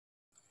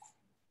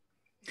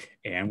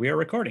And we are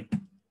recording.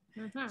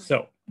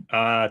 So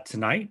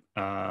tonight,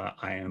 I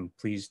am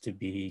pleased to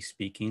be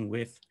speaking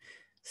with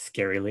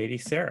Scary Lady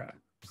Sarah,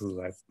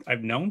 who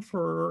I've known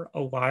for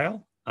a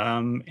while.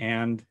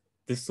 And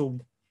this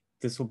will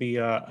be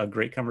a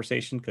great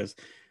conversation because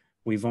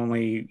we've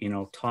only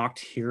talked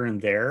here and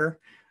there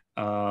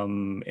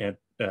at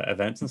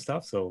events and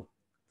stuff. So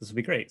this will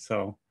be great.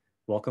 So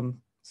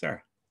welcome,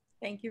 Sarah.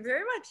 Thank you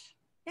very much.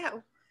 Yeah.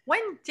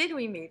 When did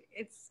we meet?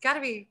 It's got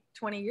to be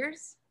 20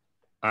 years.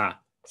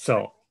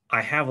 So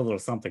I have a little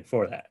something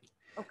for that.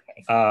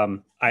 Okay.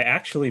 I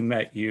actually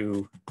met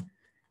you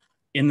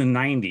in the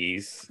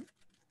 90s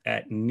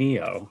at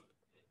Neo,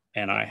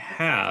 and I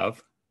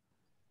have.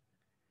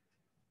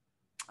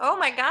 Oh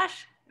my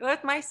gosh,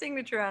 with my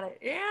signature on it.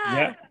 Yeah.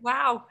 Yeah.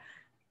 Wow.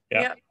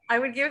 Yeah. Yep. I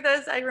would give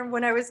those. I remember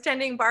when I was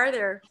tending bar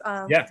there.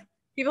 Yeah.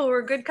 People who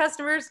were good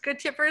customers, good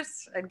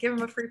tippers, I'd give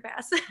them a free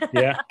pass.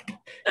 Yeah.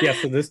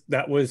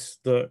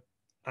 So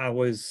I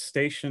was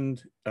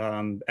stationed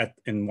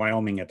in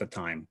Wyoming at the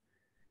time,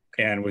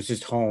 and was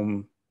just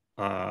home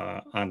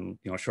on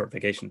short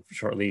vacation,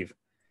 short leave.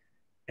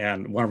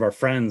 And one of our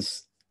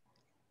friends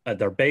at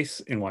their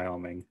base in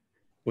Wyoming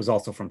was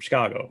also from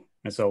Chicago.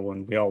 And so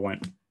when we all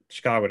went to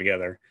Chicago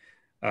together,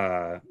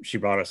 she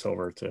brought us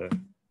over to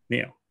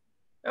Neo.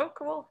 Oh,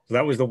 cool. So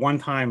that was the one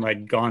time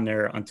I'd gone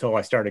there until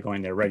I started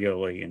going there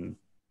regularly in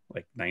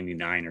like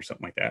 99 or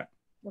something like that.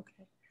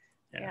 Okay.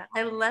 Yeah.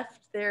 I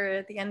left there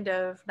at the end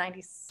of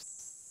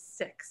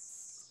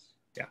 96.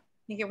 Yeah. I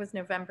think it was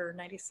November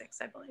 96,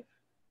 I believe.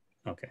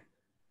 Okay.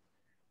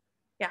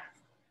 Yeah.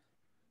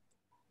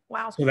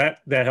 Wow. So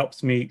that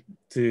helps me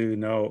to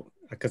know,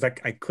 because I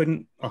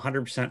couldn't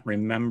 100%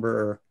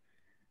 remember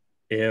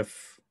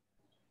if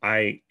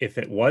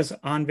it was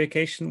on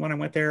vacation when I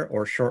went there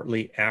or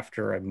shortly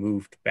after I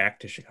moved back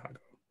to Chicago.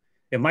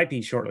 It might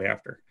be shortly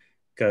after,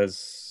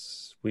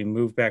 because we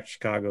moved back to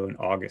Chicago in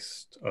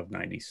August of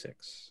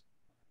 96.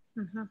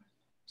 Mm-hmm.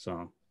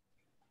 So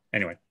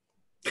anyway.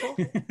 Cool.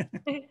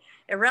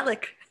 A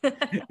relic.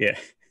 Yeah.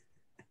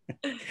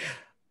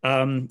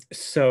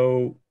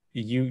 So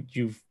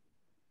you've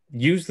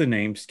used the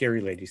name Scary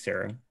Lady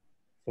Sarah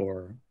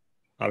for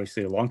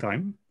obviously a long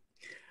time.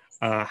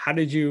 How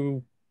did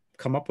you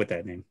come up with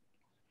that name?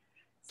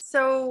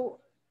 So,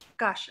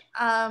 gosh,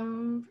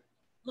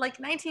 like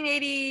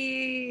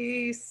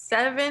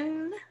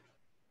 1987,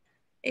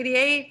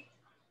 88.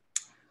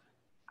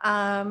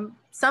 Some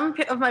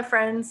of my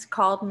friends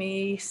called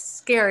me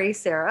Scary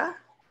Sarah,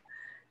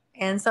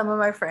 and some of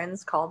my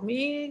friends called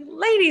me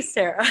Lady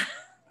Sarah.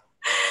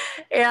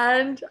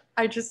 And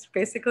I just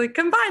basically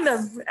combined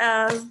them.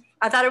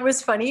 I thought it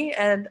was funny,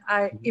 and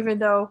even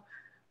though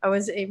I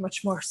was a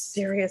much more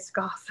serious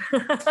goth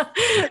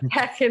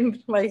back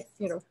in my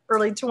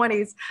early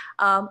 20s,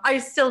 I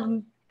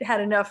still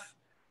had enough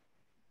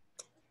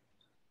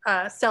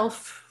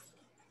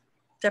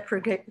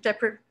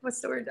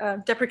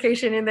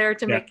deprecation in there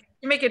to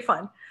make it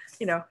fun.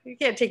 You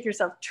can't take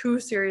yourself too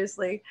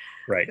seriously.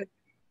 Right.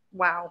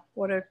 Wow,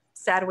 what a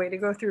sad way to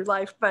go through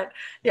life. But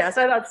yeah,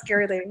 so I thought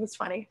Scary Lady was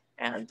funny,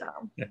 and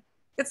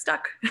it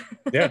stuck.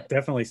 Yeah,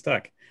 definitely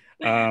stuck.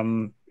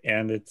 And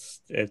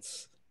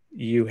it's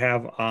you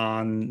have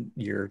on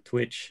your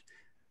Twitch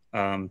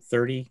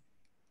 30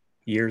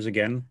 years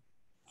again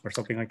or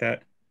something like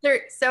that.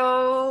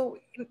 So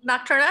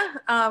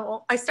Nocturna,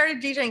 I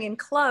started DJing in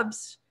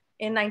clubs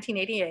in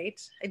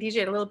 1988. I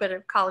DJed a little bit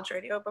of college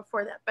radio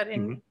before that, but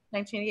in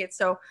 1988.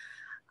 So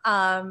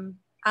on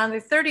the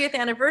 30th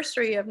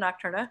anniversary of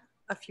Nocturna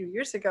a few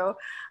years ago,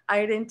 I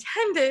had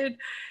intended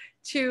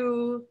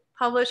to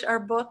publish our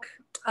book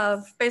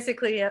of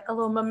basically a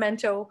little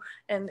memento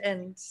and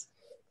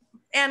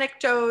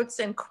anecdotes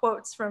and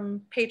quotes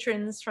from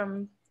patrons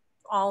from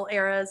all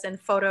eras and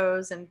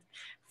photos and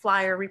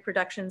flyer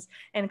reproductions,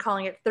 and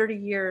calling it 30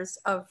 years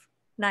of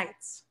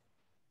nights.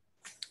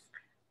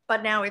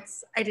 But now I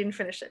didn't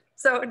finish it.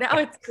 So now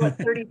it's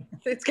 30,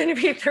 it's going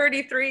to be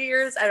 33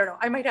 years. I don't know.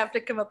 I might have to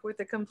come up with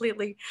a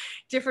completely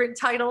different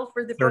title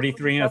for the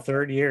 33 and a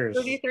third years.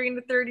 33 and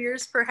a third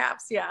years,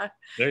 perhaps. Yeah.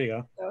 There you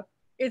go. So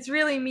it's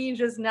really me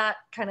just not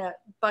kind of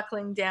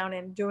buckling down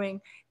and doing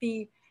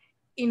the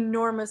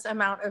enormous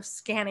amount of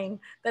scanning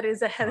that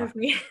is ahead of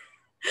me.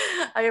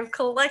 I have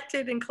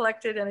collected, and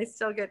I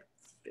still get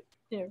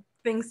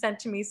things sent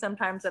to me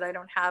sometimes that I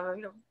don't have,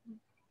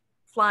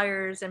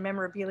 flyers and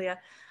memorabilia,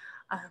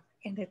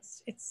 and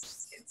it's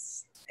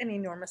an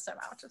enormous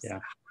amount of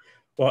stuff.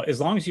 Well, as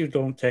long as you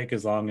don't take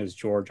as long as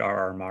George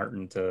R.R.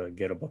 Martin to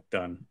get a book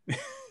done.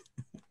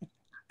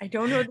 I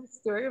don't know the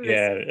story of this.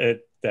 Yeah,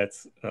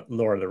 that's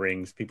Lord of the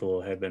Rings.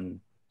 People have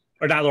been,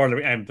 or not Lord of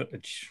the Rings.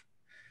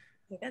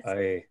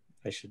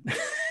 I should.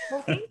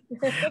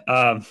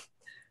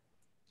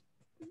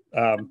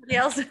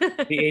 Else?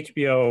 The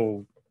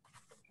HBO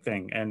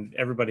thing, and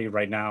everybody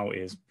right now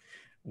is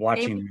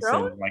watching this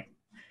and like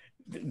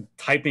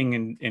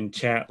typing in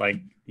chat like,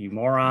 you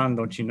moron,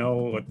 don't you know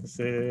what this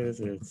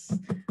is? It's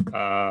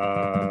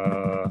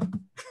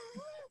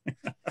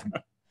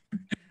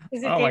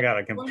Is it oh my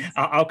god,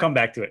 I'll come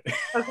back to it.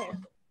 Okay.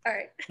 All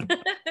right.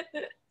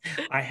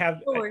 I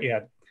have, No worries.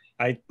 yeah,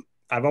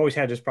 I've always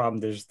had this problem.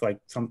 There's like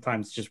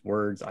sometimes just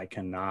words I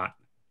cannot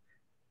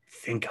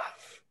think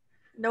of.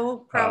 No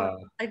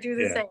problem. I do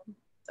the Yeah, same.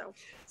 So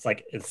it's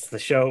like it's the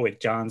show with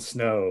Jon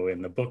Snow,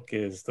 and the book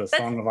is the that's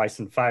Song of Ice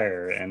and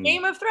Fire, and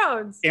Game of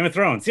Thrones. Game of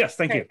Thrones. Yes,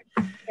 thank Okay.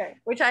 you. Okay.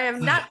 Which I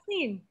have not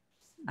seen.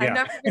 I've Yeah,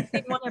 never even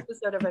seen one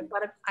episode of it,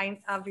 but I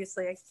can't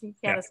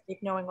yeah, escape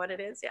knowing what it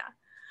is. Yeah.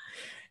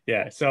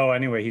 yeah. So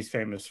anyway, he's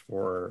famous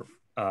for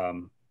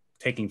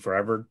taking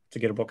forever to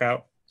get a book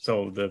out.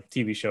 So the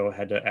TV show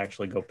had to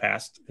actually go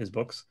past his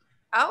books.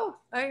 Oh,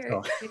 all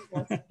right.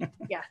 So.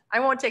 Yeah, I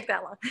won't take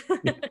that long.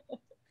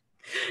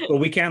 But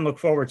we can look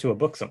forward to a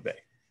book someday.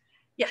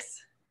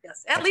 Yes,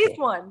 yes, at least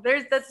cool. one.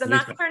 There's the At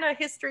least one. Nocturna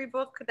history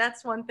book.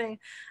 That's one thing,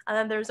 and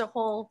then there's a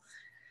whole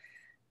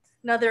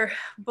another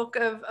book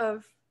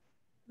of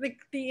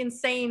the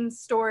insane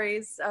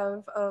stories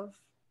of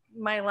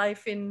my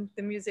life in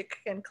the music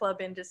and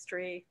club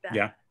industry that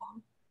Yeah.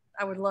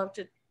 I would love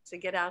to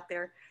get out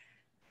there.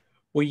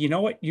 Well, you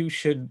know what you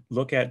should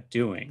look at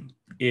doing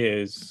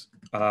is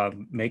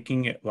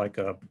making it like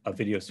a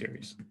video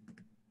series.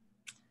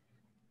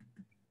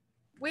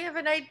 We have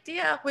an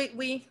idea.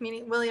 We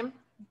meaning William,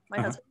 my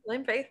husband,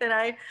 William Faith, and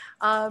I.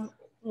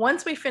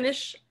 Once we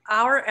finish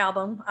our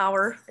album,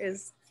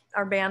 is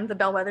our band, the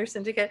Bellwether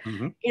Syndicate.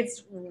 Mm-hmm.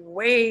 It's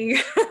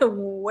way,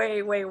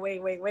 way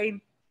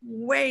late,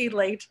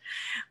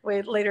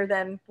 way later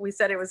than we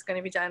said it was going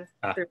to be done.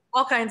 There's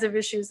all kinds of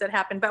issues that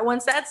happen, but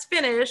once that's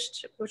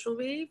finished, which will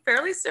be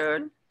fairly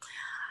soon,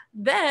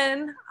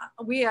 then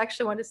we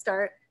actually want to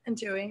start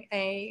doing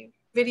a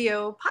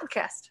video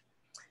podcast.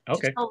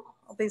 Okay. To tell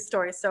all these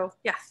stories. So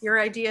yeah, your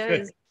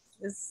idea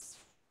is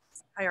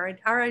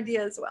our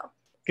idea as well.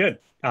 Good.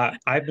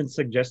 I've been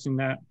suggesting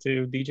that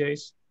to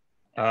DJs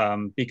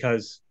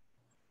because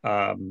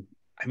I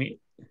mean,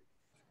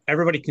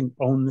 everybody can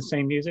own the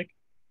same music.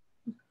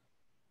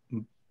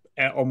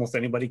 Almost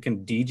anybody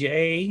can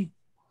DJ,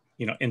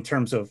 you know, in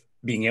terms of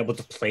being able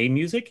to play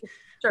music,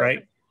 sure.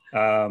 Right?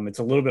 It's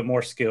a little bit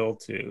more skill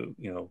to,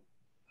 you know,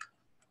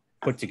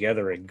 put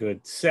together a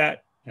good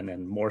set, and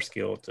then more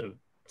skill to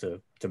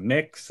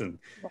mix and,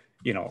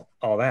 you know,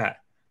 all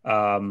that.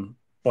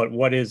 But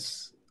what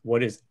is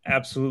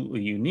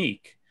absolutely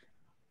unique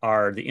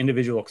are the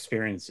individual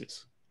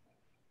experiences,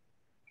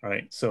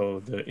 right? So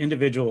the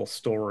individual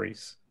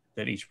stories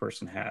that each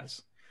person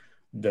has,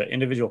 the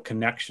individual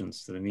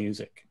connections to the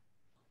music,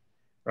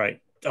 right?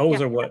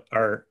 Those are what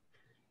are,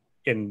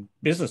 in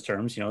business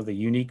terms, you know, the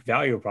unique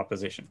value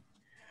proposition.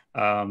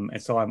 And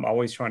so I'm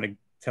always trying to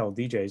tell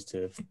DJs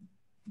to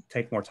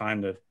take more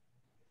time to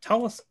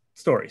tell us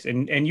stories,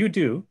 and you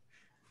do,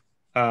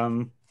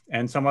 and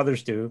some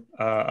others do,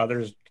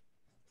 others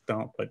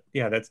don't, but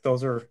yeah,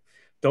 those are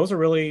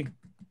really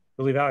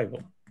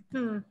valuable.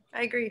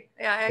 I agree.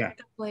 I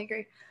definitely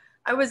agree.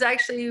 I was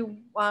actually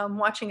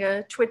watching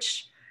a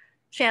Twitch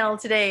channel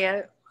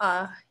today,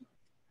 a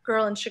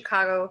girl in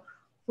Chicago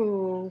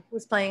who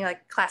was playing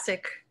like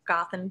classic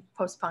goth and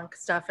post-punk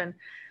stuff, and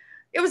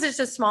it was just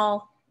a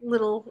small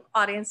little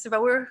audience,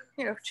 but we were,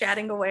 you know,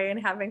 chatting away and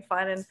having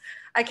fun, and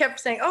I kept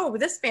saying, oh,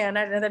 this band,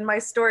 and then my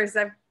stories,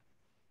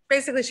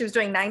 basically she was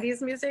doing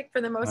 90s music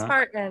for the most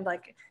part, and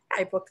like,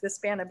 I booked this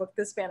band, I booked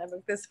this band,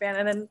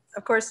 and then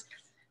of course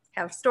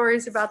have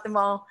stories about them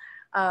all,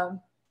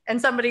 and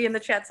somebody in the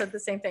chat said the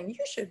same thing. You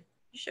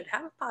should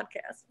have a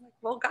podcast. I'm like,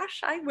 well,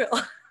 gosh, I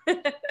will.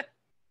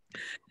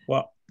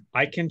 Well,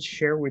 I can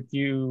share with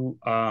you,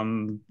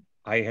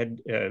 I had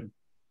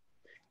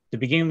the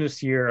beginning of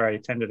this year, I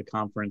attended a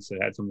conference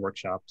that had some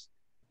workshops,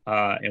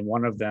 and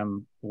one of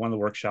the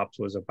workshops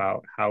was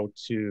about how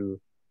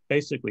to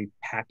basically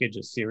package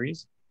a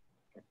series.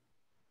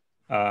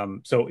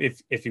 So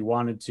if you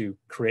wanted to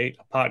create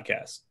a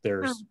podcast,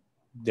 there's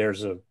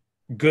a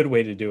good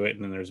way to do it,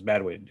 and then there's a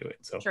bad way to do it.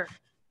 So I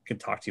can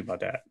talk to you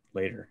about that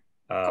later.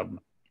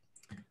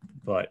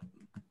 But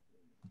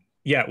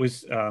yeah,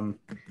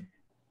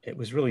 it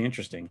was really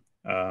interesting.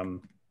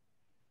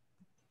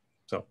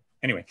 So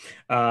anyway,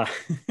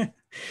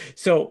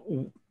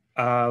 so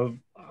I've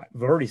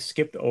already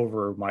skipped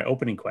over my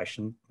opening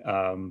question,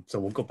 so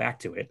we'll go back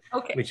to it,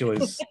 which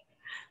was,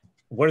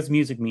 what does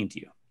music mean to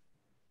you?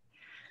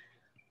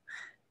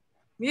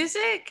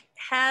 Music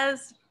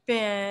has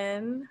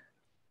been,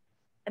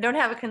 I don't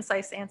have a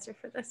concise answer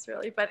for this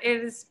really, but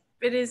it has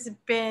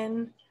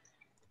been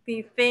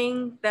the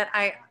thing that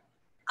I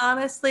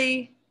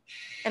honestly,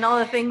 and all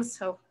the things,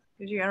 so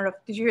did you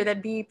hear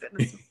that beep?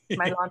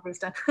 My laundry's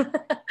done.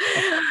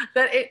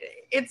 That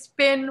it's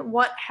been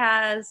what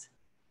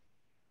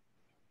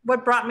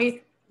brought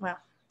me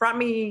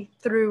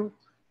through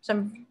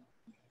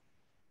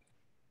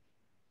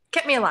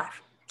kept me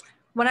alive.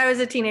 When I was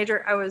a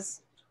teenager, I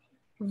was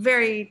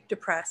very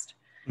depressed,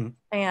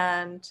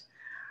 and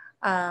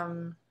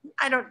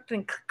I don't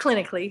think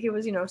clinically, it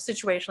was, you know,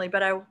 situationally,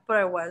 but I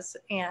was,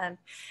 and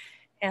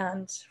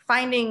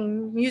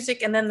finding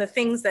music and then the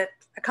things that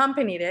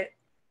accompanied it,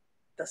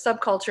 the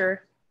subculture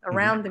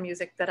around the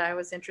music that I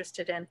was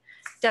interested in,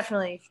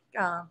 definitely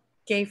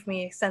gave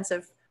me a sense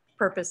of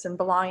purpose and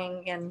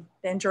belonging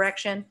and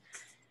direction.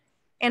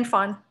 and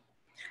fun.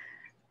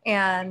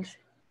 And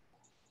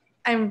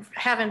I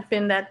haven't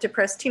been that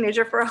depressed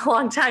teenager for a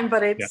long time,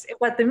 but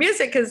but the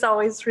music has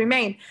always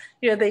remained.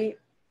 You know,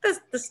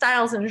 the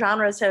styles and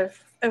genres have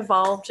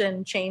evolved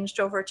and changed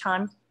over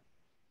time,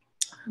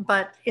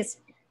 but it's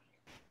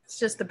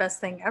just the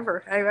best thing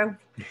ever.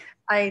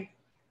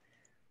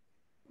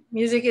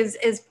 Music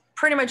is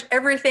pretty much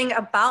everything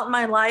about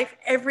my life.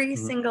 Every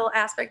single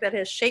aspect that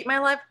has shaped my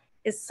life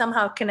is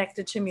somehow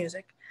connected to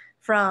music.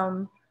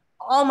 From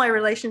all my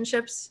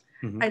relationships,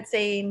 I'd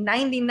say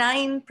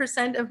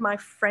 99% of my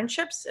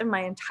friendships in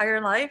my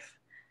entire life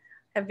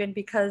have been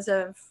because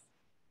of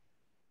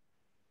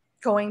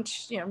going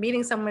to,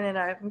 meeting someone in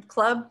a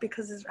club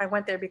because I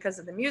went there because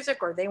of the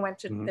music, or they went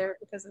to there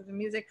because of the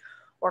music,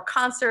 or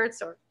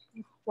concerts or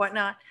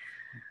whatnot.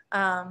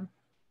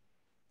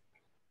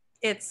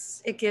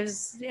 It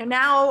gives,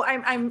 now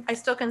I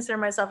still consider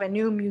myself a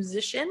new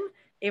musician,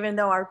 even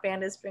though our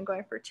band has been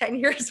going for 10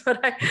 years,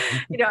 but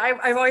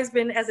I've always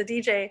been, as a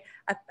DJ,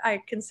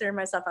 I consider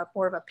myself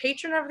more of a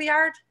patron of the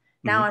art.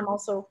 Now I'm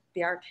also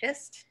the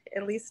artist,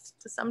 at least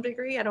to some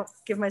degree. I don't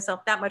give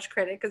myself that much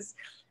credit because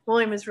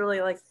William is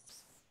really like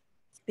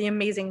the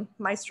amazing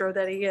maestro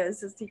that he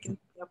is he can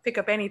pick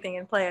up anything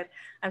and play it.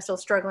 I'm still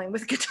struggling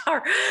with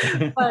guitar,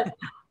 but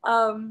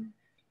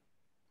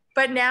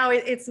now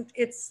it's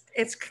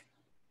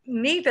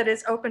neat that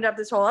it's opened up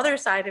this whole other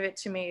side of it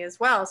to me as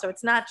well. So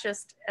it's not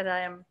just that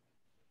I'm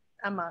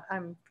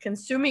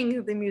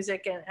consuming the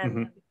music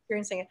and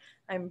experiencing it.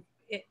 I'm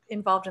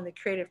involved in the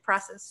creative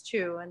process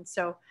too, and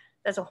so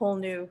that's a whole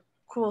new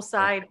cool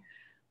side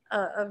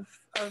of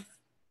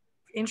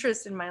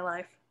interest in my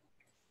life.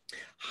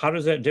 How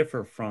does that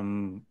differ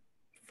from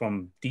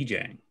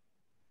DJing?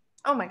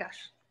 Oh my gosh,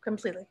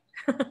 completely.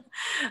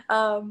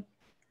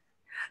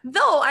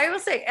 Though I will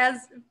say,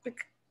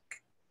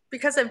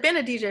 because I've been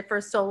a DJ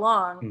for so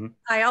long,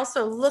 I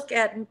also look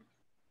at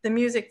the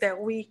music that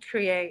we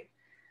create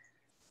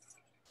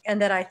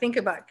and that I think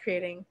about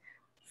creating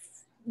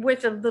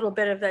with a little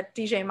bit of that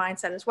DJ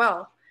mindset as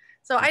well.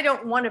 So I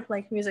don't want to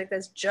make music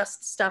that's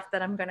just stuff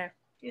that I'm gonna,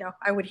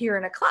 I would hear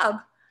in a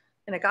club,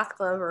 in a goth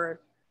club or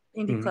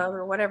indie club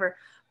or whatever.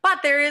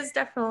 But there is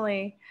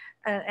definitely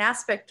an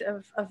aspect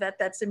of that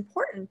that's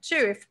important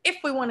too. If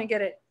we want to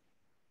get it,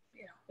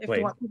 if we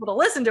want people to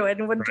listen to it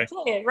and want to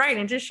play it, right,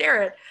 and just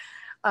share it.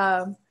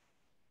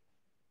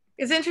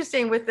 It's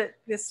interesting with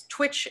this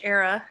Twitch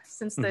era,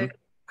 since the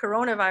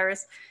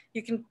coronavirus,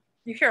 you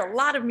hear a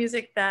lot of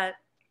music that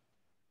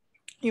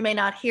you may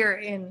not hear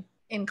in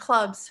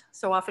clubs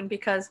so often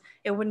because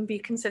it wouldn't be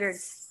considered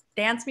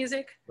dance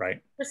music,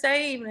 right, per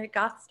se, even like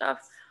goth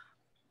stuff.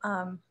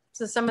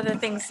 So some of the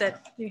things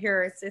that you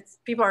hear, it's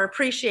people are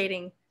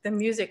appreciating the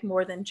music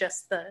more than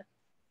just the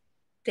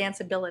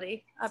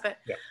danceability of it.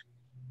 Yeah.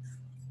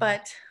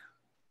 But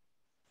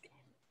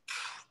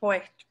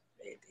boy,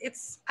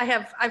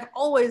 I've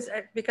always,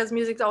 because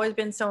music's always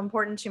been so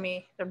important to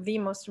me, the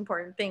most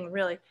important thing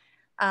really.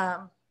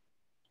 I've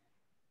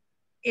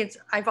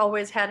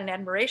always had an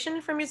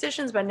admiration for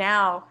musicians, but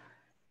now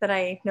that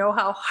I know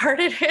how hard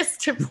it is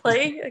to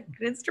play an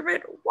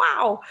instrument,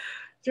 wow,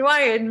 do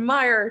I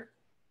admire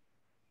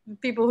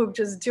people who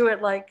just do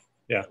it like,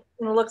 it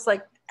looks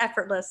like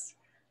effortless.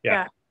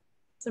 Yeah,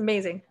 it's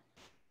amazing.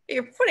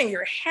 You're putting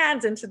your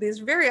hands into these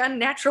very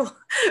unnatural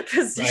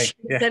positions,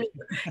 and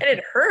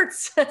it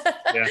hurts.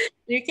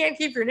 You can't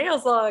keep your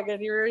nails long,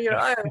 and you're,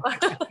 I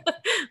don't know, a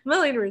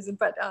million reasons.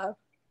 But I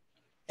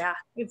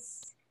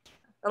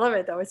love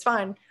it though. It's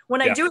fun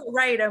when I do it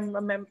right.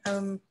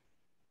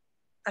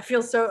 I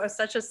feel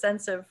such a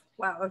sense of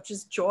of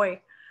just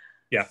joy.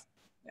 Yeah.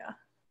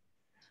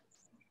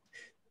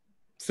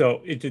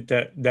 So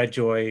that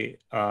joy,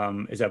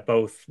 is that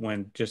both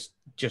when just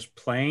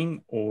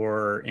playing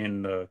or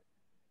in the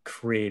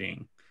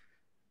creating?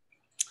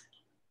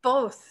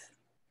 Both.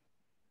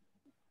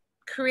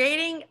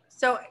 Creating.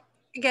 So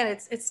again,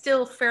 it's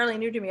still fairly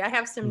new to me. I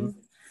have some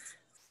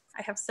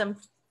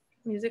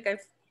music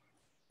I've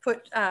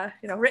put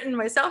written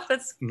myself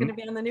that's going to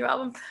be on the new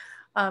album.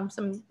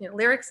 Some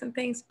lyrics and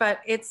things,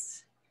 but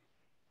it's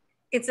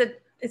a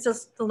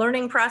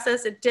learning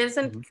process. It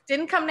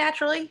didn't come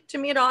naturally to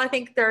me at all. I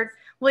think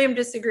William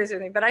disagrees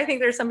with me, but I think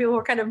there's some people who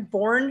are kind of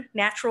born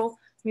natural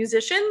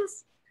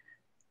musicians.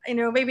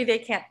 Maybe they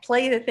can't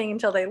play the thing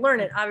until they learn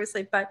it,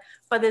 obviously, but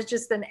there's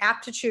just an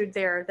aptitude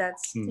there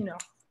that's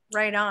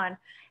right on.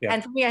 Yeah.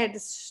 And for me, I had to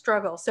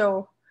struggle.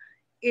 So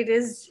it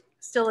is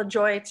still a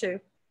joy to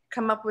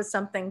come up with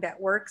something that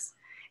works.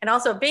 And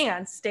also being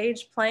on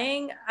stage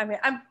playing, I mean,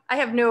 I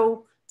have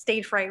no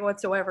stage fright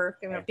whatsoever,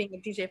 being a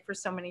DJ for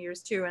so many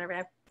years too.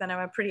 And then I'm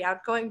a pretty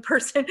outgoing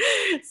person.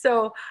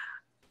 So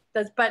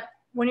but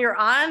when you're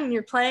on and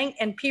you're playing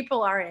and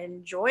people are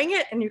enjoying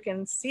it and you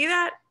can see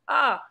that,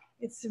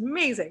 it's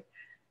amazing.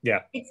 Yeah.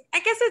 I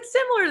guess it's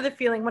similar to the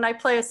feeling when I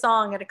play a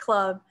song at a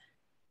club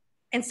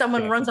and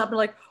someone runs up and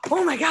like,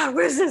 oh my God,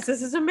 what is this?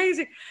 This is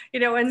amazing.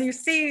 And you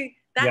see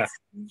that's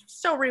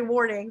so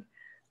rewarding.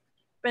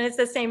 But it's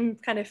the same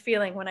kind of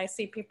feeling when I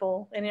see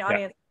people in the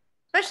audience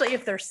especially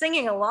if they're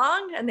singing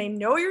along and they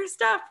know your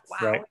stuff.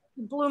 Wow, Right.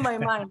 it blew my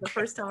mind the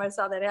first time I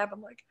saw that happen.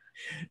 I'm like,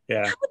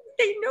 Yeah. how did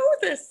they know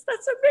this?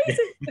 That's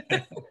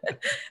amazing.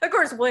 Of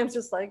course, William's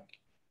just like,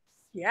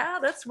 yeah,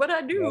 that's what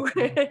I do.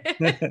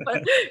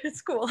 But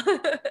it's cool.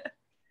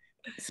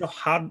 So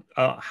how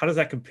does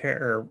that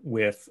compare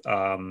with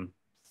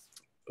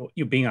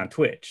you being on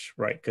Twitch,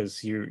 right?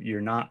 Because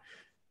you're not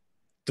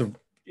the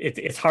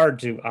it's hard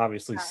to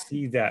obviously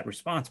see that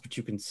response, but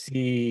you can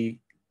see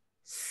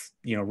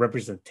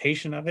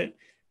representation of it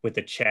with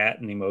the chat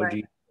and emoji,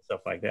 Right.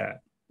 stuff like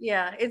that.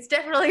 Yeah, it's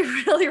definitely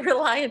really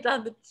reliant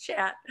on the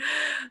chat.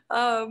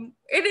 And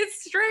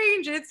it's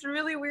strange. It's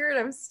really weird.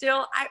 I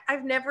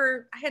had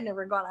never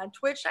gone on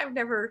Twitch. I've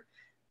never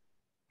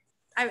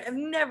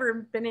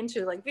been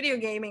into like video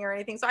gaming or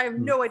anything. So I have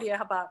no idea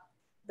about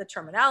the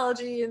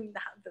terminology and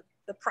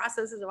the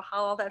processes of how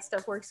all that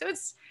stuff works. So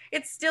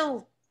it's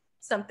still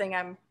something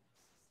I'm,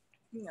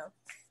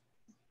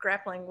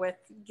 grappling with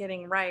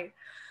getting right.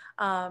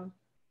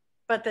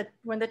 But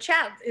when the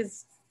chat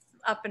is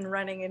up and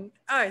running, and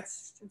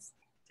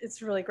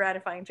it's really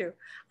gratifying too.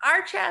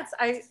 Our chats,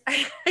 I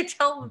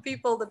tell the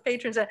people, the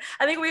patrons, that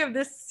I think we have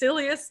this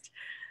silliest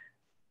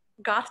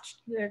goth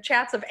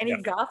chats of any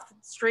goth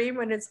stream,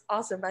 and it's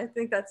awesome. I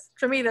think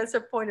for me that's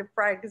a point of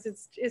pride, because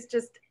it's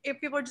just,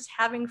 if people are just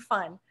having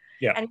fun,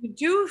 and you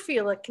do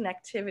feel a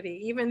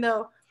connectivity, even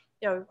though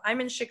I'm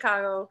in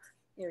Chicago,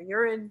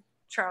 you're in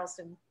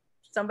Charleston,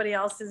 somebody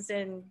else is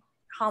in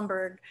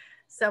Hamburg,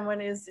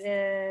 someone is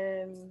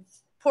in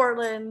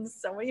Portland,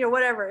 someone,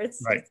 whatever.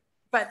 It's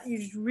but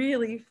you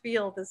really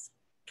feel this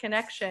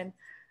connection.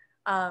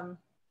 I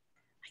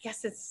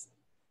guess it's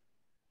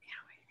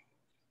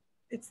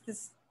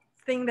this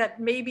thing that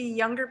maybe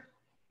younger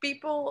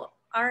people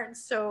aren't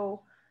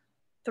so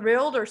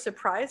thrilled or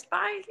surprised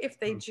by if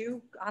they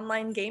do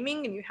online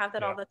gaming and you have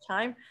that all the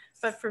time.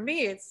 But for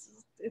me, it's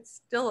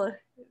still a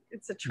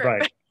trip.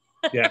 Right.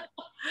 Yeah.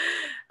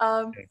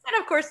 And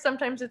of course,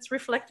 sometimes it's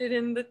reflected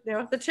in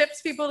the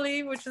tips people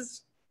leave, which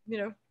is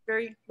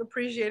very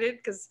appreciated,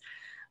 because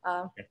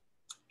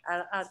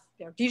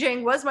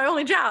DJing was my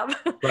only job.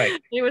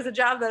 Right. It was a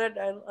job that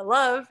I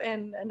love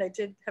and I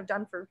did have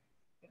done for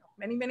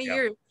many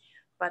years.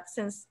 But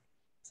since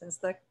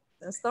the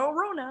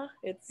Rona,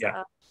 it's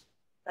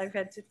I've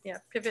had to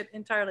pivot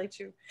entirely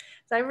to.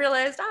 So I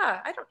realized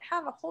I don't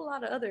have a whole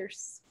lot of other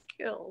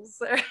skills.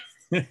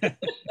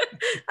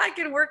 I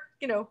can work,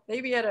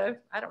 maybe at a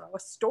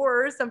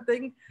store or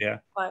something. Yeah.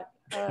 But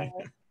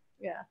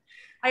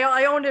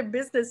I owned a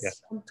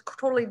business,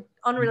 totally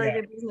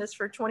unrelated business,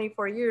 for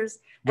 24 years,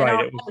 and all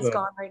that is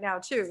gone right now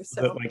too.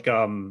 So like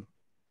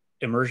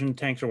immersion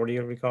tanks, or what do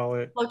you call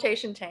it?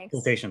 Flotation tanks.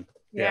 Flotation.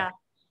 Yeah.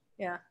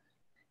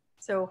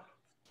 So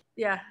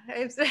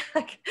it's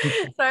like,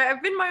 so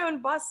I've been my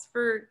own boss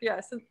for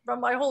since from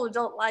my whole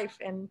adult life,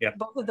 and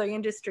both of the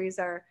industries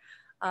are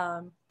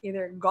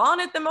either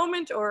gone at the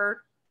moment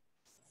or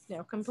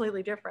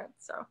completely different.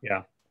 So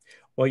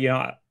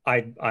well,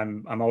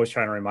 I'm always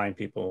trying to remind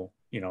people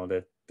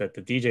that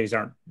the DJs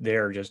aren't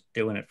there just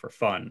doing it for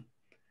fun,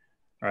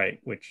 right?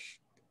 Which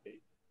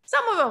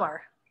some of them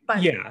are,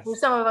 but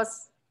some of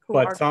us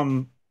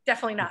some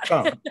definitely not.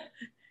 Some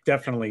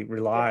definitely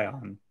rely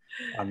on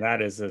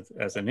that as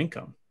an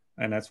income,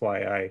 and that's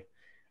why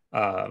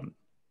I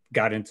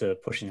got into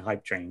pushing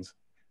hype trains,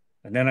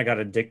 and then I got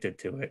addicted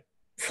to it.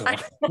 So.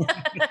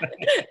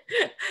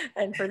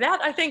 And for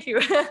that, I thank you.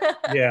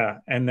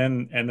 And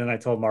then I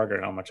told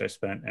Margaret how much I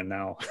spent, and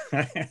now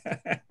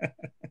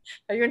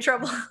are you in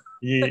trouble?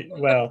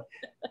 Well,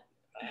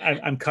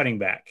 I'm cutting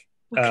back,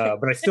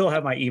 but I still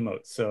have my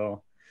emotes,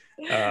 so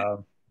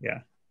cool.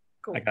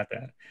 I got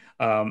that.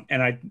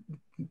 And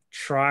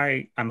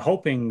I'm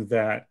hoping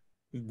that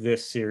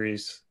this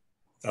series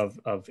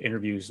of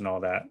interviews and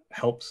all that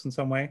helps in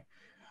some way,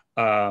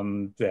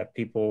 that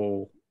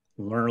people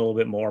learn a little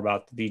bit more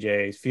about the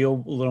DJs,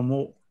 feel a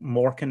little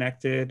more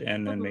connected,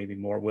 and then maybe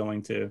more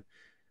willing to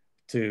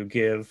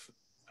give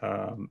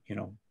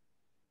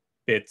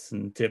bits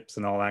and tips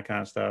and all that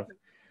kind of stuff.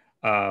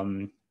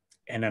 And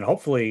then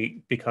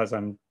hopefully, because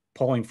I'm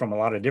pulling from a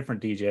lot of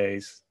different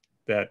DJs,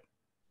 that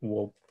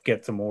we'll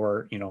get some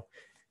more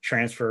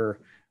transfer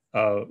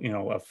of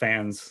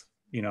fans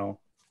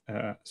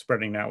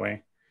spreading that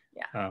way.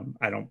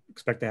 I don't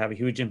expect to have a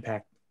huge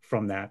impact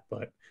from that,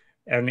 but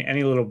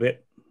any little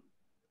bit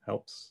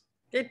helps.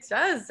 It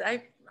does.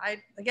 I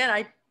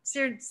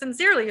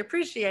sincerely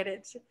appreciate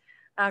it.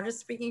 Just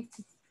speaking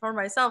for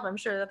myself, I'm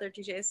sure other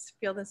DJs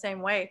feel the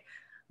same way.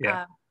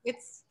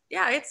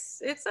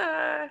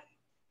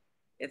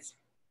 It's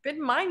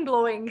been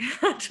mind-blowing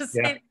to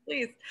say the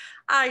least.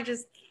 I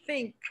just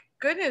think,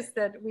 goodness,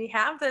 that we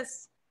have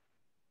this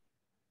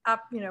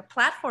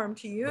platform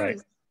to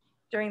use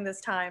during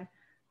this time.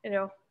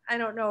 I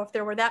don't know if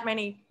there were that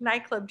many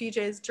nightclub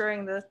DJs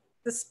during the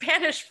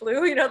Spanish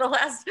flu, the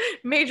last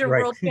major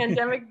world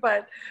pandemic,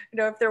 but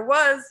if there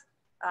was,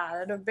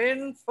 it'd have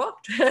been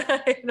fucked.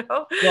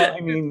 Well, I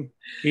mean,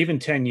 even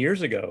 10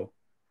 years ago,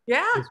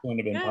 this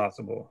wouldn't have been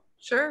possible.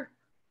 Sure.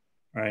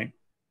 Right.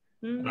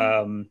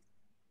 Mm-hmm.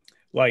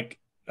 Like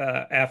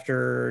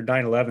after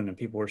 9/11 and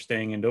people were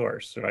staying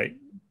indoors, right?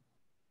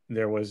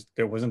 There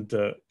wasn't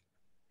the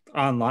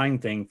online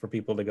thing for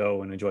people to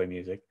go and enjoy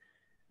music.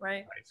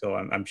 Right. So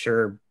I'm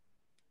sure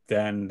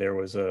then there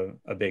was a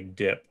big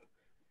dip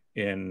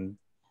in,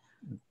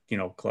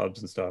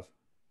 clubs and stuff.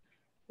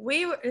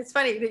 It's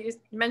funny that you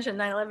mentioned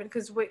 9/11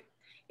 because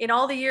in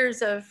all the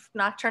years of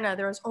Nocturna,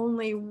 there was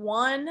only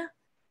one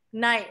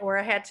night where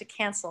I had to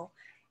cancel.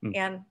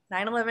 And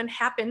 9/11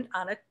 happened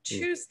on a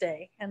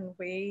Tuesday. And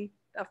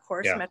of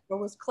course, Yeah. Metro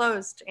was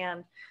closed.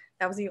 And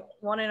that was the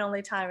one and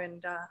only time.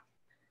 And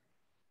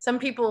some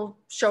people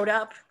showed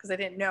up because they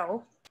didn't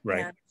know.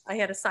 Right. And I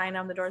had a sign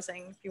on the door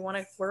saying, if you want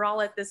to, we're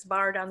all at this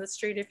bar down the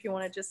street. If you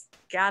want to just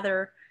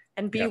gather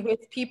and be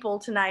with people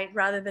tonight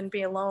rather than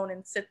be alone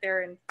and sit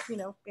there and,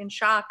 in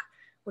shock,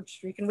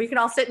 which we can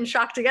all sit in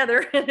shock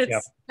together and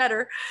it's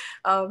better.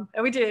 And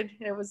we did.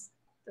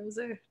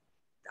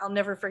 I'll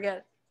never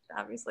forget,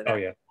 obviously.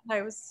 That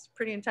night was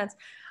pretty intense.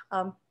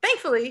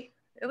 Thankfully,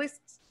 at least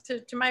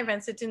to my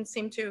events, it didn't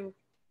seem to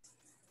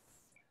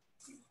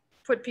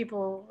put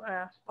people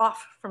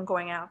off from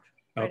going out.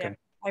 Right. Okay.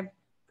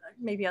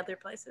 Maybe other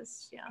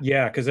places. Yeah.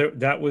 Yeah, because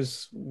there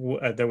was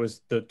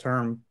the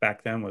term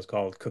back then was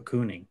called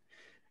cocooning,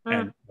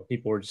 and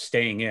people were just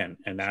staying in,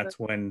 and that's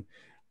when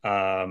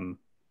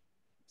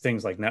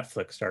things like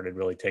Netflix started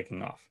really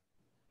taking off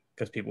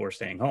because people were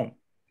staying home.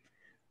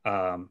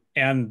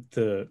 And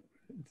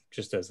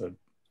just as a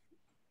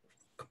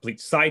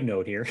complete side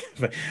note here,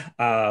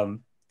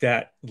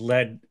 that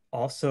led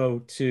also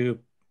to,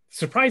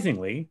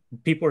 surprisingly,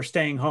 people are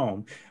staying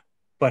home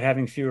but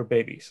having fewer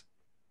babies.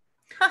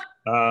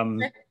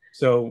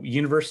 So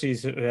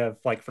universities have,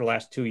 like, for the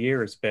last 2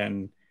 years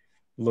been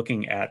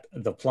looking at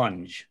the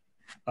plunge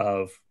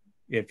of,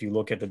 if you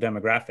look at the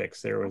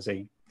demographics, there's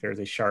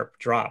a sharp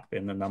drop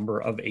in the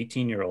number of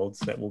 18-year-olds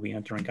that will be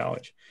entering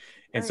college.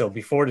 And so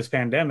before this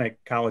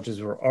pandemic,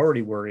 colleges were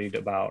already worried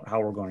about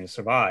how we're going to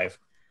survive.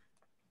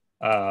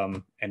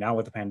 And now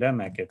with the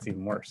pandemic, it's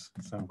even worse.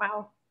 So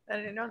wow, I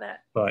didn't know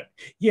that. But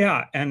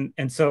yeah,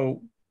 and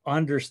so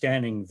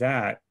understanding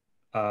that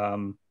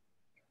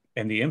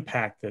and the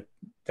impact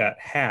that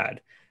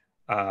had,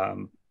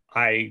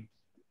 I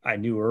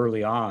knew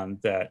early on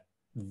that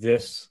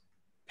this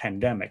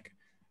pandemic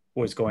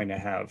was going to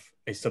have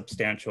a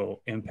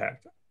substantial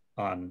impact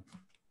on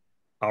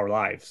our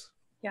lives.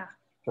 Yeah.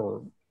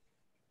 For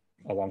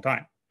a long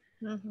time.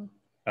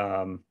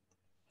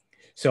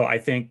 So I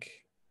think,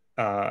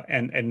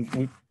 and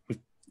we,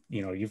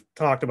 you've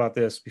talked about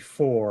this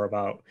before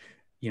about,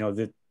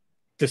 the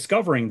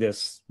discovering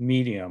this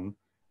medium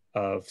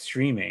of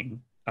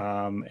streaming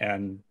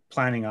and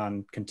planning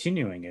on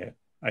continuing it.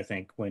 I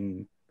think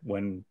when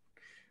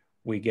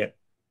we get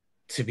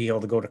to be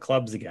able to go to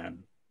clubs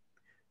again,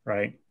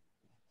 right?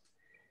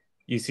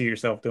 You see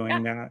yourself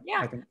doing that?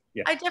 Yeah.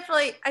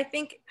 I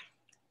think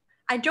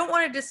I don't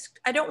want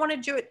to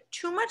do it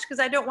too much because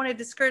I don't want to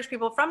discourage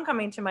people from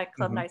coming to my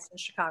club nights in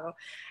Chicago.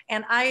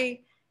 And I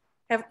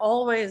have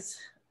always,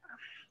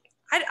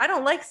 I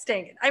don't like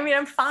staying in. I mean,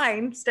 I'm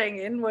fine staying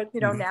in with,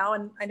 now,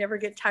 and I never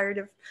get tired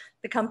of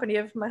the company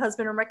of my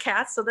husband or my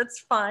cats, so that's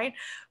fine.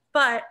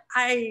 But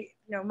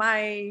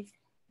my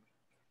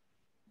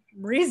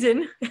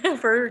reason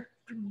for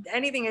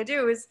anything I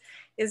do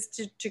is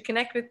to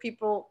connect with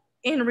people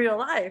in real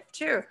life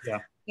too. Yeah.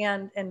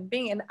 And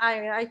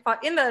I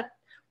thought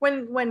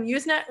when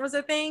Usenet was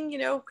a thing,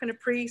 kind of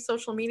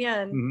pre-social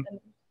media and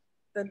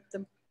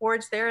the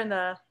boards there in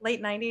the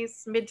late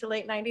 90s, mid to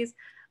late 90s,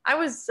 I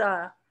was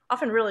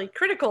often really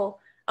critical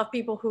of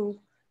people who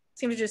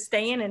seem to just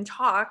stay in and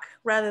talk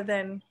rather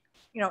than,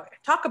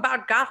 talk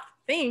about goth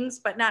things,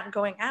 but not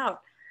going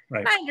out.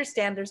 Right. I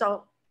understand there's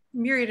a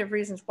myriad of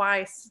reasons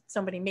why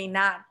somebody may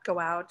not go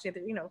out,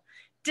 either,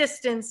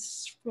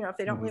 distance, if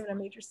they don't live in a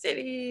major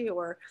city,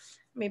 or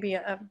maybe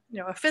a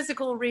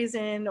physical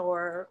reason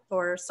or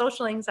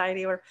social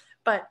anxiety,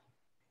 but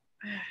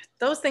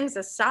those things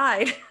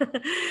aside,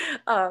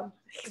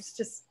 it's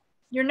just,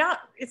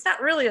 it's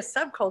not really a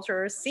subculture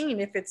or a scene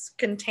if it's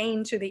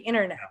contained to the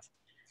internet.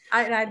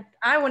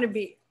 I want to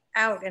be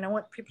out, and I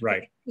want people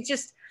to, it's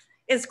just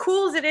as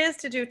cool as it is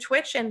to do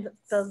Twitch, and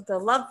the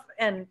love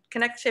and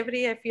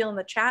connectivity I feel in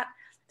the chat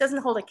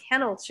doesn't hold a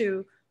candle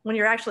to when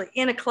you're actually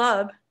in a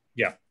club.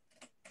 Yeah.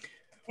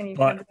 And you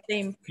have the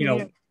same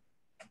community.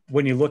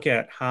 When you look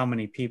at how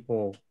many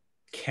people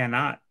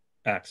cannot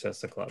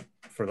access the club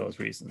for those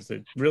reasons,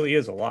 it really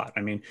is a lot.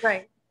 I mean,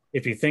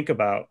 if you think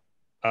about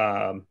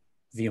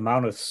the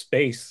amount of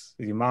space,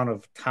 the amount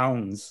of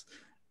towns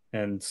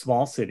and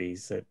small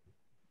cities that,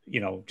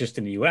 just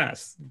in the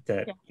US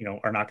that,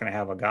 are not going to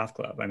have a goth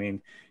club. I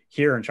mean,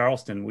 here in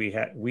Charleston, we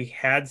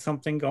had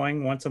something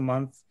going once a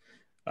month.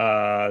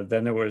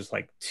 Then there was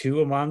like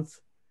 2 a month,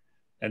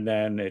 and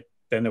then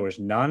there was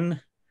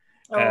none.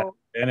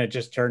 Then it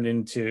just turned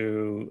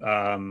into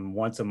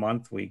once a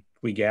month we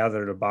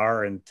gather at a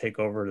bar and take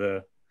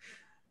over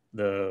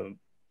the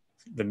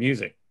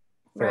music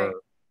for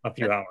a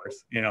few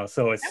hours.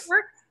 So it's, that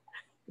works.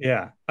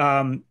 Yeah.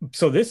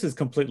 So this is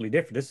completely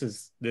different. This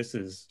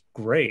is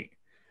great.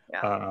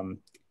 Yeah.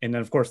 and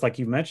then of course, like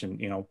you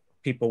mentioned,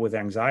 people with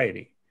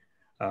anxiety,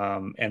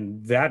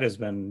 and that has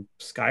been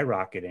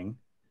skyrocketing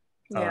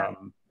Yeah,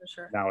 for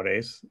sure.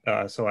 nowadays.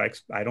 So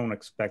I don't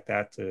expect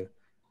that to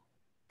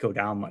go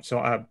down much.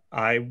 So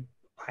I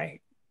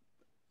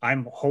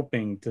I'm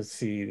hoping to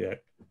see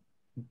that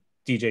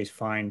DJs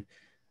find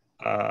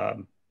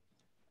um,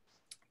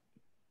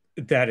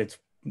 that it's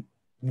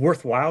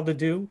worthwhile to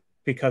do,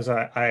 because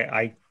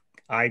I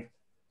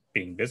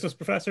being business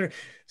professor,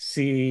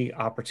 see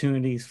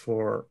opportunities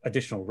for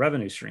additional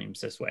revenue streams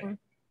this way. Mm.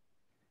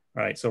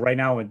 Right. So right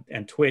now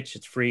in Twitch,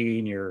 it's free,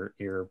 and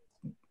you're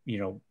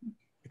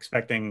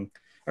expecting,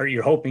 or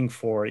you're hoping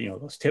for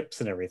those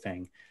tips and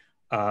everything.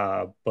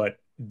 But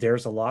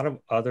there's a lot of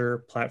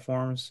other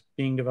platforms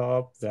being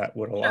developed that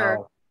would Sure.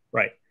 allow.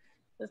 Right.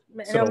 I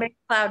know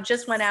Mixcloud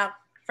just went out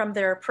from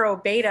their pro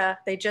beta.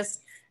 They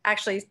just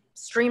actually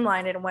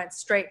streamlined it and went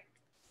straight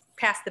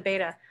past the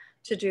beta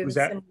to do the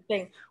same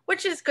thing,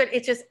 which is good.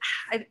 It just,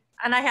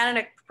 and I had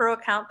a pro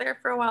account there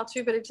for a while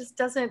too, but it just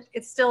doesn't,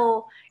 it's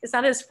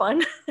not as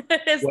fun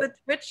as the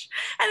Twitch.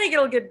 I think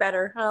it'll get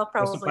better. I'll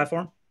probably. What's the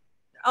platform?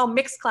 Oh,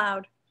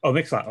 Mixcloud. Oh,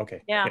 Mixcloud.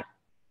 Okay. Yeah.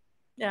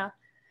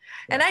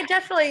 And I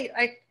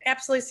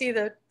absolutely see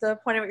the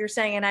point of what you're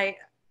saying. And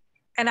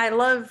I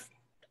love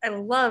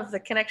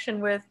the connection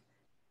with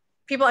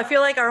people I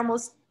feel like are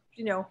almost,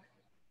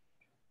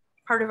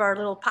 part of our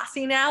little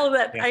posse now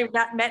that I've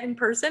not met in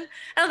person.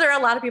 I know there are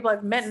a lot of people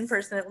I've met in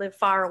person that live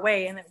far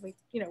away, and that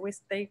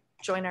they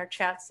join our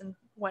chats and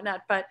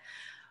whatnot. But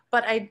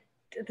at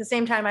the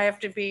same time, I have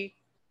to be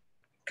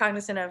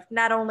cognizant of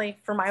not only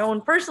for my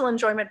own personal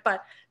enjoyment,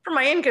 but for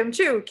my income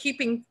too,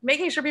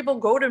 making sure people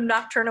go to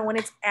Nocturno when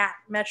it's at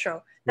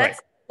Metro.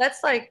 That's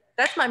my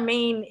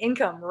main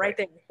income right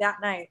there that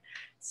night.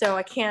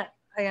 So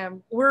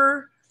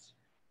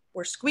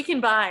we're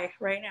squeaking by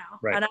right now.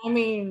 And I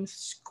mean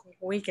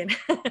squeaking.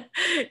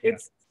 It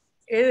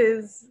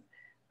is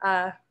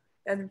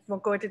and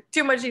won't go into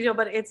too much detail,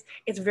 but it's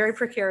very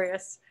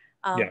precarious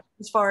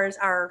as far as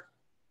our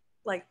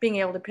being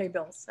able to pay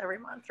bills every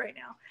month right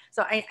now.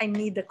 So I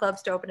need the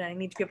clubs to open, and I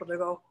need to be able to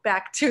go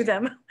back to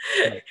them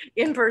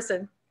in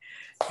person.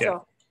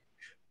 So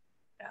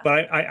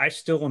but I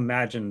still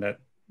imagine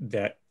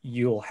that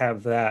you'll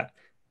have that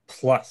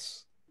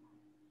plus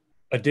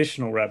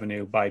additional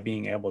revenue by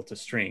being able to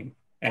stream.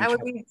 And that would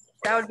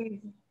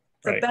be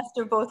the best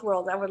of both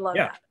worlds. I would love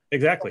that.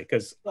 Exactly,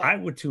 because I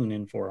would tune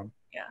in for them.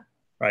 Yeah.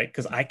 Right,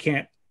 because I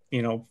can't,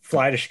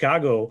 fly to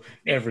Chicago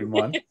every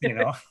month.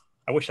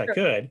 I wish I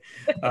could,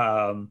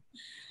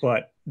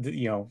 but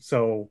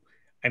so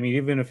I mean,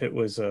 even if it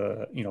was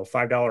a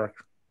 $5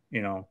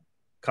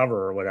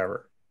 cover or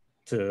whatever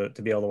to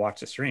be able to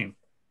watch the stream,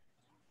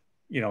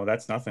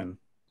 that's nothing.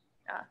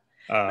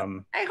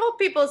 I hope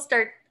people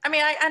start. I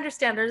mean, I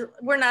understand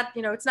we're not,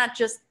 it's not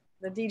just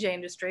the DJ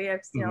industry. A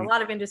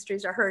lot of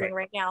industries are hurting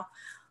right now.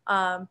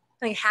 I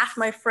think half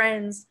my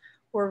friends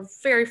were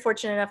very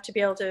fortunate enough to be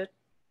able to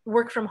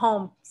work from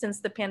home since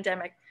the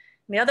pandemic.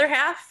 And the other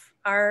half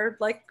are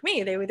like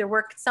me. They either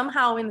work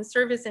somehow in the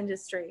service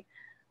industry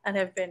and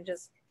have been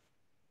just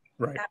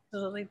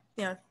absolutely,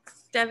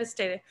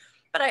 devastated.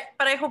 But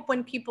I hope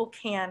when people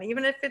can,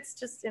 even if it's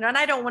just, and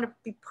I don't want to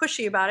be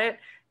pushy about it,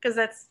 because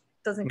that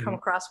doesn't come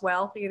across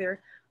well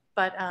either.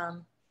 But,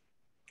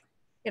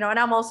 and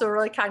I'm also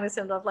really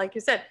cognizant of, like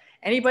you said,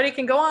 anybody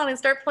can go on and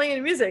start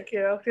playing music,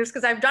 just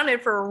because I've done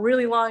it for a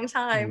really long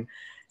time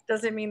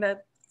doesn't mean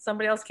that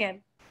somebody else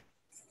can't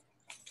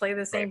play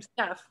the same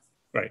stuff.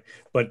 Right.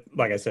 But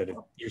like I said,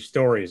 your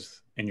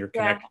stories and your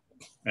connection,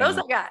 those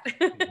I got.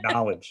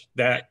 knowledge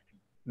that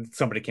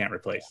somebody can't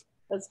replace.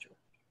 That's true.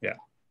 Yeah.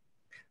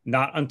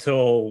 Not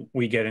until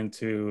we get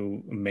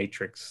into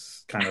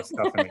Matrix kind of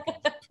stuff and we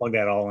can plug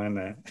that all in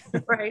there.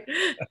 Right.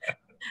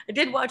 I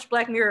did watch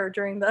Black Mirror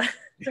during the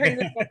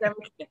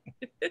pandemic.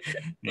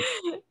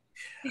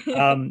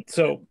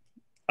 So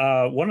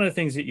one of the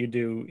things that you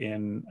do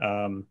in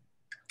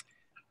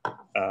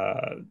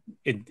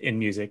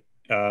music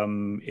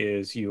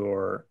is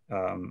your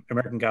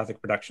American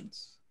Gothic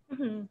Productions.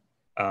 And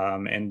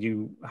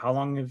how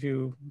long have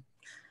you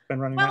been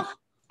running that?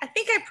 I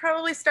think I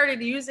probably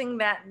started using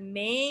that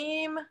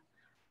name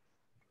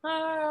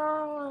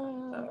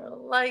I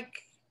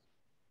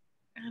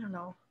don't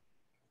know,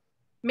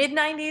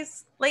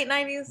 mid-90s, late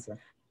 90s. Okay.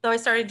 So I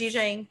started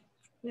DJing,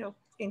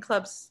 in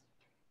clubs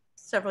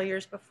several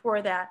years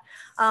before that.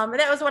 And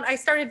that was when I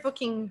started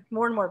booking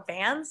more and more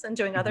bands and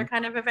doing other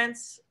kind of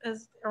events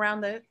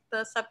around the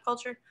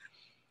subculture.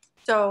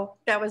 So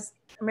that was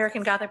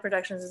American Gothic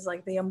Productions is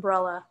like the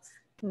umbrella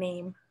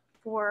name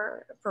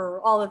for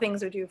all the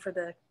things we do for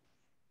the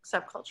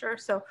subculture.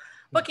 So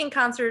booking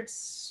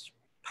concerts,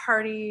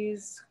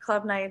 parties,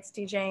 club nights,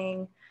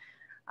 DJing,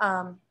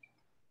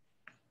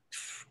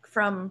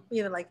 from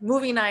even like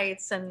movie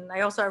nights, and I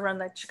run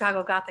the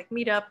Chicago Gothic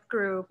Meetup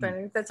group,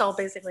 and that's all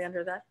basically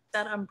under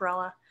that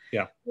umbrella.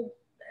 Yeah.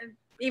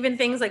 Even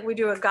things like we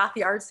do a goth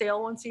yard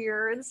sale once a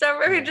year and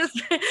stuff. I mean,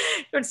 just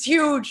it's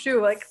huge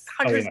too. Like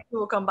hundreds of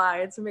people come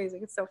by. It's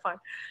amazing. It's so fun.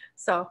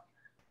 So,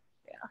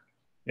 yeah.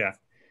 Yeah.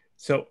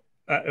 So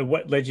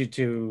What led you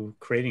to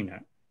creating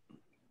that?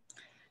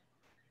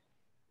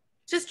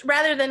 Just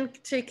rather than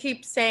to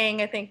keep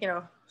saying, I think,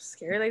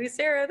 Scary Lady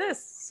Sarah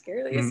this,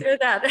 Scary Lady Sarah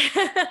that.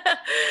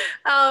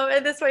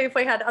 And this way, if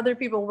I had other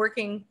people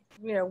working,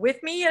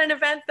 with me at an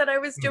event that I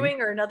was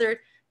doing or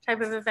another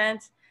type of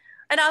event.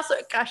 And also,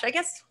 gosh, I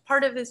guess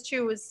part of this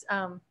too was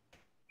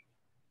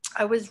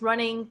I was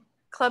running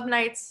club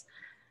nights.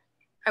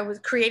 I was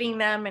creating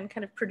them and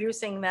kind of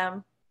producing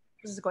them.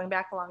 This is going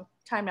back a long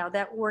time now,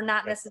 that were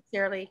not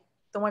necessarily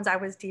the ones I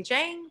was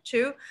DJing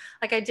too.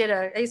 Like I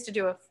used to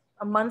do a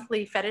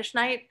monthly fetish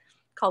night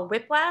called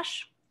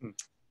Whiplash.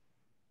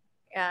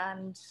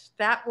 And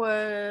that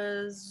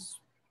was,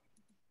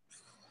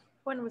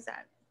 when was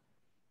that?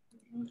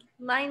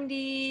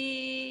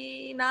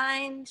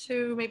 99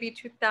 to maybe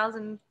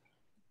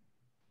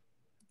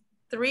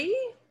 2003,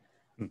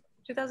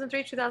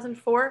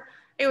 2004.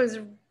 It was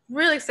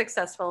really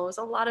successful. It was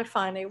a lot of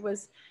fun. It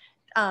was,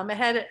 it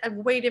had a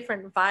way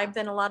different vibe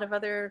than a lot of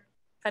other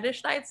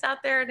fetish nights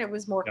out there. And it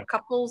was more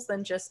couples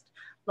than just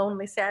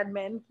lonely, sad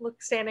men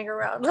standing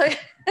around like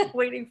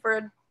waiting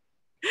for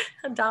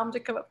a dom to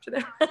come up to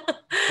them.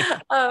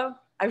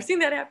 I've seen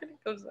that happen.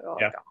 It goes, oh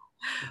God.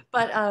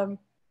 But,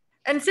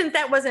 and since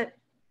that wasn't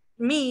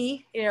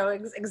me,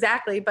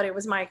 exactly, but it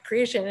was my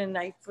creation and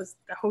I was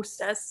the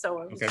hostess. So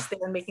I was just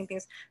there making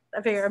things.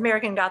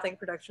 American Gothic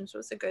Productions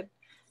was a good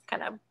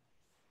kind of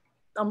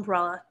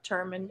umbrella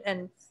term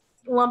and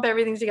lump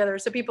everything together.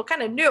 So people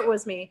kind of knew it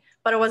was me,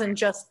 but it wasn't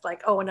just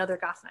like, oh, another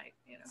goth night,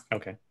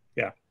 Okay.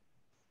 Yeah.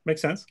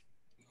 Makes sense.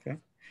 Okay.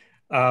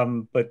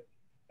 But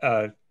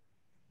I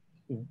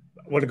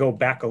want to go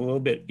back a little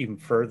bit even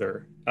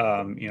further.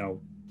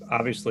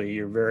 Obviously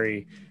you're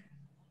very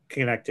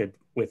connected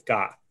with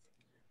goth,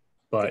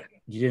 but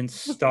you didn't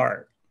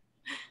start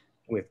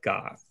with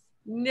goth.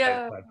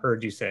 No. I've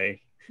heard you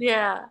say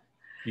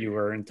you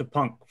were into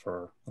punk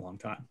for a long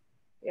time.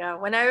 Yeah,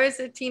 when I was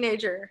a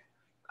teenager,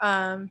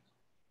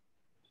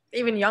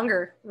 even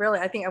younger, really.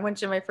 I think I went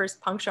to my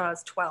first punk show when I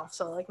was 12,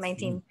 so like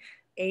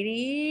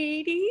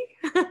 1980.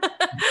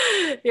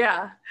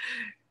 Yeah.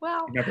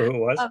 Well, remember who it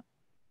was?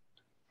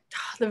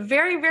 The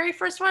very, very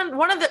first one.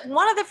 One of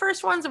the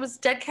first ones was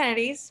Dead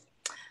Kennedys.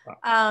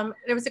 Wow.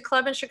 There was a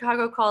club in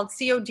Chicago called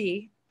COD.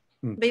 They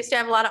used to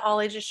have a lot of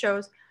all ages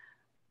shows.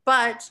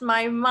 But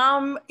my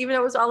mom, even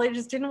though it was all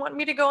ages, didn't want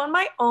me to go on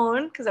my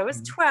own because I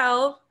was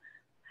 12.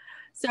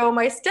 So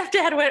my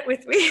stepdad went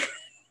with me.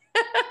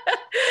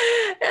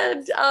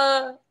 And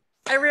I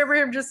remember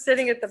him just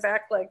sitting at the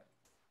back like,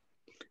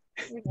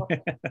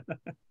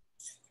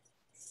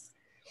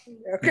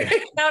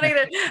 counting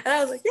it. And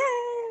I was like, yay.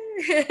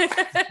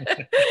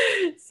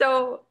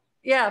 So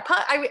yeah,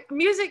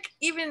 music,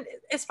 even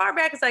as far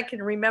back as I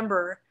can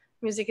remember,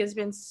 music has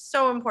been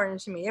so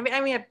important to me.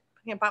 I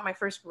bought my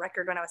first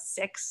record when I was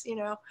 6,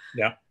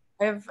 Yeah.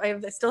 I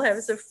still have,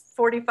 it's a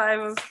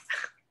 45 of,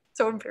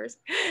 so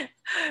embarrassing.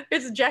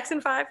 It's Jackson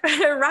 5,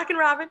 Rockin'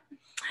 Robin.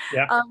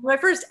 Yeah. My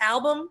first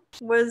album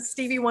was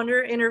Stevie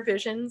Wonder, Inner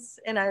Visions,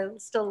 and I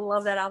still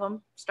love that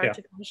album, start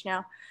to finish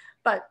now.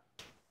 But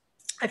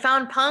I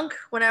found punk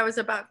when I was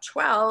about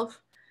 12,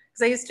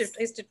 because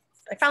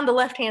I found the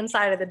left-hand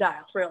side of the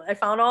dial, really. I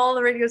found all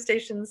the radio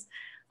stations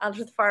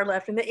to the far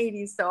left in the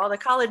 80s, so all the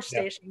college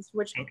stations,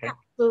 which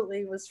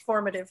absolutely was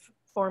formative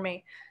for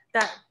me.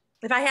 That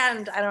if I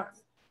hadn't, I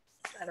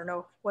don't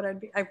know what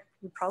I'd be. I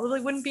probably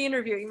wouldn't be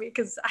interviewing me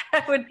because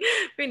I would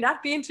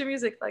not be into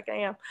music like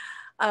I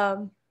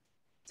am.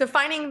 So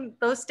finding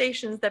those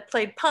stations that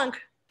played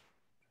punk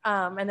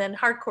and then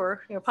hardcore,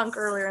 punk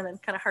earlier and then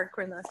kind of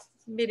hardcore in the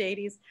mid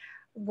 80s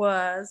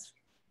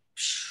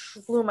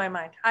blew my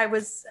mind. I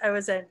was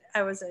a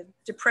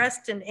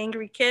depressed and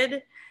angry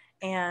kid,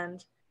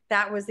 and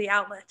that was the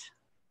outlet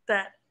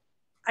that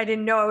I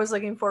didn't know I was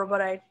looking for,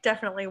 but I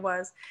definitely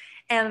was.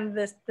 And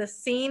the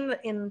scene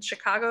in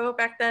Chicago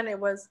back then, it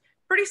was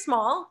pretty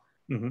small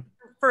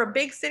for a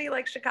big city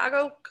like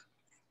Chicago,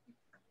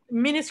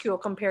 minuscule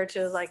compared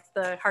to like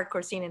the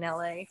hardcore scene in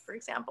LA, for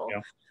example.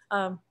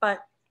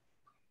 But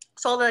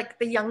so all the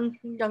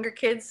younger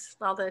kids,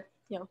 all the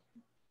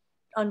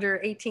under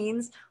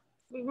 18s,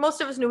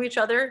 most of us knew each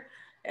other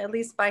at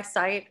least by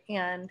sight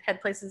and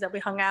had places that we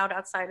hung out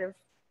outside of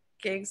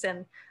gigs.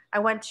 And I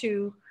went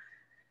to,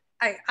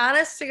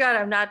 honest to God,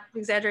 I'm not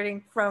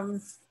exaggerating,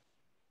 from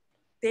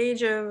the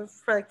age of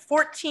like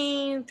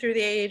 14 through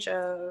the age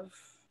of,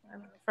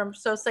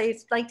 say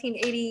it's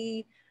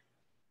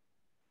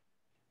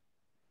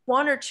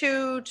 1981 or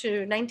 2 to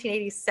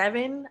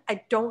 1987.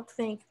 I don't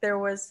think there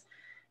was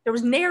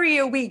nary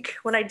a week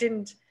when I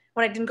didn't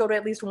go to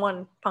at least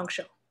one punk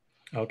show.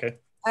 Okay.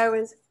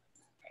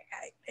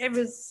 It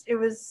was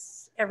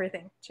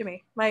everything to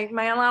me. My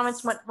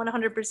allowance went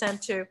 100%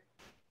 to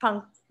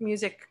punk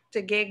music,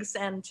 to gigs,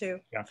 and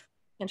to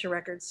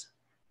records.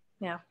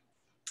 Yeah.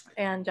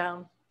 And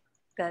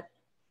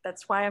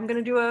that's why I'm going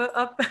to do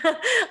a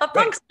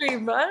punk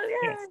stream.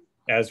 Yes.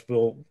 As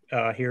we'll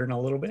hear in a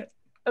little bit.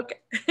 Okay.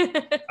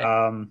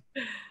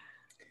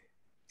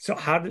 So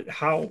how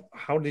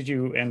did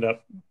you end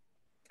up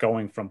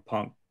going from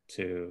punk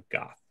to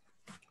goth?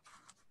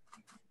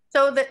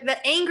 So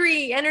the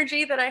angry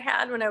energy that I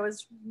had when I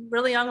was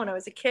really young, when I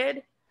was a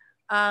kid,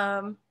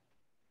 a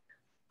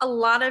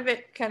lot of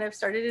it kind of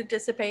started to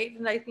dissipate,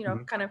 and I,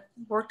 kind of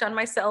worked on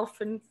myself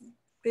and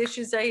the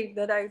issues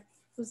that I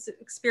was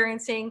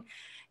experiencing,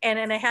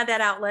 and I had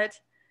that outlet.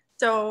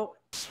 So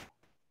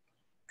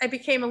I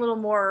became a little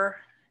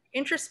more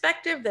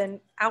introspective than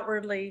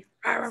outwardly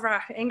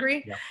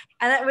angry. Yeah.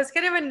 And that was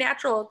kind of a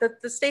natural,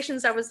 the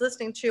stations I was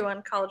listening to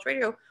on college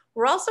radio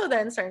were also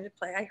then starting to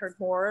play. I heard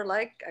more,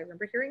 like, I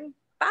remember hearing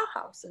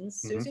Bauhaus and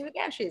Susie the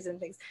Banshees and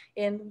things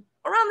in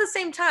around the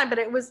same time, but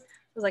it was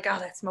like, oh,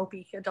 that's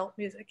mopey adult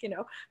music,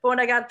 But when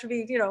I got to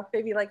be,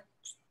 maybe like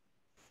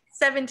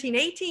 17,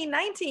 18,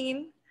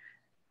 19,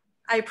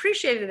 I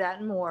appreciated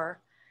that more.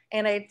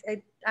 And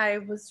I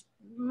was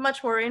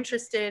much more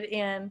interested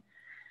in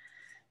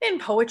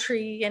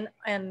poetry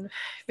and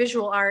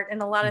visual art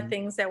and a lot of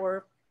things that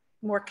were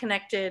more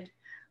connected,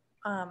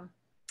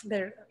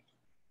 they're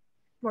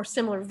more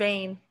similar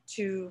vein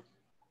to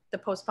the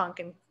post-punk,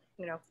 and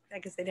I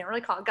guess they didn't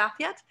really call it goth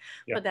yet,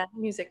 but that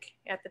music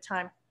at the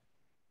time.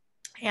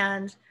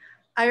 And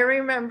I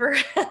remember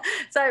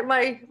so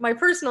my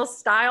personal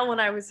style when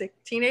I was a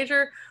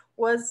teenager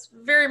was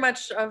very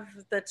much of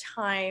the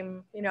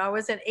time. I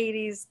was an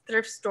 80s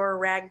thrift store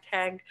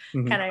ragtag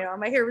kind of.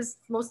 My hair was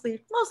mostly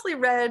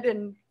red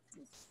and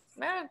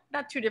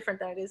not too different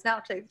than it is now,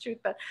 to tell you the truth.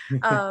 But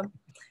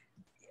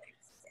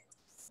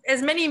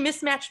as many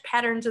mismatched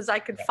patterns as I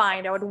could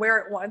find, I would wear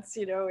it once.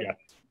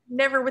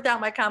 Never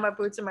without my combat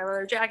boots and my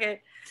leather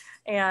jacket.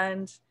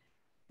 And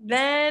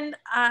then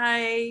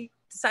I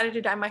decided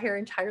to dye my hair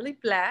entirely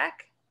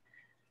black.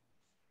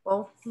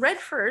 Well, red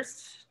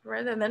first,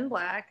 red and then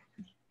black.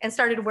 And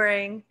started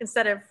wearing,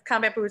 instead of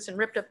combat boots and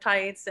ripped up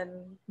tights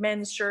and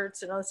men's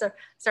shirts and all that stuff,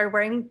 started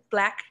wearing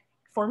black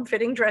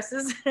form-fitting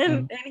dresses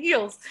and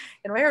heels.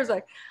 And my hair was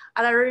like,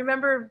 and I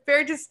remember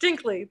very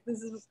distinctly,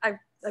 I've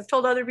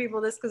told other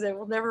people this because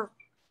they'll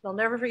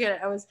never forget it.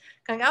 I was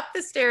going up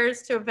the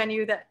stairs to a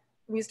venue that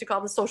we used to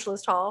call the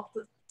Socialist Hall,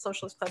 the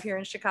Socialist Club here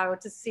in Chicago,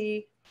 to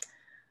see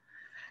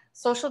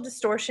Social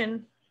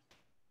Distortion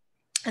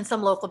and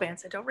some local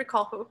bands. I don't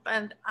recall who.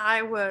 And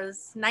I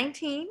was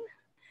 19,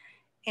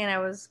 and I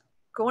was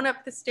going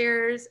up the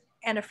stairs,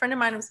 and a friend of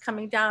mine was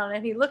coming down,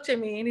 and he looked at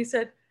me and he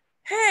said,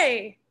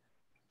 "Hey,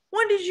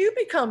 when did you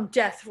become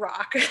death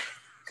rock?"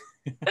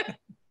 And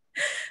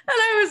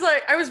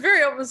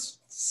I was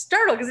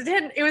startled because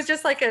it was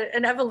just like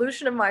an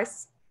evolution of my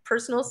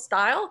personal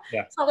style.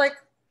 Yeah. So I'm like,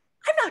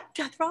 I'm not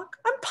death rock,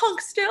 I'm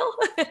punk still.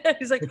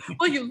 He's like,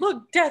 well, you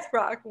look death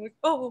rock. I'm like,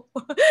 oh.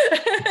 So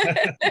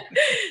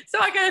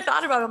I kind of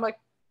thought about it. I'm like,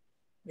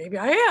 maybe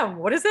I am.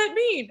 What does that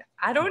mean?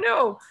 I don't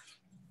know.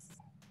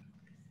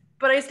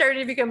 But I started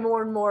to become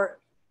more and more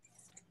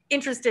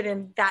interested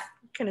in that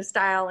kind of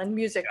style and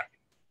music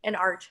and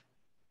art.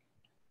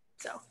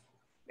 So,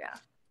 yeah.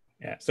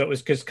 Yeah. So it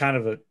was just kind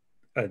of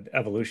an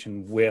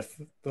evolution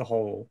with the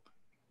whole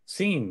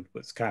scene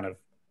was kind of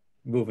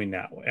moving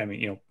that way. I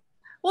mean,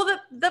 well,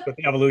 the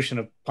evolution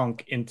of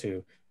punk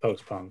into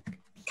post-punk.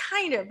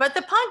 Kind of, but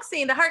the punk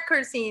scene, the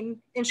hardcore scene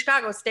in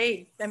Chicago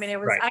stayed. I mean, it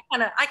was, right.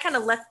 I kind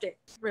of left it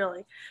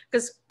really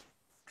because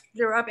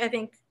there were, I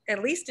think,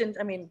 at least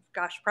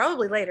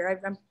probably later.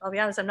 I'll be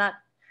honest,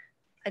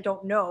 I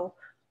don't know,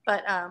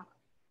 but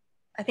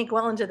I think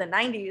well into the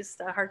 90s,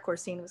 the hardcore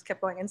scene was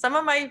kept going. And some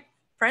of my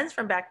friends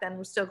from back then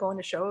were still going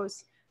to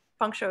shows,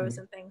 punk shows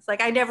and things.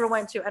 Like I never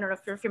went to, I don't know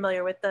if you're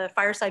familiar with the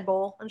Fireside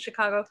Bowl in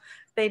Chicago.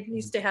 They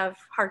used to have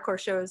hardcore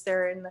shows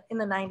there in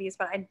the 90s,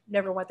 but I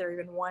never went there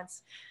even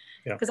once.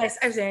 Because I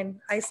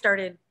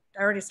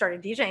already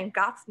started DJing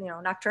goth,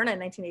 Nocturna in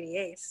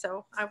 1988.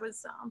 So I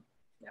was,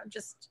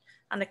 just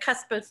on the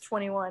cusp of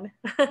 21.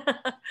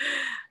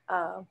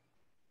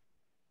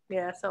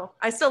 So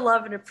I still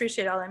love and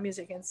appreciate all that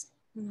music. It's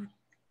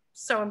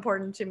so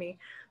important to me.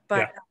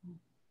 But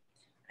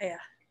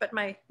but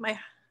my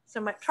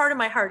part of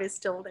my heart is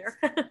still there.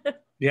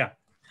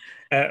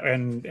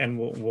 And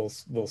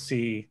we'll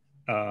see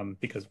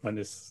because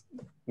when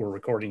we're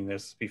recording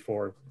this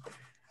before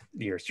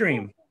your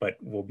stream, but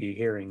we'll be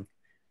hearing,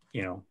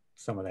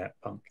 some of that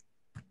punk.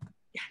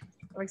 Yeah,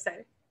 I'm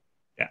excited.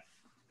 Yeah,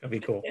 that'd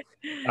be cool.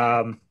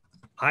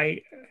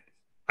 I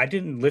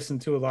didn't listen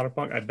to a lot of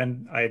punk.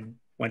 I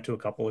went to a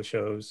couple of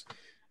shows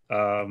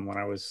when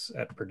I was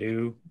at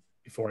Purdue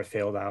before I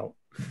failed out.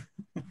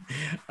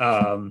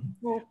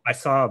 I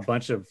saw a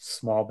bunch of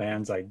small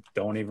bands I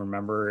don't even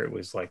remember. It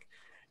was like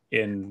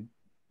in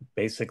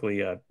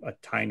basically a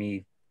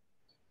tiny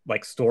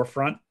like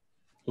storefront,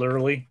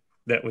 literally,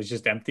 that was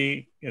just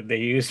empty. They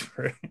used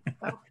for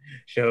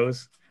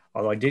shows.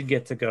 Although I did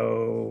get to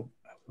go,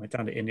 I went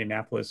down to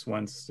Indianapolis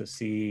once to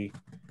see,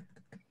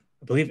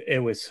 I believe it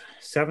was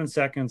 7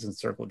 Seconds and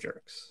Circle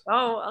Jerks.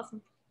 Oh,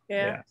 awesome.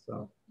 Yeah.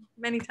 So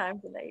many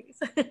times in the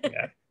 80s.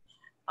 Yeah.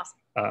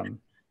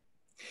 Awesome.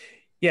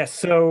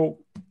 So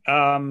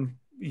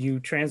you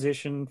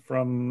transitioned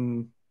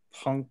from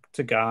punk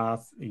to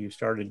goth. You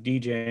started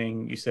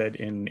DJing, you said,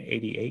 in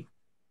 88.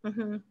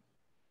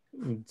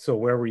 So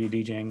where were you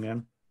DJing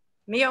then?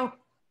 Neo.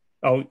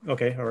 Oh,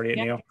 okay. Already at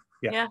Neo.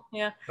 Yeah.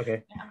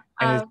 Okay. Yeah.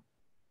 And is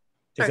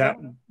Sorry, that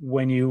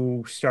when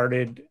you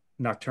started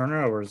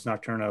Nocturna, or is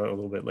Nocturna a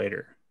little bit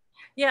later?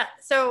 Yeah.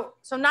 So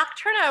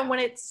Nocturna, when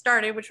it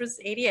started, which was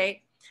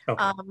 '88,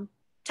 Okay.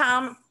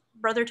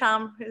 Brother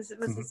Tom was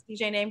his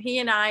DJ name. He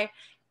and I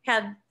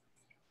had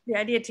the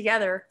idea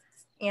together,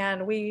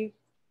 and we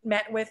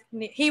met with.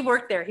 He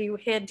worked there. He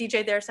had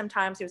DJ there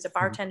sometimes. He was a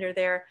bartender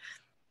there,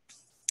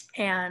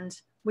 and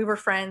we were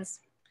friends.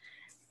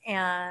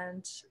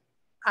 And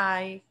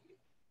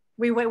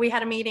we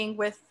had a meeting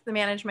with the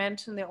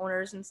management and the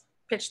owners and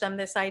pitched them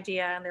this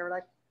idea, and they were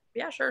like,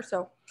 "Yeah, sure."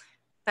 So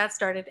that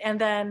started,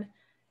 and then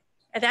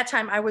at that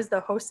time I was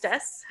the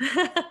hostess.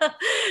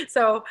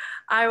 So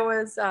I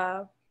was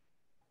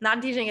not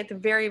DJing at the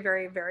very,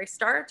 very, very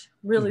start,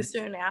 really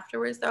soon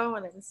afterwards though,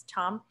 and it was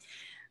Tom.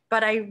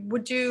 But I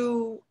would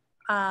do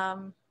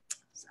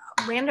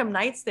random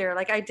nights there.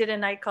 Like I did a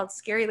night called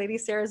Scary Lady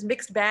Sarah's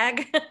Mixed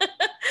Bag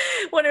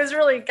when it was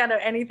really kind of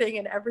anything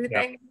and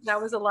everything.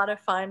 That was a lot of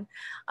fun.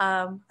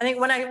 I think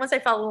once I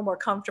felt a little more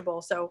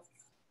comfortable. So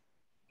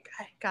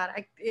God,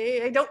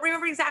 I don't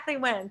remember exactly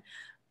when.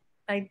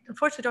 I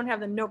unfortunately don't have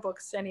the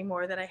notebooks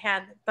anymore that I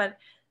had, but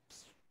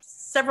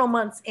several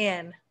months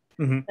in,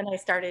 then I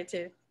started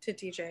to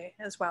DJ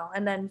as well.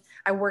 And then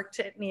I worked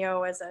at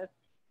Neo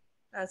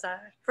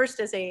first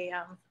as a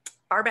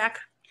barback,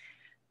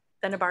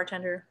 then a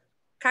bartender,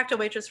 cocktail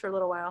waitress for a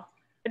little while.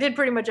 I did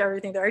pretty much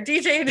everything there. I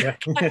DJ'd,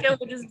 cocktail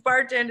waitress,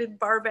 bartended,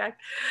 barback,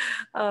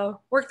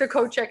 worked the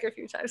coat check a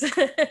few times.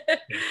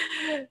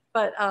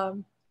 But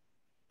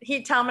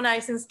Tom and I,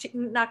 since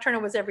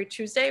Nocturna was every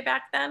Tuesday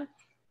back then,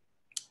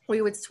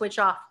 we would switch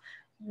off.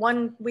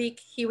 One week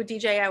he would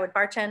DJ, I would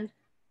bartend,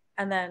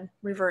 and then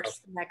reverse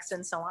the next,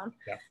 and so on.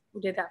 Yeah.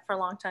 We did that for a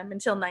long time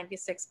until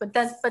 '96.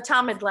 But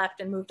Tom had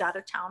left and moved out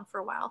of town for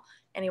a while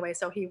anyway,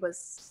 so he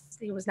was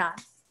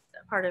not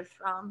part of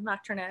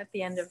Nocturna at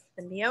the end of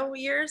the Neo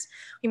years.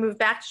 He moved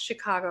back to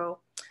Chicago,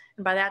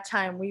 and by that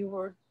time we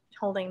were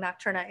holding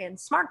Nocturna in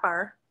Smart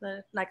Bar,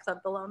 the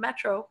nightclub below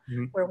Metro,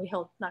 where we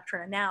hold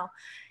Nocturna now.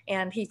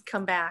 And he'd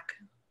come back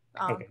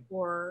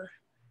for,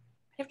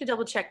 I have to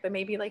double check, but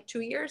maybe like 2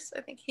 years.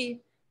 I think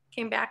he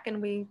came back,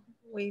 and we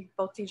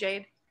both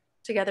DJ'd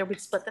together. We'd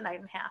split the night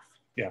in half.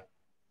 Yeah.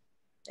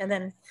 And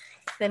then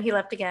he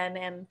left again,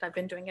 and I've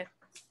been doing it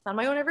on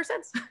my own ever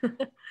since.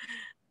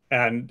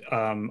 And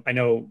I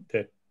know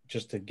that,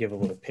 just to give a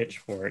little pitch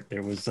for it,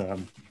 there was I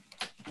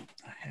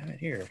have it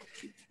here,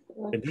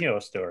 the Neo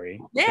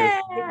story. Yeah. There's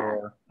a bit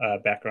more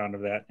background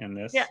of that in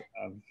this. Yeah.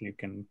 If you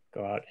can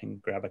go out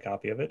and grab a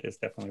copy of it, it's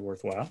definitely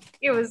worthwhile.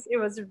 It was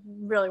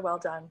really well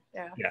done.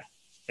 Yeah. Yeah.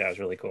 That was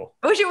really cool.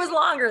 I wish it was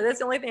longer. That's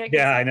the only thing I can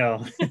say. I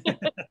know.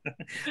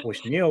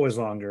 Wish Neo was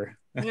longer.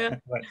 Yeah.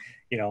 But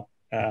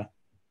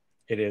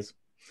it is.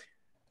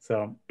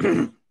 So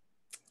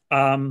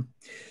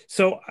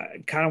so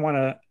I kind of want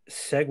to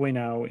segue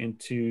now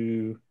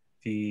into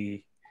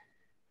the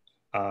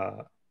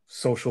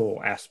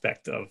social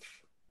aspect of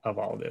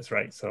all of this,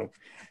 right? So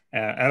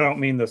I don't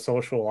mean the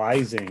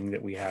socializing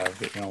that we have,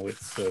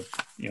 it's the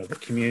the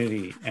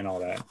community and all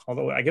that,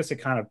 although I guess it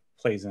kind of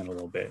plays in a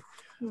little bit.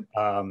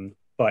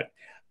 But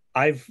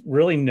I've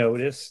really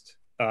noticed,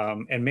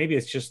 and maybe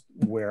it's just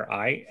where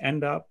I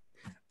end up,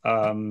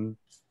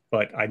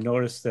 but I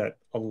noticed that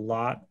a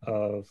lot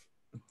of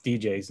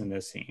DJs in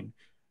this scene,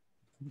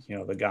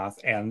 the goth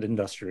and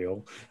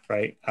industrial,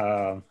 right?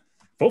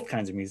 Both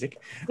kinds of music,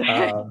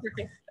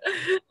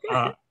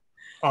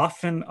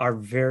 often are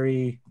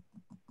very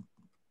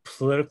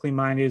politically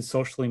minded,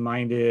 socially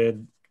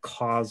minded,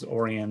 cause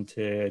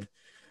oriented.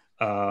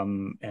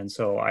 And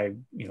so I,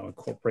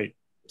 incorporate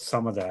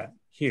some of that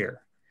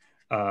here.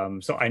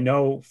 So I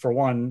know, for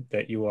one,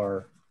 that you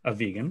are a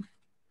vegan.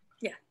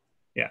 Yeah.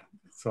 Yeah.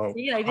 So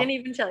yeah, I didn't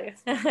even tell you.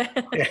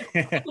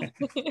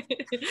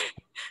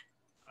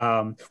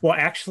 Well,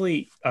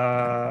 actually,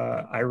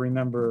 I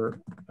remember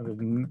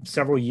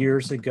several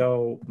years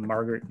ago,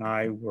 Margaret and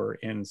I were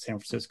in San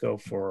Francisco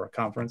for a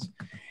conference,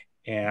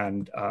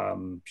 and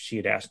she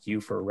had asked you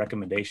for a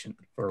recommendation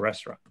for a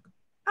restaurant.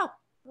 Oh,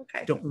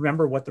 okay. Don't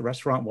remember what the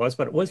restaurant was,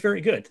 but it was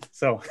very good.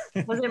 So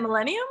was it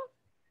Millennium?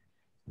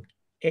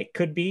 It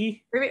could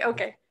be. Maybe.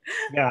 Okay.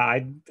 Yeah,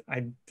 I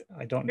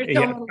don't. There's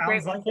yeah,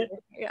 it sounds like it.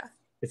 Yeah.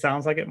 It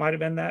sounds like it might have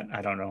been that.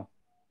 I don't know,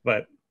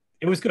 but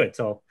it was good.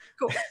 So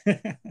cool.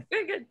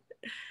 Very good.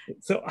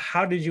 So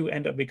how did you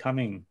end up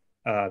becoming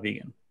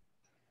vegan?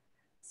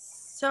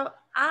 So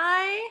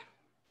I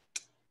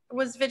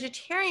was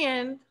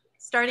vegetarian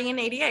starting in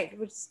 '88,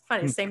 which is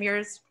funny, same year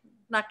as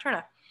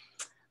Nocturna.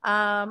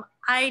 I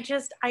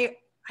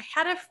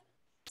had a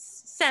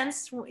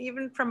sense,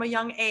 even from a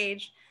young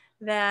age,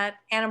 that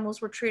animals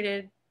were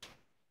treated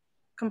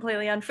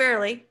completely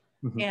unfairly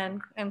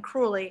and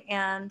cruelly.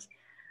 And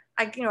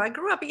I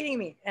grew up eating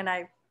meat, and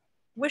I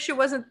wish it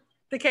wasn't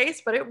the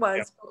case, but it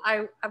was.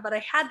 Yep. But I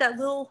had that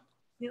little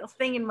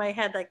thing in my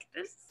head, like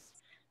this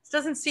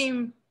doesn't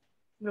seem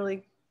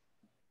really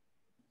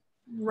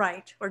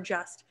right or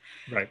just.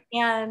 Right.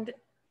 And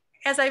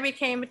as I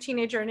became a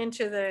teenager and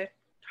into the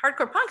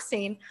hardcore punk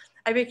scene,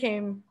 I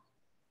became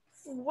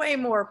way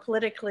more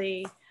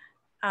politically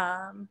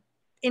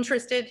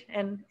interested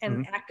and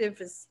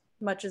active as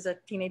much as a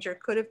teenager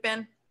could have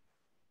been,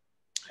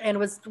 and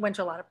went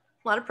to a lot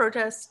of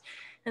protests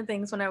and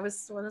things when I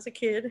was a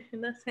kid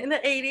in the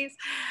 80s.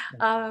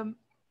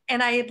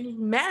 And I had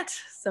met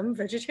some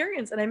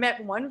vegetarians, and I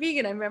met one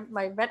vegan. I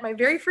met my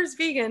very first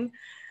vegan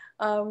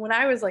when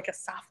I was like a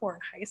sophomore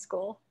in high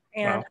school.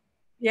 And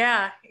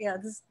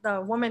this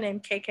woman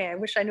named KK. I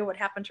wish I knew what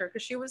happened to her,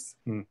 because she was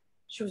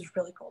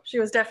really cool. She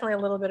was definitely a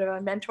little bit of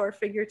a mentor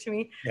figure to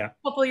me. Yeah.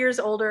 A couple years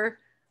older.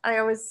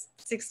 I was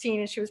 16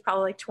 and she was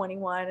probably like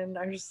 21, and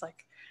I was just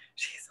like,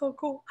 she's so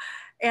cool.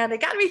 And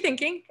it got me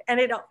thinking,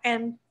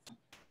 and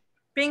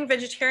being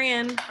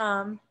vegetarian,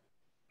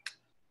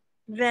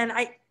 then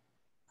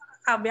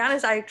I'll be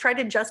honest, I tried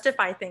to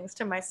justify things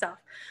to myself.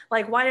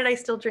 Like, why did I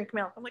still drink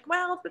milk? I'm like,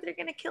 well, but they're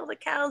going to kill the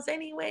cows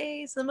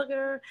anyways. And,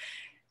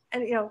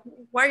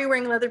 why are you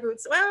wearing leather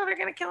boots? Well, they're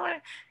going to kill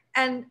it.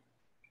 And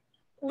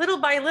little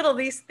by little,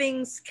 these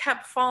things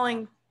kept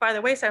falling by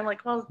the wayside. I'm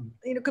like, well,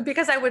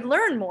 because I would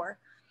learn more.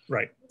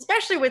 Right.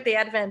 Especially with the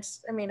advent,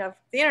 of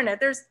the internet,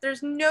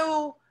 there's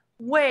no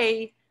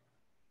way,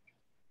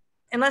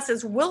 unless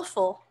it's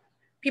willful,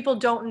 people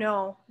don't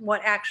know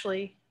what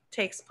actually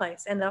takes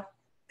place. And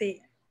the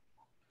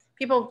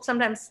people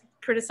sometimes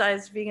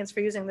criticize vegans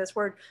for using this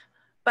word,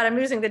 but I'm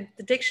using the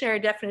dictionary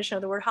definition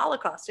of the word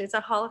Holocaust. It's a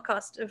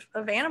Holocaust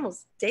of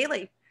animals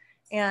daily.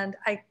 And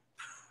I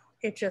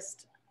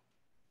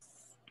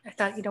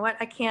thought, you know what,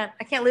 I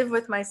can't live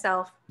with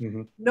myself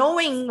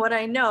knowing what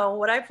I know,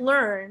 what I've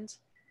learned.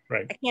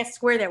 Right. I can't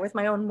square that with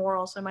my own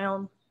morals and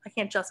I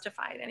can't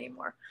justify it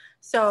anymore.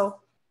 So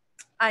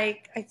I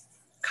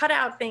cut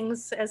out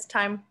things as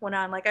time went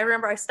on. Like, I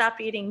remember I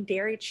stopped eating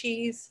dairy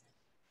cheese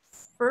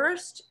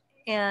first,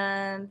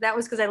 and that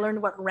was because I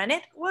learned what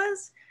rennet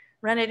was.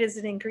 Rennet is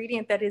an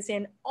ingredient that is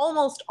in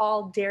almost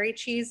all dairy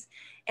cheese,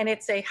 and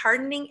it's a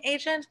hardening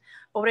agent.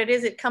 But what it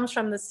is, it comes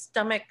from the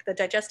stomach, the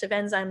digestive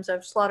enzymes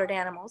of slaughtered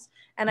animals.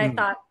 And I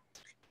thought,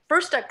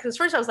 first I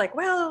was like,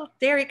 well,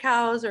 dairy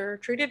cows are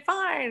treated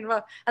fine.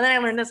 Well, and then I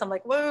learned this. I'm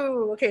like,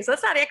 whoa, okay, so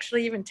that's not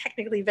actually even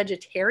technically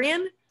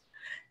vegetarian.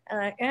 So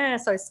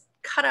I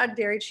cut out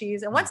dairy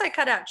cheese. And once I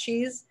cut out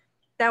cheese,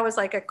 that was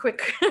like a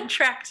quick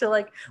track to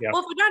like,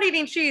 well, if we're not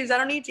eating cheese, I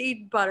don't need to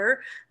eat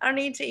butter. I don't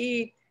need to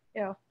eat,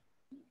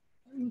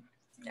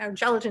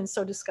 gelatin's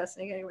so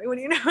disgusting anyway. When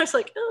it's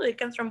like, oh, it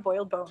comes from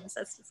boiled bones.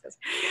 That's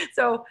disgusting.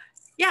 So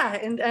yeah,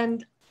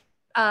 and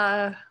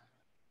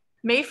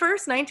May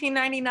 1st,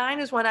 1999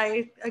 is when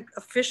I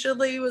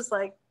officially was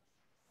like,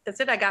 that's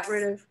it. I got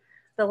rid of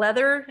the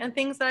leather and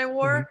things that I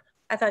wore.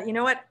 I thought, you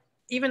know what?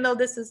 Even though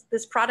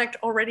this product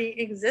already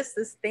exists,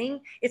 this thing,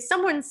 it's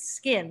someone's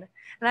skin.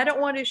 And I don't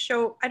want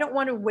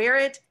to wear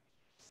it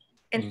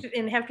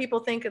and have people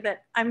think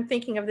that I'm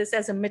thinking of this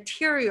as a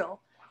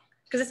material,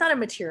 because it's not a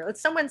material.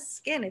 It's someone's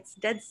skin. It's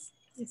dead.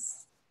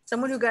 It's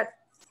someone who got,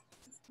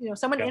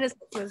 someone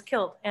innocent was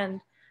killed.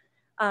 And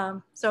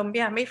so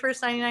yeah, May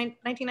 1st,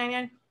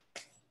 1999,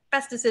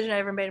 best decision I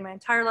ever made in my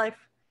entire life.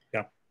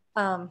 Yeah.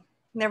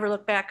 Never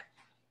look back.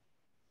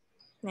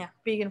 Yeah,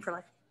 vegan for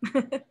life.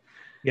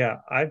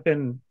 Yeah, I've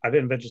been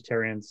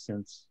vegetarian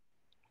since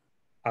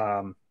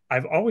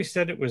I've always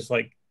said it was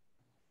like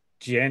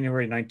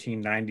January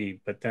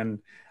 1990, but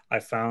then I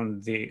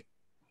found the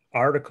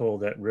article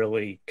that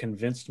really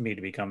convinced me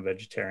to become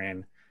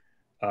vegetarian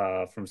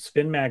from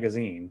Spin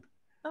Magazine.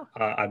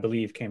 I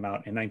believe came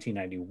out in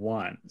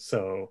 1991.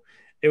 So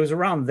it was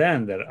around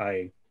then that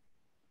I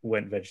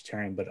went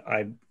vegetarian, but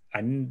I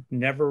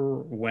never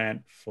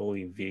went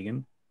fully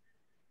vegan.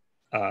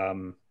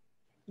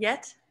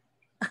 Yet?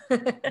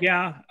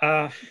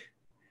 Yeah.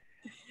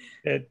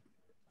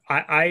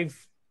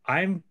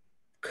 I'm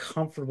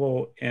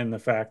comfortable in the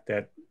fact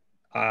that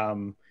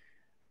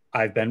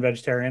I've been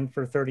vegetarian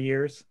for 30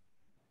 years,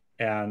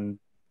 and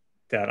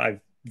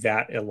that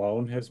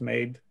alone has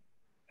made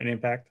an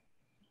impact.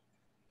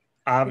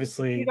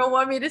 Obviously, you don't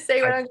want me to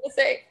say what I'm going to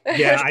say.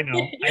 Yeah, I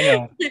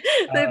know.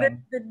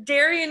 The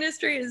dairy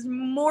industry is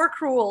more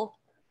cruel.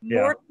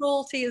 More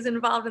cruelty is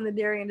involved in the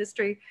dairy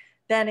industry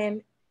than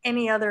in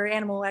any other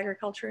animal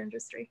agriculture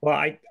industry. Well,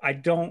 I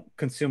don't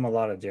consume a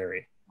lot of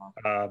dairy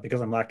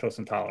because I'm lactose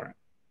intolerant.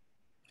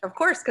 Of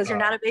course, because you're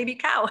not a baby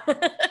cow.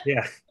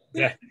 Yeah.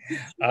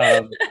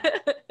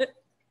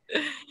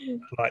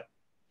 But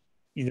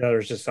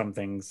there's just some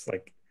things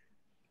like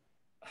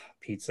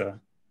pizza.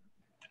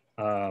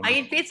 I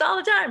eat pizza all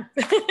the time.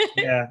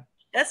 Yeah.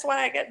 That's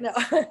why I get no.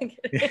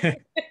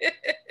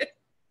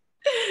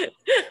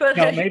 But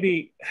no,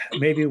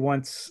 maybe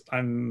once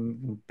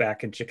I'm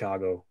back in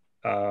Chicago,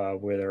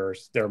 where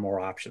there are more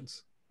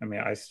options. I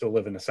mean, I still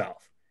live in the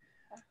South.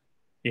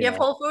 You have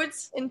Whole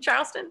Foods in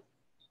Charleston?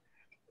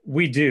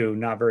 We do,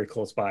 not very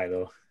close by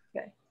though.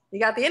 Okay, you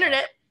got the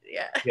internet.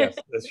 Yeah. Yes,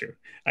 that's true.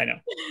 I know.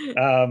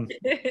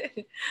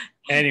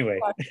 Anyway,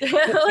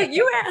 like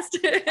you asked.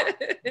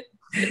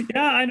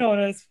 Yeah, I know.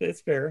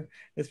 It's fair.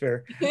 It's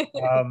fair.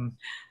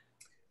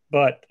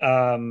 But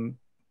I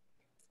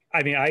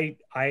mean,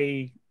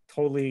 I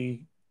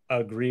totally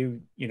agree.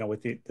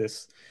 With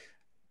this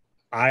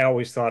I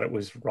always thought it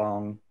was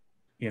wrong,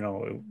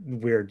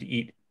 weird to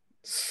eat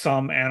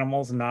some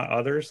animals and not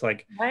others.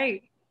 Like, Right.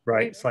 right?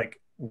 Right. It's like,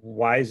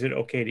 why is it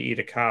okay to eat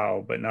a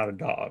cow but not a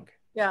dog?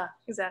 Yeah,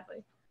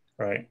 exactly.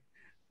 Right?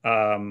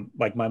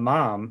 Like my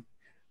mom,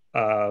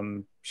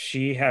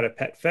 she had a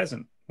pet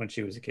pheasant when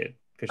she was a kid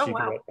because Oh, she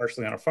grew wow. up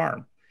partially on a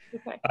farm.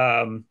 Okay.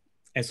 Um,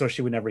 and so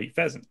she would never eat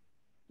pheasant.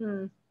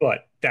 Hmm.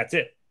 But that's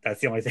it. That's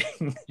the only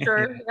thing.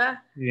 Sure. Yeah.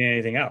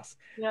 Anything else.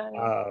 Yeah.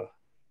 Yeah.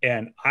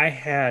 And I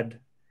had,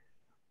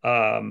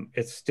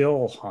 it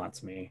still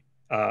haunts me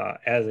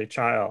as a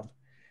child.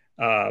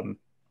 Um,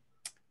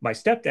 my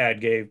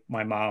stepdad gave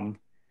my mom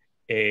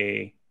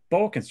a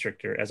boa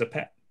constrictor as a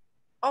pet,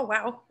 Oh,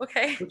 wow.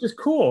 Okay. which is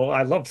cool.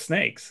 I love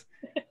snakes,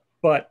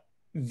 but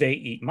they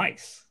eat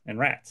mice and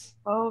rats.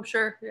 Oh,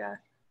 sure. Yeah.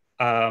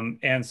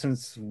 And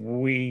since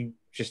we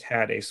just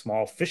had a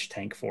small fish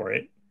tank for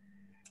it,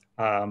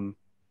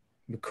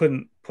 we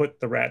couldn't put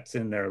the rats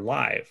in there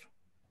live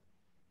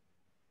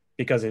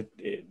because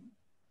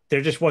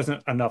there just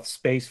wasn't enough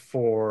space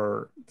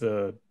for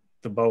the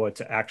boa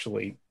to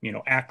actually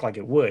act like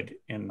it would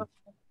in Okay.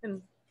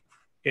 And,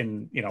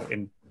 in you know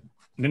in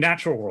the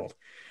natural world.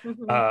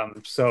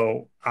 mhm.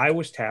 So I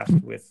was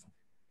tasked with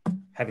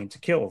having to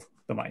kill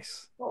the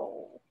mice.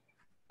 Oh.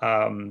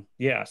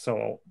 Yeah,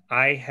 so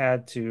I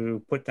had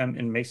to put them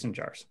in mason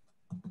jars.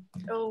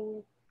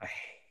 Oh. I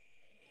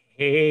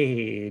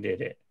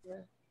hated it. Yeah.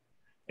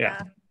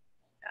 Yeah.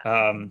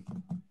 Yeah. Um,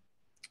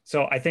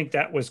 so I think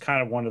that was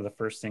kind of one of the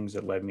first things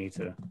that led me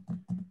to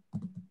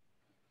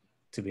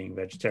being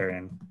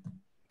vegetarian.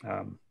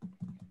 Um,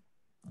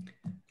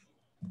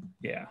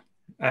 yeah.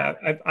 Wow.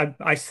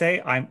 I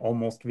say I'm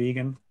almost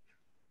vegan.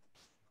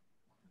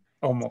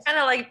 Almost. Kind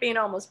of like being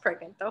almost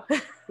pregnant, though.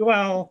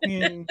 Well,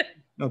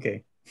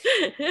 okay.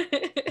 All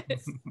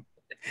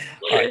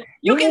right.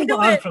 You We'll can move do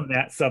on it. from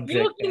that You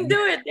subject can then.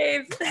 do it,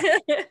 Dave.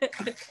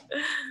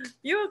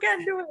 You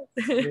can do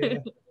Yeah.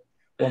 it.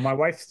 Well, my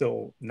wife's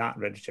still not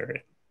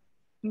vegetarian.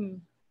 Hmm.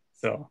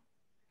 So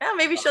Yeah,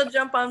 maybe she'll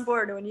jump on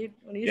board when you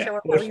yeah, show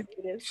her well, how easy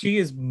it is. she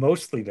is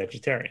mostly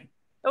vegetarian.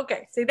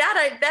 Okay, see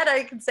that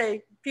I can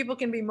say people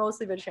can be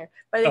mostly vegetarian,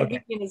 but I think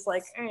Okay. vegan is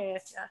like, yeah.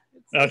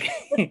 Okay.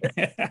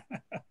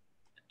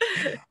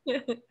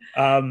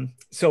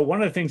 So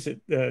one of the things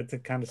that to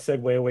kind of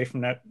segue away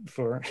from that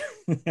for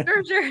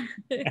Sure.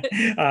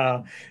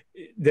 uh,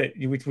 that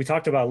we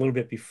talked about a little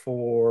bit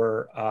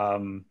before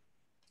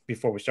we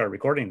started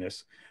recording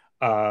this,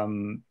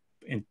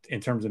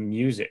 in terms of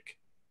music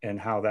and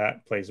how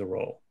that plays a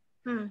role.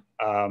 Hmm.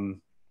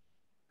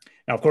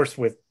 Now, of course,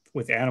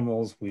 with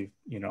animals, we've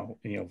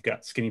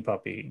got Skinny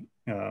Puppy.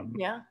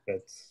 Yeah.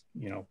 That's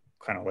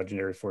kind of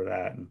legendary for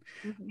that, and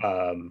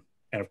Mhm.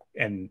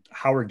 and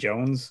Howard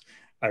Jones,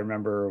 I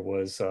remember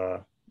was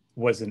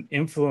an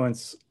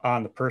influence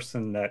on the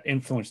person that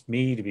influenced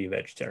me to be a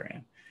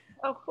vegetarian.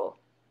 Oh, cool.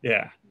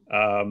 Yeah.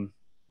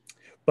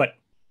 But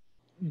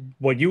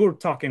what you were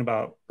talking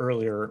about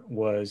earlier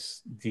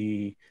was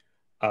the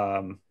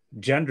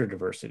gender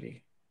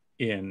diversity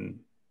in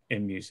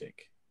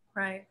music,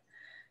 Right.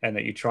 and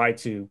that you try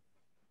to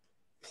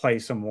play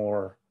some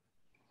more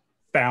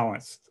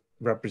balanced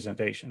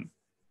representation.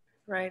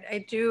 Right. I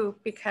do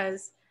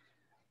because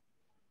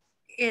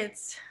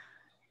it's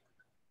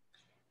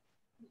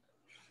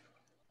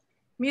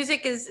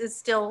music is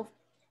still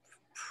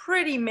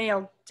pretty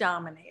male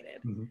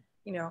dominated. Mm-hmm.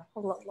 You know, a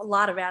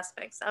lot of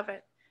aspects of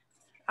it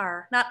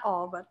are not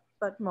all,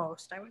 but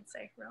most, I would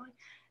say, really.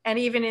 And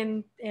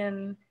even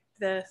in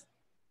the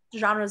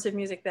genres of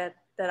music that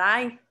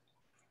I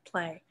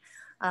play,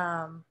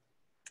 um,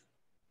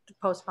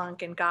 post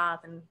punk and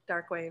goth and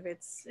dark wave,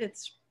 it's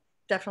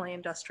definitely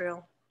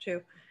industrial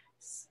too.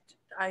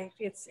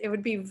 It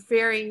would be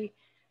very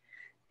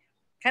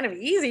kind of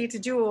easy to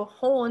do a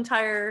whole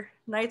entire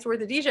night's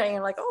worth of DJing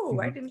and like, oh,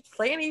 I Mm-hmm. didn't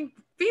play any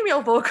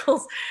female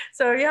vocals.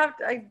 So you have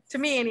to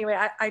me anyway,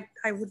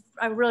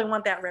 I really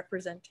want that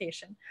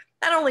representation.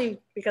 Not only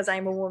because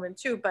I'm a woman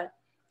too, but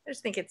I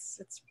just think it's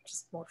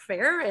just more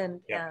fair and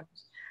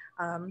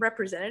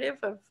representative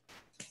of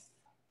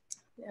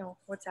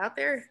what's out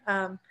there.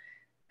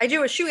 I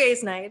do a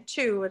shoegaze night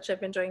too, which I've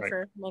been doing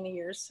for many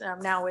years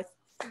now with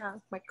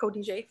my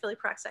co-DJ Philly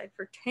Peroxide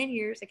for 10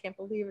 years. I can't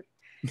believe it.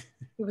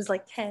 He was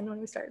like 10 when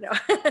we started out.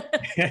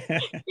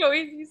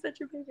 He's such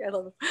a baby. I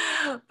love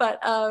him. But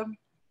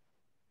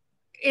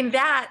in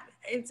that,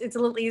 it's a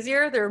little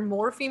easier. There are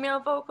more female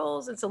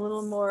vocals. It's a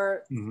little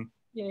more, Mm-hmm.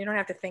 You don't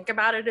have to think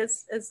about it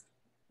as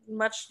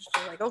much.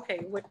 Like, okay,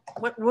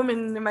 what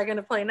woman am I going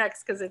to play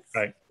next? Because it's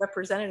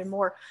represented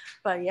more.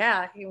 But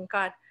yeah,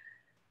 God,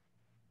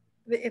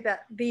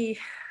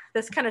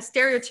 this kind of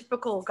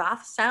stereotypical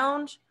goth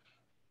sound,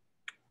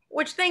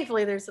 which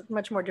thankfully there's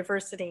much more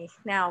diversity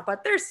now,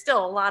 but there's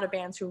still a lot of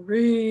bands who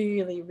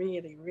really,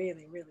 really,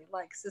 really, really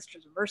like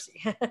Sisters of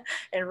Mercy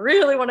and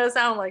really want to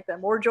sound like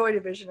them, or Joy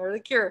Division or The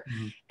Cure.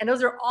 Mm-hmm. And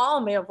those are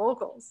all male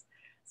vocals.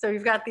 So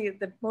you've got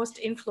the most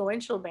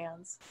influential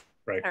bands.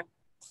 Right.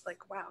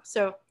 Like, wow.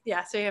 So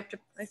yeah, so you have to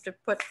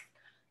put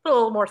a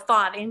little more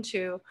thought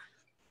into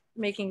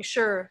making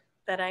sure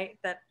that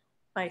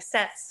my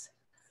sets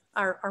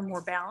are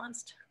more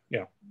balanced.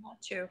 Yeah.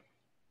 That too.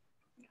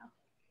 Yeah.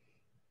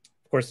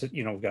 Of course,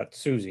 you know, we've got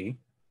Susie.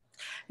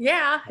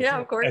 Yeah,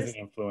 of course. As an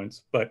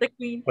influence, but the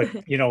queen.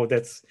 you know,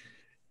 it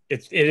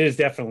is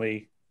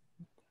definitely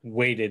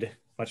weighted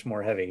much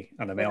more heavy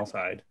on the male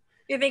side.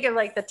 You think of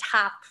like the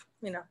top,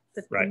 you know,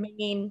 the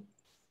main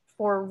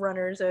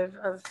forerunners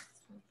of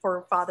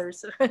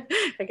forefathers,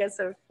 I guess,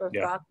 of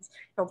goth.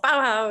 You know,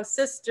 Bauhaus,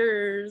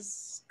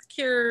 Sisters,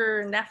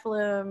 Cure,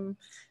 Nephilim,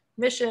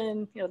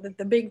 Mission, you know,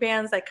 the big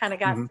bands that kind of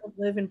got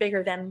living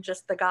bigger than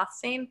just the goth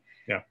scene.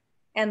 Yeah.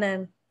 And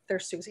then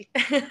there's Susie.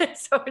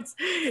 So it's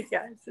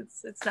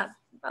not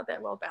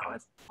that well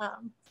balanced.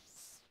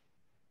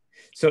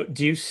 So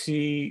do you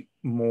see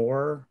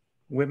more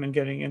women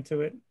getting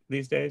into it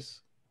these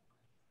days?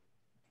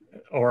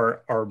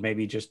 Or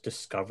maybe just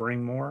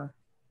discovering more?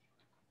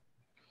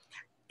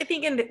 I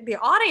think in the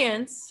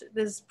audience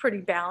is pretty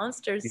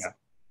balanced. There's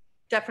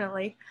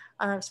definitely,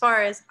 as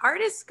far as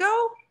artists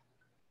go,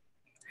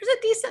 there's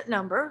a decent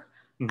number.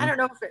 I don't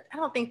know I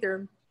don't think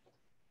there's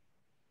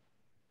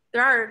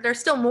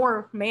still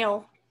more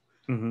male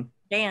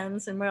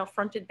bands and male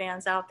fronted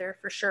bands out there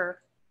for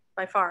sure,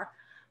 by far,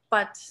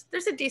 but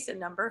there's a decent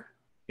number.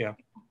 Yeah.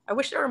 I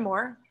wish there were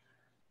more.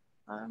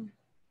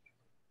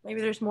 Maybe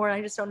there's more.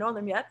 I just don't know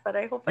them yet, but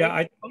I hope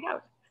I find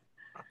out.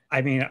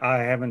 I mean, I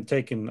haven't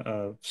taken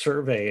a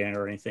survey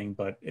or anything,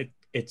 but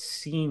it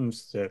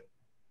seems that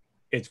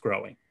it's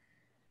growing.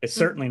 It's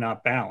certainly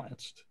not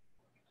balanced,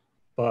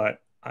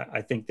 but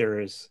I think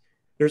there's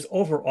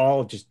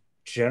overall just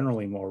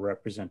generally more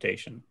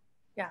representation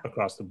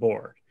across the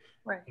board,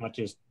 not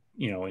just,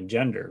 you know, in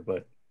gender,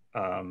 but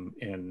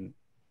in,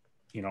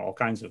 you know, all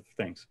kinds of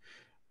things.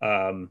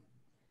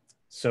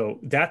 So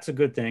that's a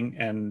good thing.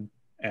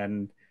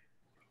 And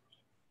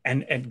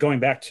going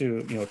back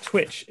to, you know,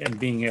 Twitch and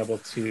being able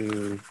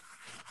to,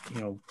 you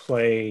know,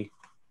 play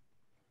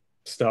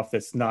stuff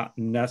that's not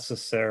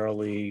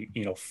necessarily,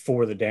 you know,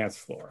 for the dance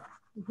floor,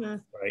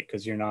 right?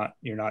 Because you're not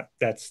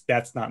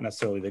that's not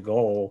necessarily the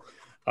goal,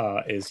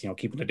 is, you know,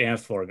 keeping the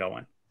dance floor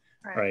going,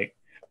 right?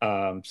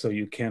 So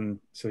you can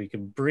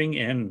bring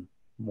in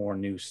more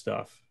new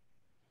stuff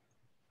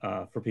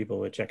for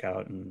people to check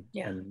out and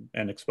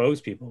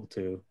expose people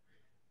to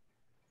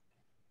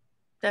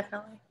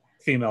definitely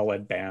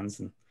female-led bands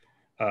and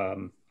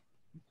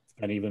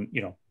even,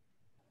 you know,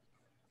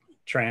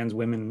 trans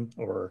women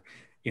or,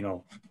 you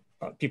know,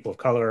 people of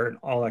color and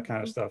all that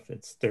kind of stuff.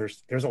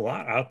 There's a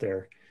lot out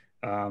there.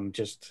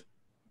 Just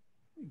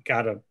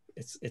gotta,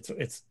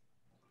 it's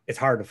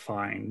hard to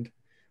find,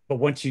 but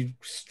once you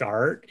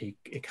start,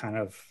 it kind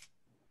of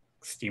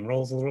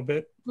steamrolls a little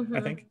bit,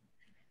 I think.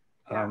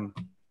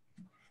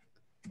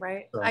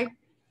 Right. So. I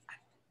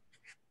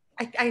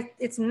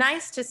it's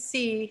nice to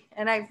see,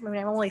 and I mean,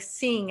 I'm only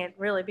seeing it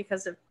really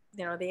because of,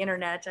 you know, the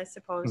internet, I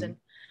suppose, and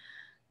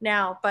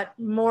now, but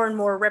more and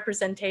more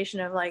representation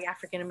of like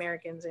African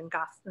Americans in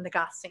the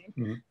goth scene.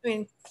 I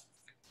mean,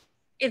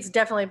 it's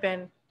definitely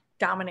been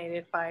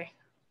dominated by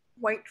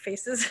white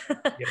faces,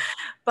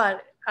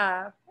 but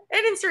and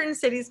in certain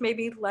cities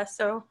maybe less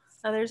so.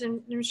 Others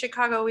in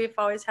Chicago, we've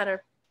always had a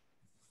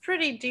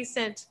pretty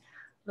decent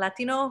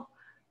Latino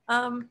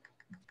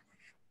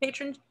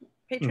patronage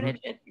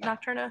at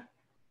Nocturna.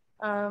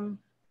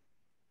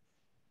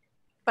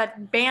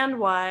 But band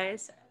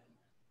wise,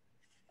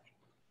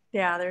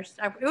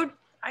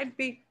 I'd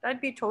be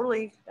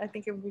totally, I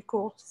think it would be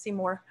cool to see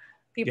more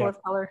people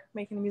of color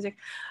making music.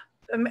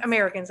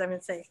 Americans, I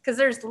would say, because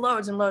there's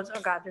loads and loads.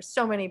 Oh God, there's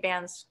so many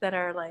bands that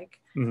are like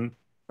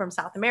from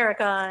South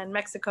America and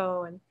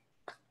Mexico, and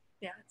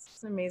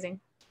it's amazing.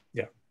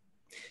 Yeah,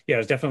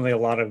 there's definitely a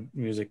lot of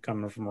music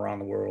coming from around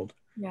the world.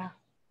 Yeah.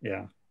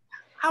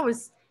 I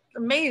was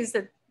amazed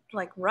that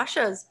like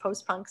Russia's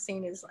post-punk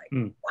scene is like,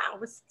 wow,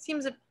 this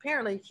seems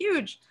apparently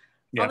huge.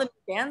 All the new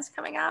bands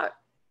coming out.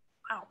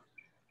 Wow.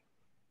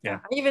 I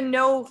even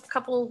know a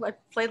couple I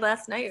played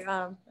last night,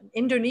 an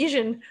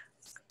Indonesian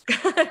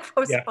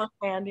post-punk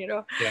band, you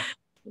know.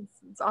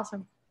 It's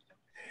awesome.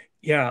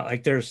 Yeah,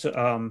 like there's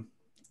I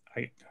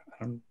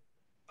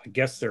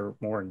guess they're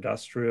more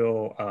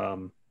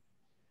industrial.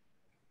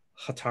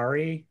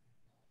 Hatari,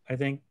 I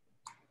think.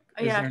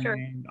 Is their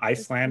name.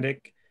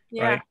 Icelandic,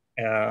 right?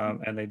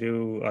 And they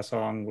do a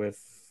song with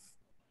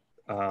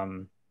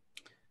I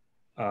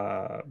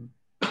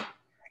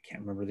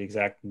can't remember the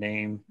exact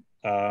name,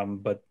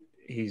 but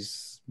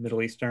he's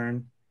Middle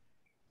Eastern.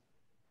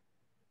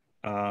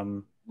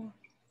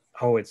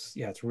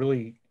 It's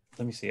really,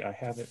 let me see, I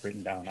have it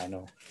written down, I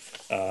know.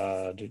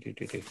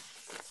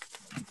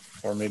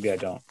 Or maybe I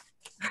don't.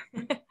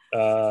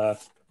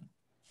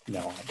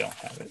 No, I don't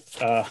have it.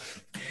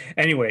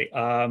 Anyway,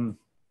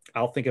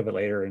 I'll think of it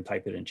later and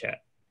type it in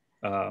chat.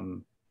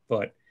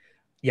 But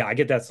yeah, I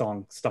get that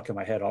song stuck in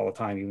my head all the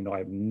time, even though I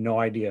have no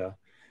idea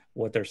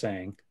what they're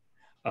saying.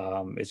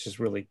 It's just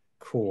really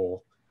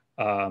cool.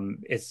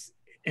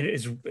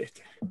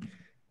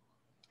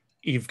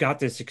 You've got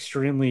this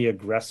extremely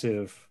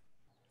aggressive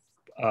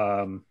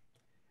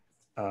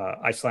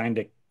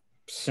Icelandic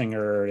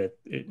singer.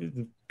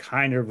 It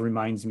kind of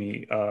reminds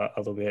me a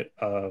little bit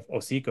of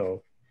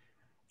Osiko.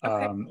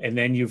 Okay. And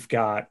then you've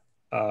got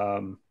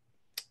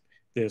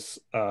this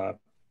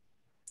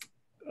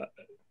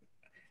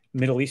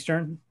Middle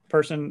Eastern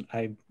person.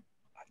 I'd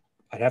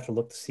have to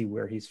look to see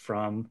where he's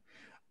from.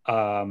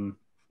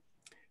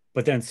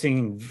 But then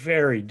singing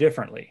very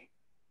differently,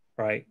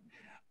 right?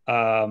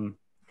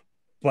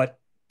 But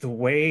the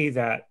way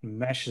that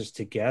meshes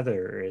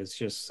together is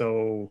just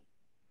so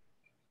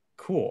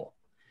cool.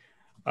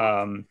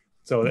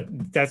 So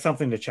that's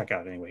something to check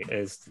out anyway.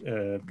 Is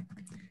wish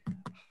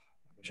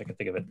I could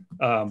think of it.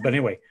 But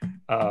anyway,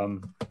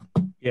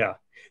 yeah,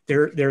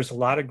 there's a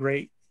lot of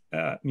great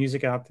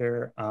music out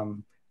there.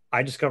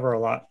 I discover a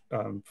lot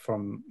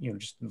from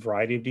just a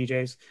variety of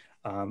DJs.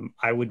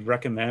 I would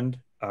recommend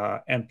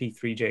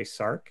MP3J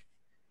Sark.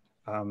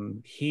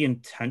 He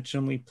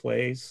intentionally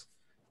plays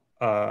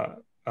a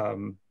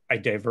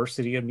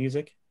diversity of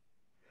music.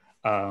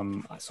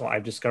 So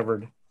I've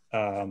discovered,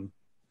 and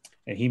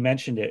he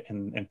mentioned it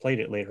and played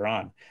it later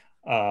on,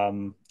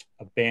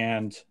 a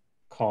band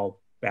called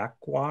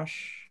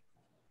Backwash.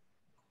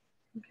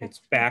 Okay.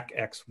 It's Back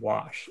X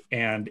Wash,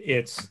 and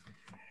it's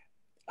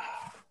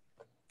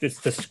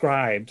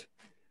described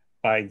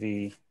by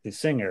the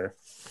singer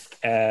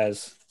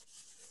as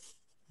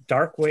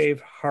dark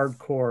wave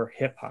hardcore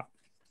hip hop.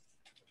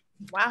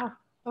 Wow.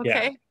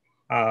 Okay.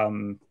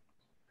 Yeah.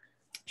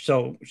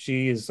 So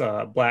she is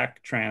a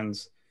Black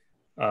trans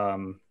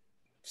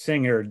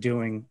singer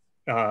doing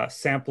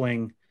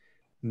sampling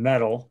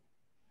metal,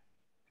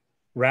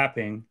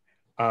 rapping,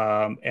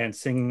 and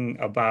singing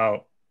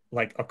about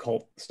like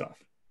occult stuff.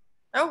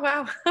 Oh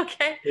wow.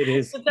 Okay. It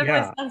is. It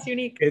definitely sounds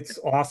unique. It's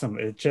awesome.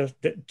 It just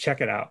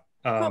check it out.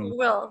 Cool.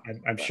 Will.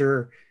 I'm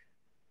sure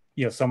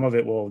some of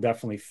it will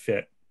definitely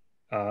fit.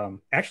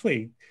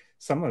 Actually,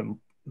 some of them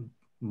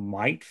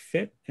might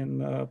fit in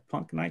the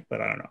punk night,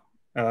 but I don't know.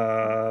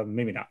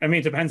 Maybe not. I mean,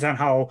 it depends on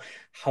how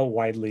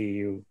widely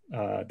you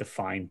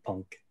define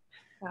punk.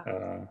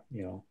 Wow.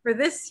 For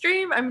this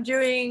stream, I'm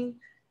doing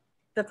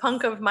the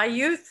punk of my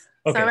youth.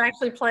 Okay. So I'm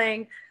actually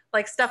playing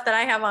like stuff that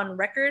I have on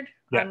record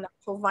on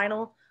full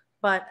vinyl,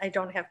 but I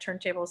don't have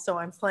turntables, so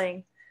I'm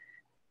playing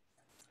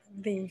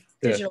the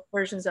digital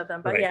versions of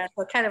them. But yeah,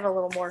 so kind of a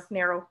little more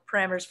narrow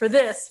parameters for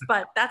this,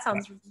 but that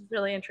sounds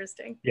really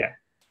interesting.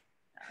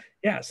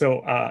 Yeah,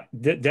 so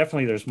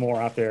definitely there's more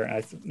out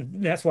there.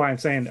 That's why I'm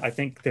saying I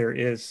think there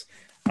is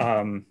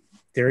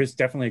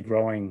definitely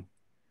growing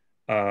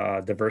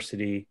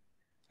diversity,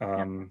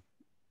 and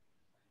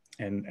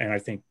I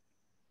think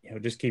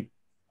just keep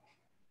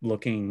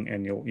looking,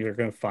 and you're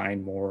going to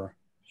find more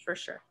for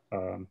sure.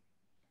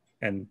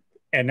 And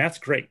that's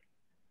great.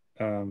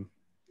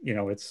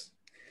 It's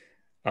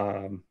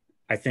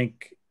I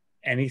think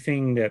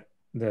anything that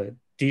the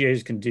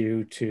DJs can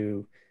do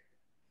to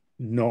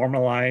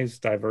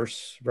normalize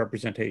diverse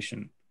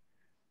representation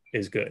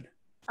is good.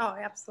 Oh,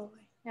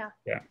 absolutely. Yeah.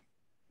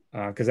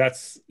 Because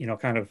that's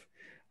kind of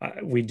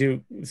we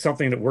do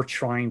something that we're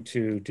trying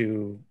to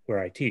do where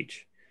I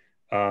teach.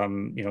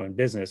 In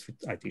business,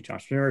 I teach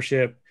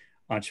entrepreneurship.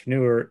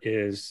 Entrepreneur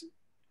is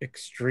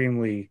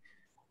extremely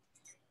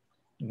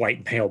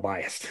white male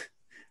biased,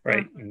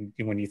 right? And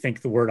when you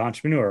think the word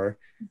entrepreneur,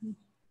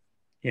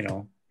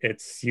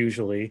 it's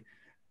usually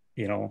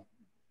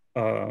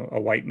a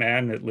white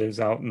man that lives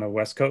out in the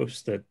West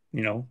Coast that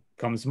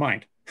comes to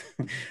mind.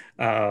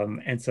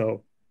 And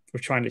so we're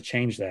trying to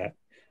change that.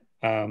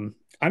 I'm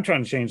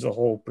trying to change the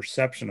whole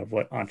perception of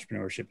what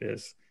entrepreneurship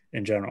is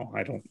in general.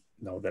 I don't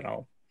know that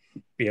I'll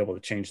be able to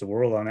change the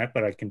world on that,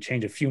 but I can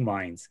change a few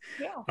minds.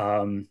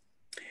 And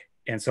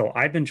so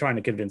I've been trying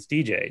to convince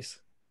DJs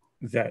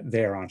that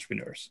they're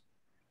entrepreneurs,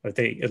 but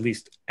they at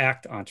least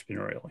act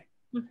entrepreneurially.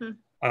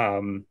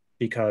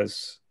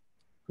 Because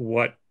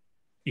what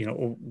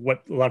a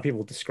lot of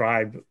people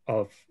describe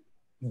of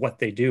what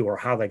they do or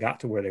how they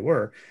got to where they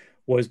were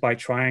was by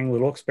trying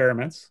little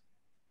experiments,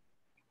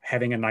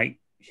 having a night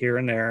here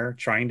and there,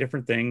 trying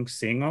different things,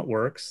 seeing what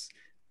works.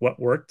 What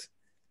worked,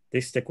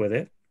 they stick with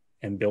it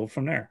and build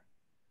from there.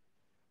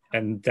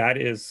 And that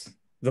is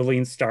the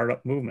lean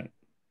startup movement.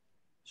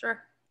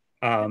 Sure.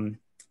 And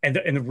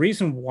the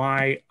reason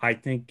why I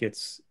think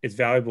it's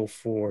valuable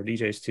for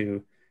DJs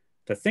to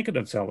think of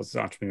themselves as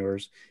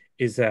entrepreneurs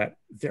is that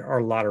there are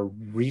a lot of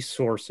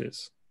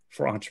resources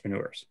for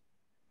entrepreneurs,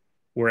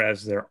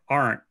 whereas there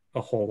aren't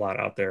a whole lot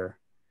out there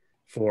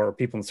for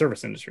people in the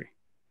service industry.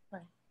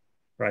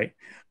 Right.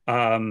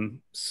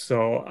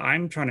 So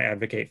I'm trying to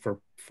advocate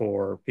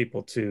for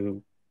people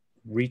to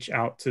reach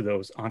out to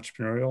those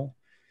entrepreneurial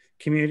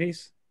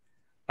communities,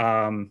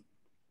 to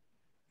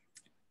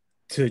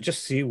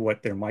just see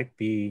what there might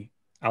be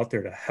out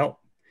there to help,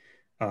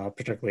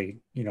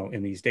 particularly,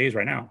 in these days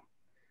right now.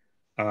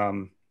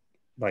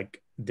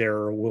 Like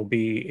there will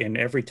be in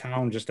every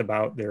town, just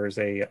about, there's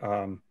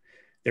a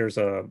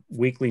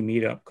weekly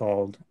meetup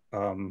called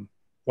 1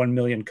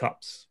 Million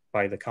Cups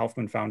by the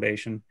Kaufman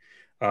Foundation.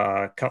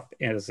 Cup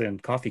as in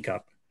coffee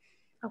cup.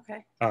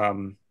 Okay.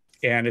 And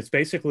it's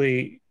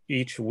basically,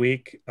 each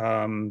week.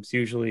 It's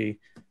usually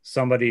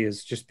somebody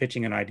is just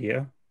pitching an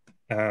idea,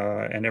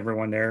 and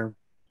everyone there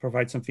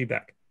provides some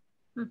feedback.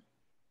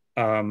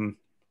 Um,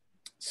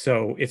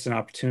 so it's an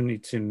opportunity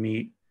to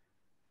meet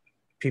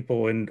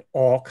people in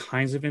all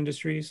kinds of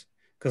industries,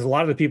 because a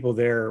lot of the people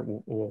there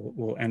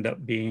will end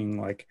up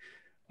being like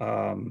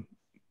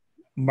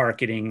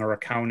marketing or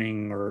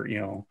accounting,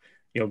 or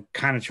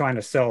kind of trying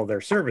to sell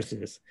their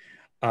services.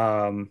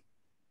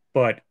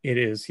 But it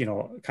is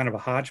kind of a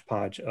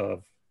hodgepodge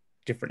of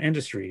different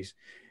industries,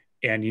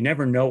 and you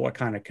never know what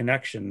kind of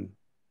connection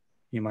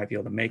you might be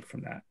able to make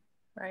from that.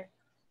 Right.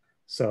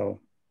 So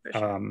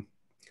Sure.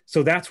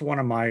 So that's one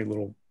of my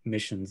little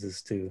missions,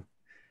 is to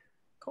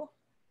Cool.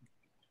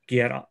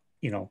 get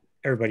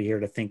everybody here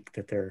to think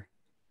that they're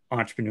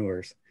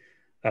entrepreneurs.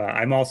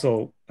 I'm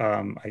also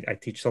I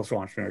teach social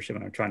entrepreneurship,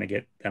 and I'm trying to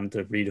get them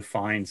to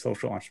redefine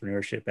social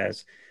entrepreneurship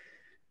as,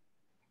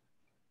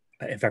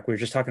 in fact, we were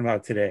just talking about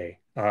it today.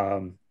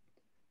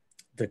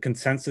 The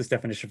consensus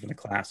definition from the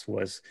class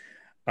was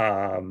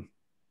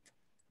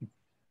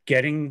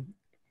getting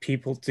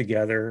people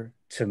together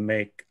to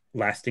make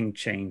lasting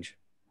change.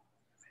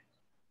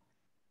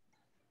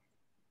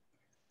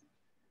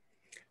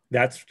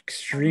 That's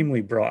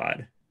extremely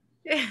broad.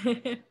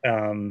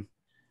 And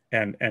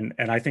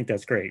I think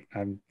that's great.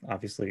 I'm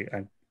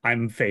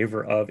in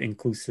favor of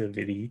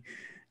inclusivity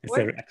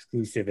instead of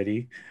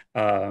exclusivity.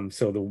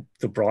 So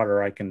the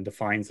broader I can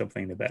define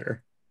something, the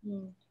better.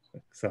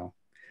 So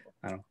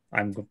I don't know,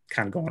 I'm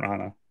kind of going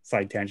on a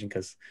side tangent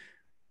because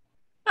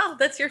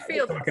that's your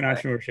field. Talking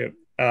entrepreneurship.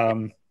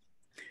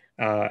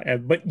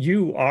 But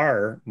you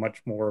are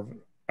much more of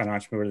an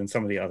entrepreneur than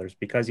some of the others,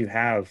 because you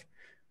have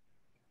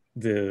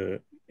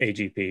the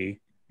AGP,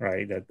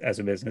 right, that as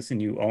a business, and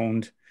you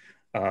owned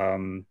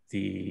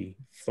the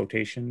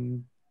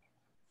flotation.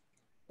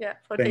 Yeah,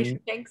 flotation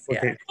tanks.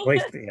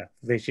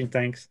 Flotation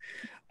tanks.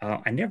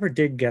 I never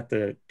did get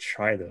to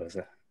try those.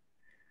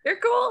 They're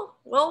cool.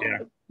 Well,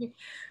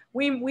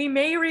 we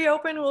may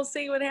reopen. We'll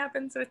see what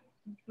happens with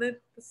the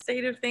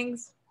state of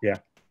things. Yeah.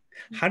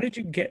 How did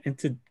you get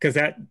into, because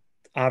that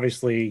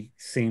obviously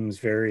seems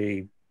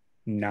very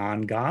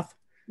non-goth.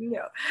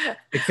 No.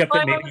 Except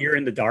that maybe you're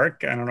in the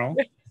dark. I don't know.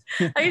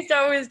 I used to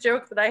always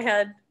joke that I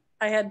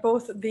had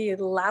both the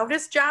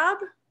loudest job,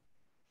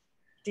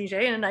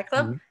 DJ in a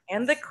nightclub,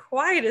 and the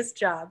quietest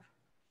job,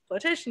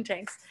 flotation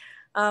tanks.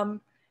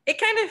 It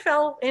kind of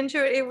fell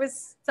into it. It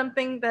was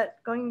something that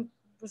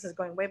this is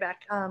going way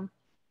back.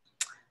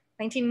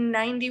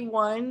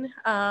 1991,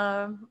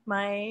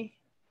 my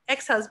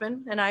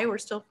ex-husband and I were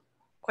still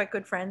quite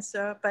good friends,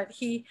 but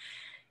he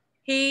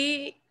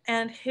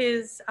and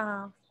his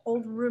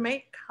old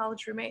roommate,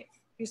 college roommate,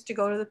 used to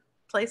go to the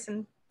place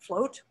and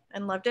float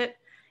and loved it,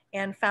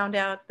 and found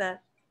out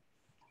that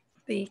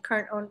the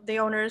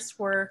owners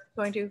were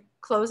going to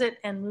close it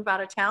and move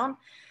out of town.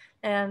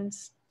 And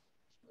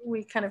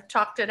we kind of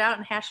talked it out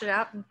and hashed it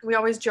out. And we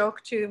always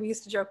we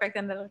used to joke back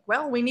then that, like,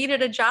 well, we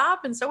needed a job,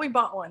 and so we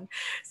bought one.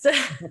 So,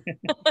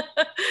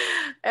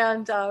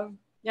 and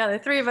the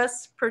three of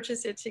us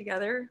purchased it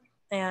together.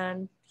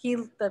 And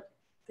his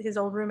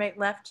old roommate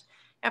left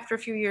after a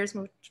few years,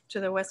 moved to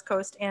the West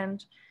Coast,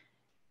 and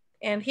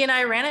he and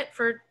I ran it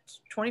for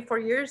 24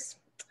 years.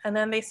 And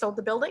then they sold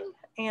the building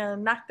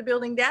and knocked the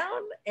building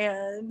down.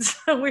 And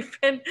so we've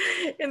been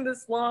in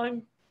this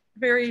long,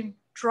 very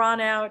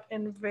drawn out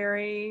and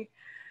very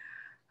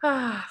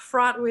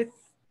fraught with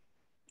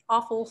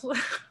awful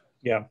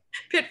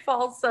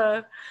pitfalls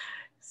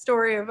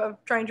story of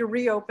trying to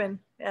reopen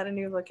at a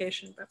new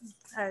location. But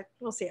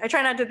we'll see. I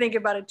try not to think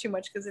about it too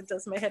much because it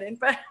does my head in.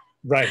 But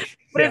right.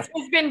 But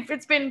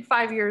it's been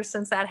 5 years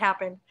since that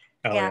happened.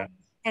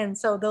 And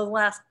so the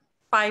last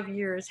 5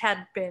 years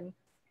had been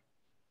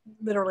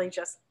literally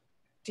just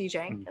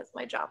DJing as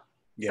my job.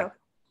 So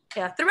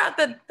throughout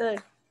the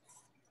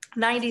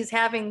 90s,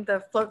 having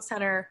the float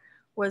center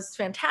was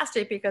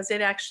fantastic, because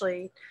it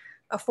actually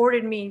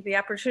afforded me the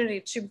opportunity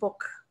to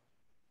book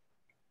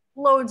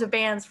loads of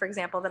bands, for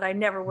example, that I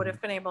never would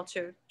have been able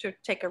to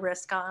take a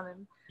risk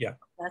on.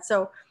 And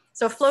so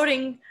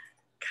floating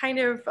kind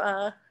of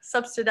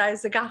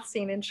subsidized the goth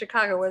scene in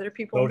Chicago, whether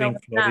people know it or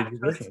not.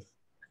 Your business.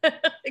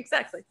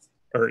 Exactly.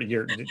 Or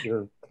your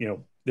the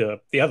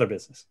other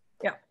business.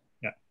 Yeah.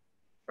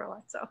 For a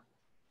lot.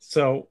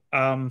 So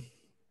I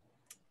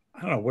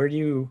don't know, where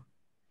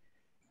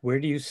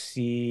do you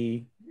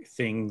see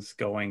things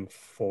going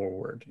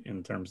forward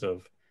in terms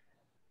of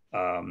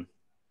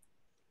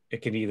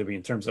it can either be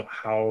in terms of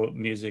how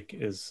music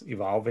is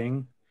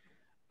evolving,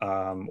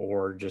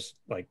 or just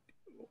like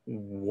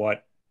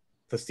what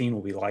the scene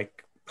will be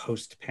like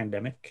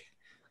post-pandemic?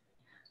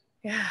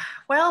 Yeah,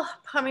 well,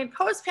 I mean,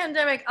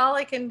 post-pandemic, all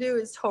I can do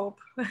is hope.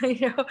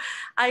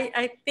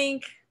 I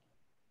think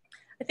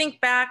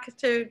back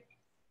to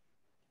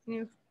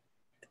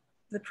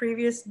the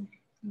previous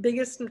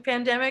biggest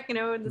pandemic,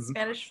 the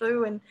Spanish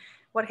flu, and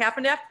what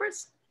happened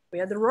afterwards. We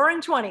had the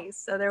Roaring 20s,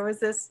 so there was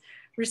this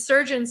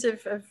resurgence of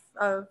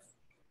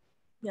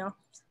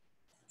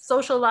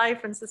social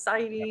life and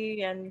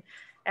society and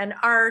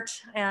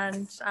art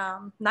and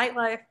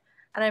nightlife.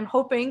 And I'm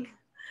hoping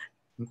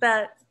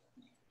that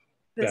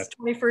this That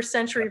 21st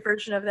century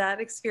version of that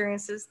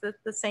experiences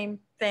the same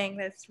thing,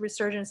 that's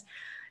resurgence.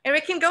 And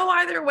it can go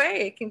either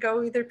way. It can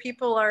go either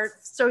people are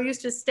so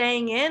used to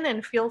staying in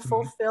and feel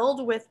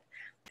fulfilled with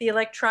the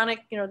electronic,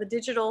 the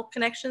digital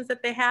connections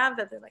that they have,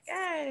 that they're like,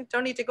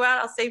 don't need to go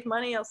out. I'll save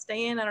money. I'll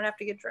stay in. I don't have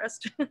to get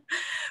dressed.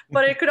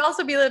 But it could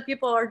also be that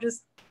people are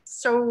just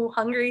so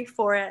hungry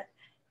for it,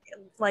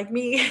 like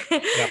me,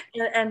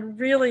 Yeah. and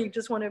really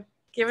just want to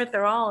give it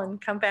their all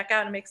and come back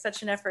out and make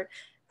such an effort.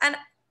 And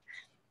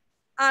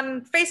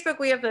on Facebook,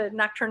 we have the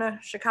Nocturna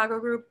Chicago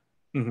group.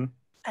 Mm-hmm.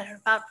 I don't know,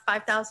 about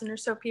 5,000 or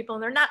so people.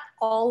 And they're not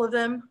all of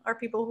them are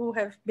people who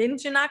have been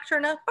to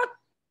Nocturna, but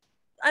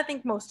I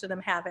think most of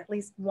them have at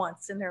least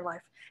once in their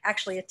life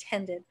actually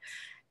attended.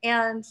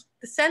 And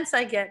the sense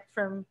I get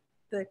from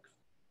the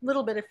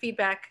little bit of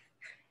feedback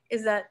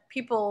is that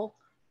people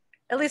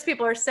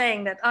are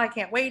saying that, oh, I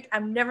can't wait.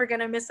 I'm never going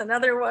to miss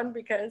another one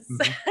because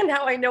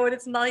now I know what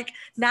it's like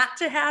not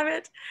to have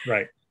it.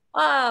 Right.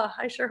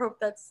 I sure hope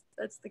that's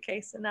the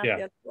case and not the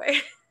other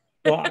way.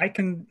 Well, I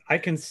can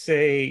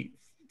say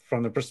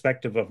from the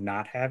perspective of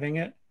not having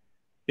it,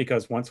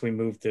 because once we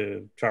moved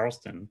to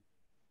Charleston,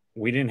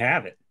 we didn't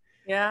have it.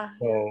 Yeah.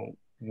 So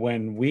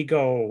when we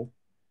go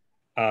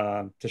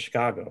to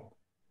Chicago,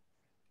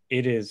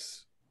 it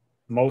is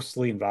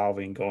mostly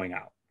involving going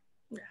out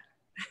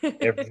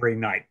every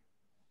night,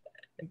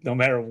 no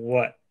matter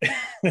what.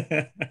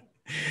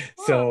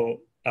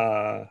 So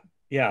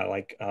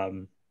like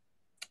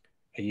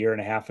a year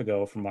and a half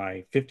ago for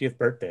my 50th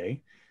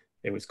birthday,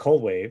 it was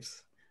Cold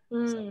Waves. So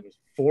it was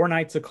 4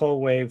 nights of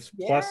Cold Waves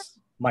plus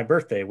my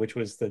birthday, which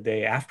was the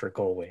day after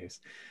Cold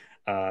Waves.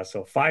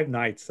 So 5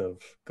 nights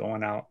of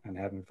going out and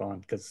having fun,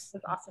 because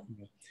that's awesome.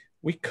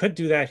 We could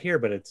do that here,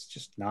 but it's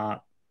just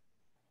not,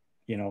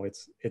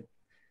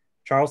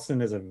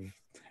 Charleston is a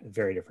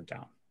very different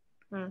town.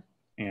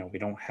 We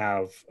don't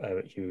have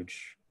a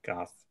huge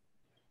goth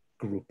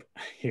group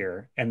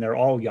here, and they're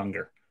all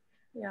younger.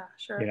 Yeah,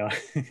 sure.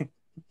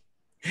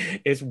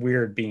 It's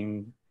weird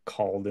being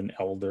called an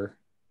elder.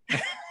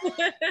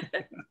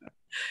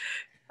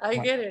 I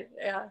get it.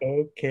 Yeah.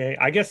 Okay.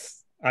 I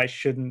guess I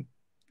shouldn't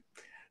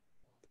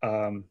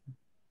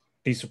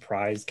be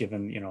surprised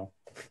given,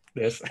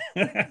 this.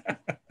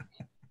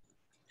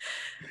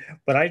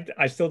 But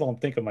I still don't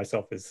think of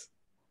myself as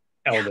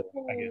elder,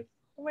 I guess.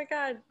 Oh my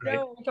God. Right?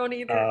 No, I don't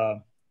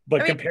either.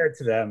 But compared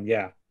to them,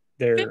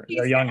 they're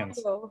youngins.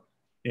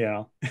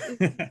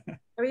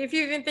 I mean, if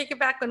you even think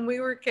back when we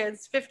were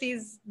kids,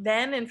 50s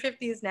then and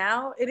 50s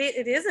now,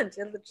 it isn't.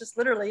 It just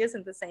literally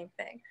isn't the same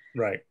thing.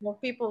 Right. Well,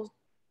 people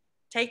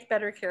take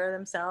better care of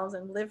themselves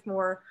and live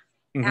more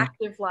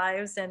active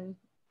lives, and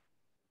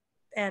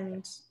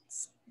there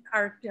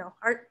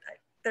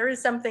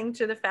is something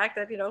to the fact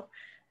that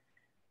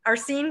our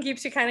scene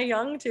keeps you kind of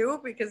young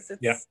too, because it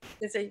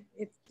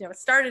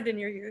started in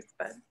your youth.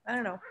 But I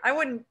don't know. I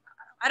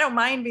don't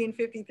mind being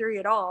 53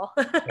 at all.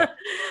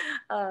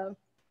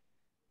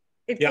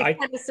 It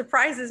kind of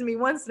surprises me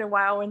once in a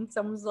while when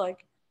someone's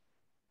like,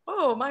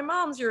 "Oh, my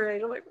mom's your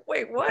age." I'm like,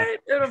 "Wait,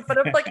 what?" But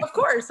I'm like, "Of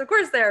course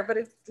there." But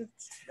it's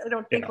I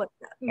don't think like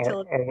that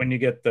until or when you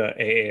get the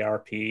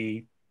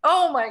AARP.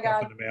 Oh my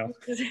God! Yeah,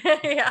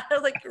 I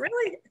was like,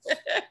 really?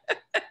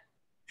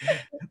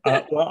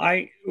 Well,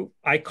 I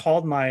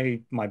called my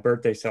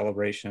birthday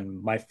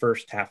celebration my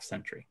first half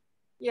century.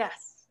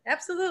 Yes,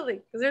 absolutely.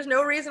 Because there's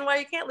no reason why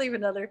you can't leave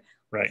another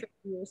 50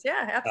 years.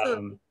 Yeah,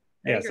 absolutely.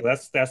 So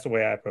that's the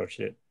way I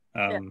approached it.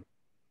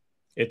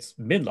 It's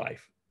midlife.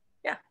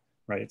 Yeah.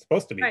 Right. It's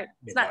supposed to be. Right.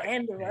 It's not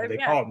end of life. They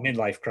call it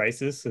midlife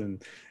crisis, and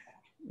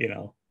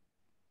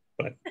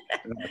but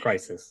not a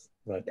crisis.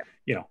 But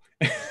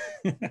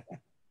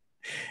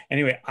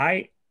anyway,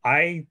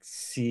 I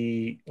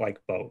see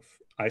like both.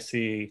 I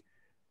see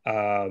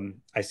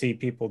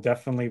people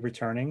definitely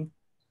returning,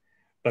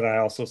 but I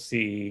also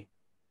see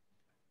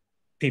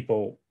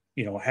people,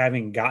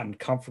 having gotten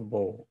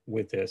comfortable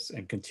with this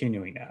and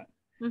continuing that.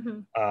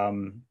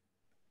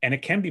 And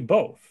it can be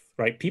both,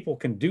 right? People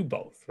can do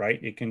both,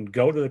 right? You can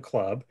go to the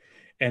club,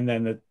 and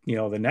then the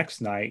next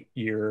night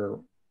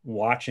you're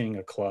watching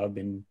a club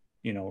in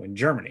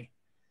Germany.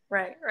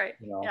 Right.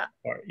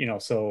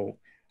 So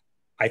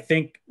I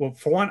think, well,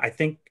 for one, I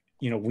think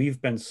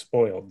we've been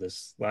spoiled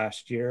this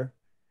last year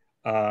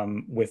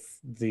with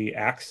the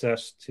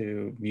access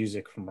to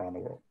music from around the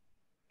world.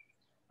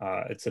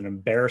 It's an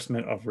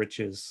embarrassment of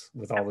riches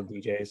with all the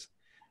DJs.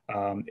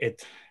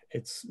 It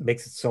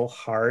makes it so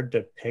hard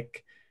to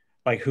pick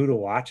like who to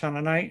watch on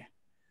a night.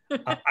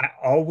 I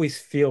always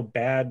feel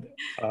bad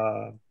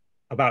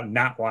about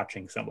not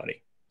watching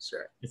somebody.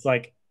 Sure. It's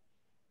like,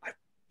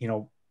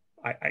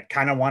 I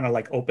kind of want to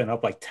like open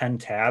up like 10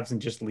 tabs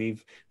and just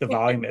leave the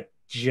volume at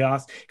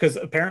just, because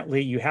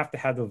apparently you have to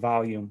have the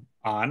volume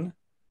on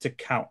to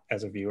count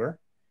as a viewer.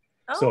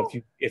 So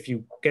if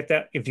you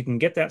can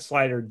get that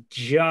slider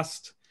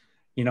just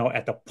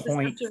at the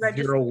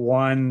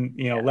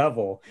 0.01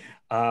 level,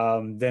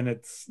 then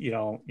it's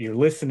you're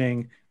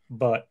listening,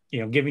 but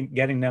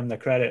getting them the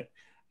credit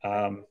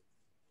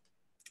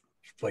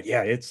but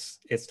yeah, it's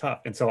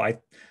tough. And so I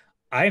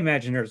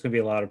imagine there's going to be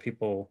a lot of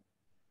people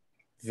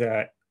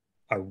that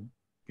are,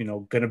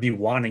 going to be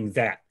wanting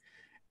that,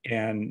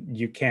 and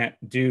you can't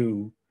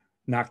do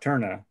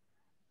Nocturna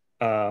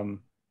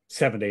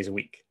 7 days a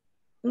week,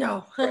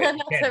 No, right? You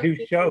not can't 7 do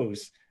days.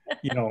 shows,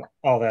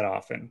 all that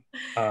often.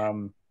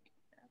 And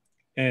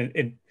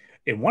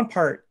in one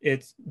part,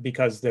 it's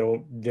because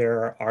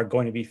there are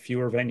going to be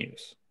fewer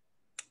venues,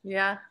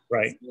 Yeah.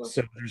 right?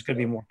 So there's going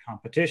to be more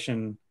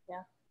competition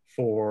Yeah.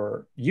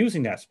 for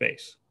using that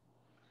space.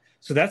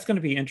 So that's going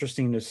to be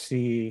interesting to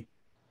see,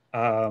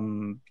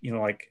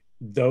 like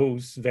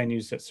those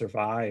venues that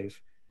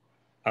survive,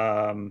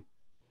 um,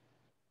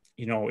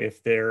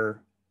 if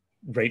their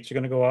rates are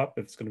going to go up,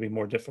 if it's going to be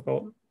more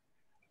difficult.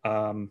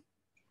 Um,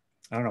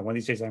 I don't know. One of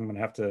these days, I'm going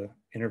to have to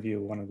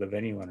interview one of the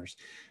venue owners,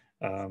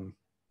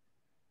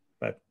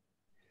 but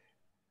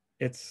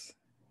it's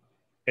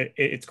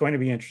going to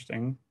be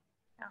interesting.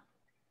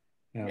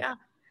 Yeah.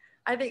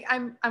 I think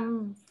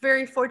I'm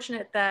very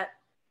fortunate that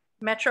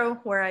Metro,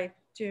 where I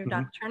do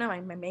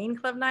Nocturna, my main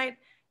club night,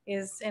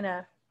 is in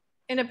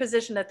a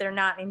position that they're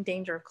not in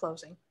danger of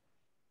closing.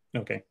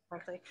 Okay.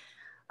 Correctly.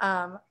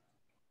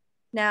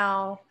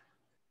 Now,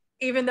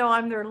 even though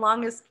I'm their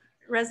longest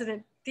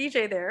resident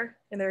DJ there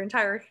in their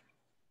entire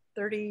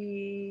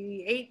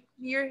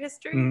 38-year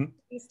history,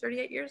 it's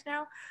 38 years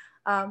now.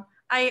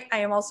 I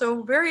am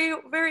also very,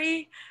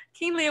 very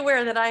keenly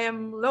aware that I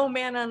am low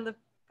man on the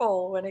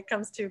pole when it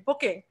comes to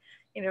booking.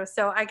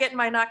 So I get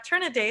my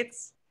Nocturna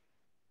dates,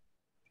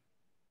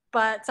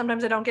 but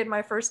sometimes I don't get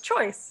my first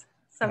choice.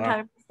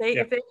 Sometimes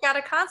if they've got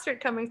a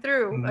concert coming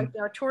through,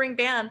 a touring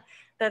band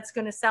that's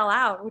going to sell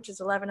out, which is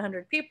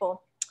 1,100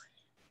 people,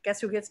 guess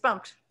who gets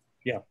bumped?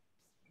 Yeah.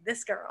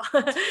 This girl.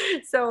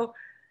 So,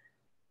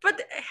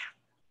 but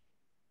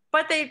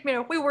they,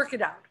 we work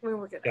it out. We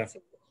work it out.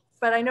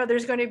 But I know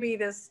there's going to be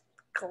this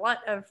glut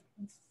of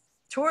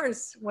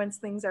tours once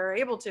things are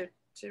able to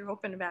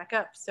open back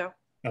up. So,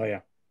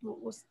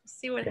 we'll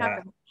see what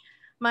happens.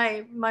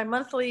 My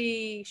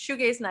monthly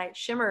shoegaze night,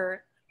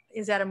 Shimmer,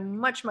 is at a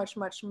much, much,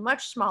 much,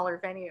 much smaller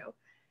venue,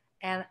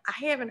 and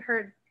I haven't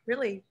heard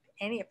really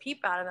any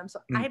peep out of them. So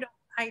I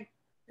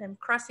am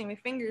crossing my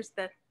fingers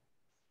that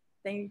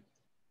they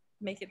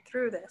make it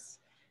through this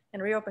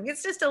and reopen.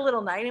 It's just a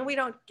little night, and we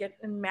don't get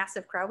a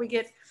massive crowd. We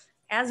get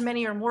as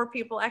many or more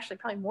people, actually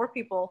probably more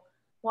people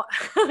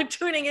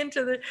tuning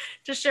into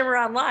to Shimmer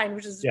online,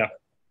 which is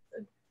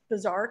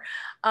bizarre.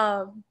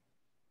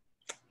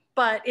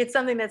 But it's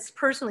something that's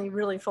personally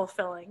really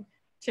fulfilling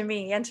to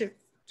me and to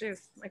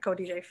my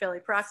co-DJ Philly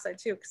Peroxide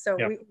too. So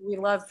we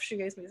love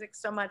shoegaze music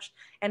so much,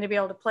 and to be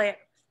able to play it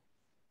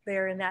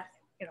there in that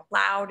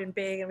loud and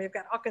big, and we've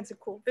got all kinds of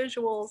cool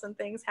visuals and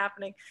things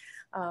happening.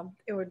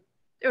 It would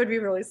be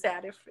really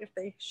sad if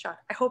they shut.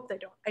 I hope they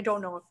don't. I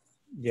don't know if.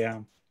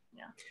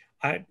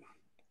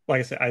 Like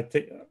I said, I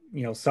think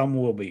some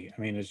will be.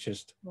 I mean, it's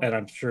just, and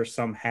I'm sure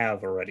some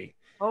have already.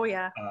 Oh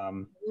yeah.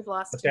 We've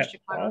lost but that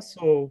Chicago.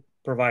 Also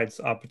provides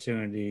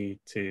opportunity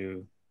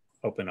to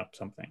open up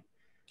something.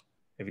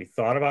 Have you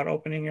thought about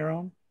opening your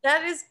own?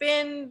 That has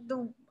been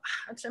to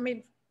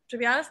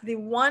be honest, the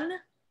one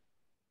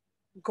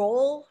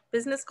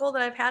business goal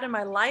that I've had in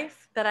my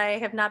life that I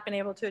have not been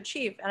able to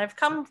achieve. And I've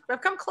come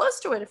close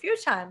to it a few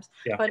times,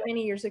 but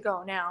many years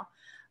ago now.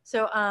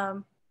 So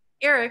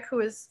Eric,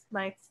 who is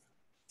my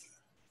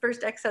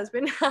first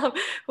ex-husband,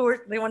 who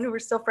were the one who were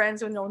still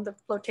friends, who owned the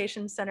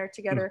flotation center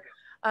together.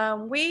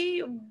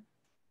 We,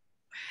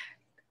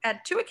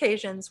 at 2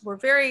 occasions, were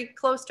very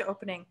close to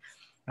opening.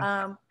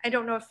 I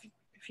don't know if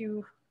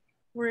you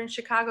were in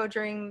Chicago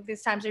during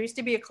these times. There used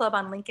to be a club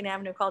on Lincoln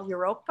Avenue called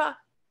Europia.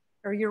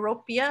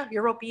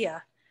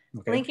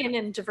 Okay. Lincoln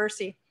and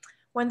Diversey.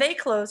 When they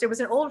closed, it was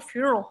an old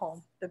funeral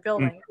home, the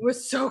building. It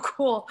was so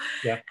cool.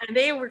 Yeah. And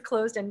they were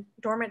closed and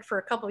dormant for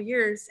a couple of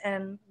years,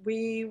 and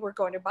we were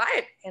going to buy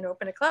it and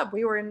open a club.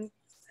 We were in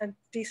a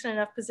decent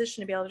enough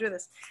position to be able to do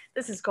this.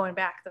 This is going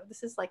back, though.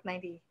 This is like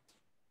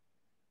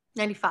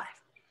 95.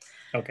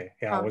 Okay.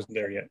 Yeah, I wasn't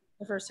there yet.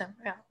 The first time,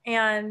 yeah.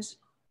 And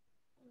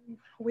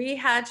we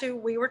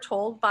were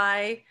told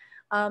by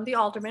the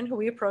alderman who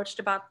we approached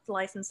about the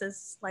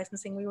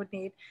licensing we would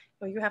need,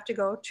 you have to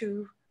go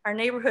to our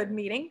neighborhood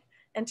meeting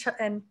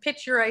and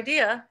pitch your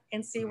idea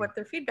and see what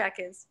their feedback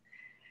is.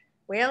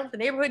 Well, the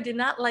neighborhood did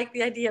not like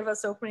the idea of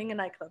us opening a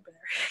nightclub there,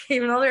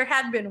 even though there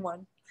had been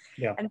one.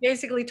 Yeah. And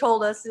basically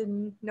told us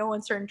in no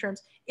uncertain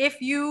terms,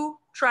 if you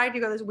try to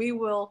go this, we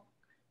will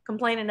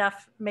complain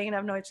enough, make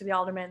enough noise to the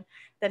alderman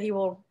that he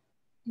will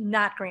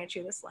not grant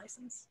you this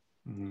license.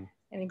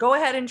 And go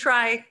ahead and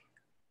try,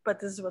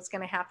 but this is what's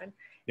going to happen.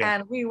 Yeah.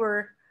 And we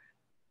were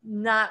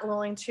not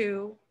willing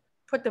to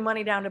put the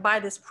money down to buy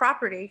this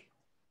property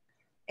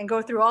and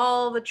go through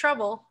all the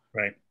trouble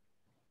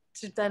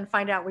to then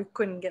find out we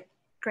couldn't get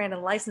granted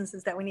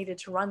licenses that we needed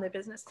to run the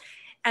business.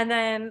 And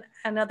then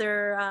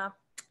another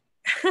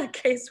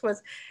case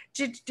was,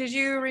 did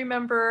you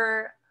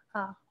remember,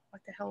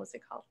 what the hell was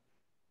it called?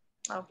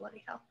 Oh,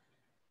 bloody hell.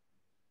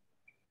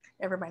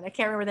 never mind, I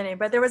can't remember the name,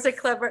 but there was a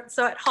club.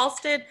 So at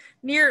Halsted,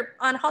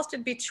 on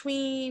Halsted,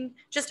 between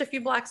just a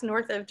few blocks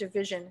north of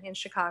Division in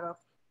Chicago.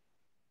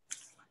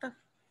 What the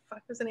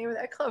fuck was the name of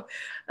that club?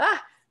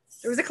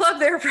 There was a club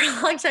there for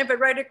a long time, but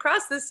right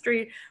across the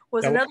street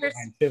was that another.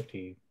 Was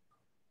 50.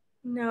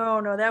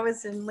 No, that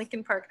was in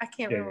Lincoln Park. I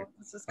can't remember what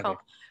this was called,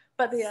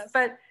 but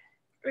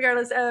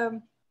regardless,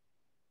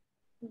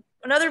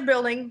 another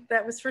building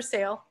that was for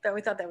sale that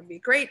we thought that would be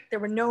great. It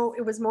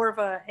was more of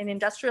an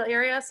industrial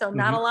area, so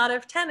not a lot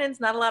of tenants,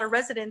 not a lot of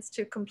residents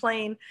to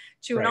complain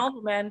to an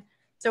alderman.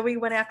 So we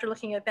went after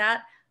looking at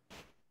that.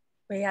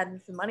 We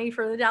had the money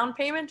for the down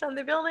payment on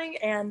the building,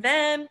 and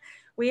then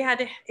we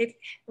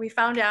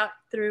found out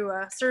through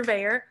a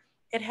surveyor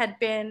it had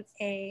been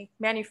a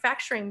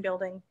manufacturing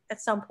building at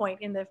some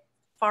point in the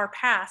far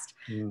past,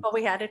 but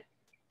we had to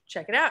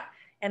check it out.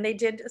 And they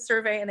did a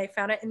survey, and they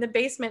found it in the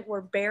basement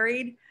were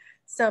buried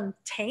some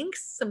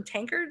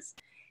tankards,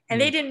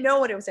 and they didn't know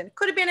what it was in.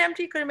 Could have been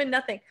empty, could have been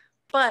nothing,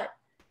 but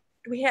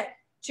we had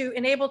to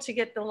enable to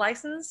get the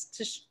license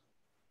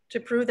to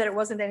prove that it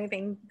wasn't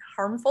anything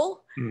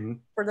harmful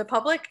for the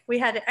public. We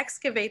had to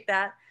excavate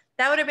that.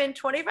 That would have been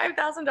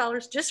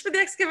 $25,000 just for the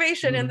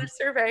excavation and the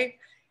survey,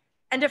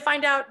 and to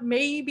find out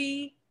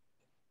maybe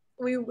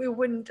we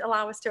wouldn't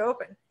allow us to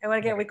open. And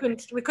again, we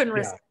couldn't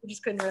risk it. We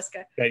just couldn't risk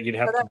it. That you'd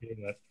have to do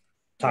that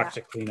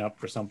toxic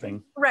cleanup or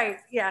something. Right.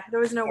 Yeah. There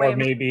was no way. Or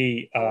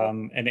maybe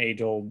an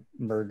age-old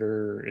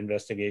murder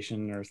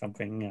investigation or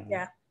something.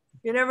 Yeah.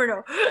 You never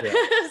know. Yeah.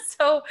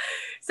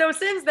 So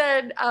since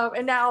then,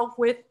 and now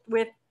with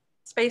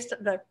space,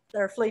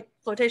 their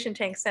flotation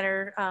tank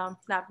center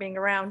not being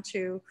around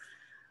to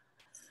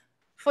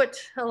foot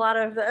a lot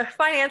of the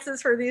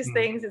finances for these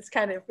things, it's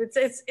kind of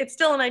it's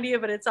still an idea,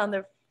 but it's on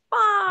the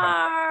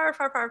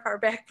far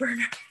back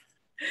burner.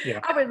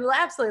 Yeah. I would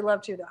absolutely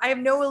love to, though. I have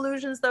no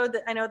illusions, though,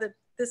 that I know that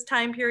this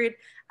time period,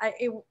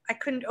 I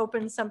couldn't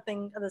open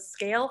something of the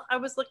scale I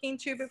was looking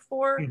to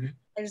before.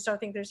 I just don't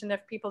think there's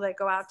enough people that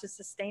go out to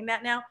sustain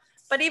that now.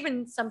 But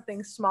even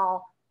something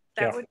small,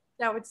 that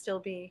would still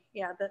be,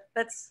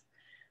 that's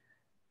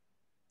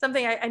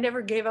something I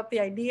never gave up the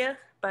idea,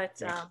 but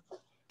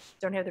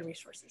don't have the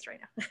resources right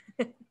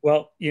now.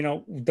 Well,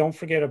 don't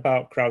forget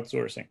about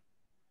crowdsourcing.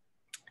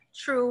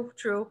 True.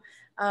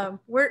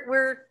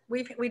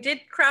 We did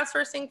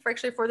crowdsourcing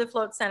for the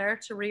float center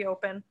to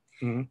reopen,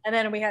 and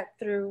then we had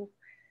through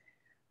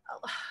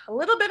a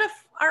little bit of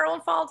our own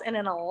fault, and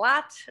then a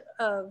lot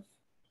of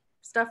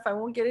stuff I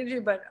won't get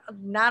into, but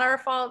not our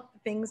fault.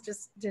 Things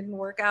just didn't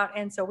work out,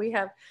 and so we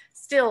have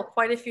still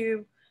quite a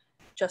few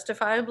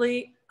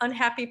justifiably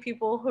unhappy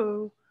people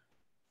who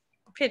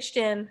pitched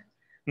in.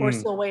 We're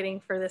still waiting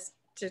for this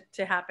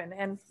to happen,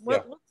 and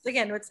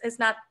again, it's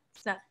not.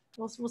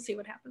 We'll see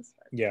what happens.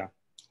 Yeah.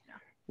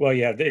 Well,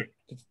 they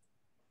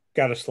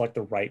got to select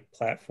the right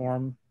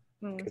platform,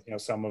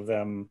 because some of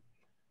them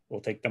will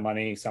take the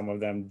money, some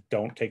of them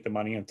don't take the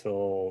money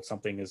until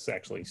something is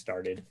actually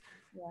started.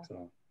 Yeah.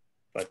 So,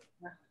 but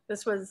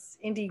this was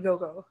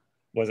Indiegogo.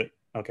 Was it?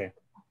 Okay.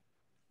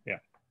 Yeah.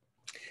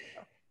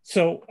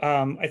 So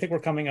I think we're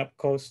coming up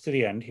close to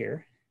the end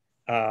here.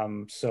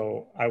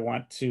 So I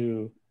want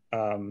to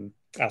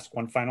ask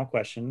one final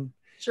question.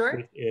 Sure.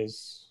 Which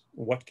is,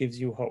 what gives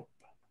you hope?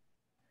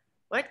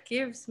 What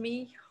gives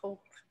me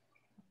hope?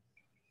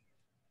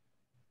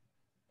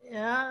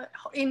 Yeah,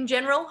 in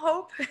general,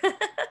 hope.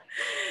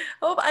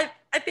 Hope.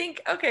 I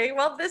think, okay,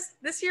 well,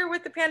 this year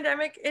with the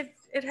pandemic,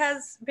 it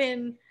has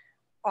been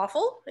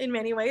awful in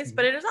many ways,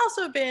 but it has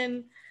also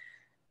been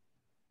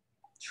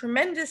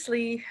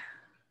tremendously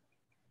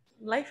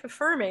life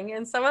affirming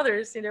in some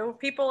others.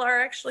 People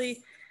are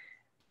actually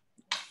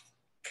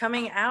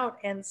coming out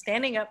and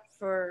standing up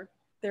for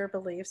their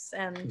beliefs,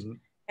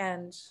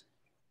 and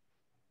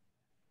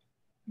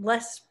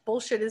less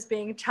bullshit is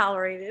being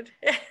tolerated.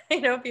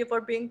 People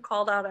are being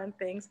called out on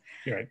things.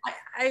 Right.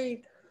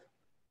 I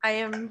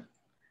am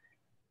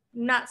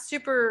not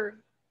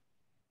super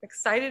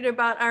excited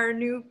about our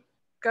new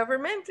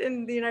government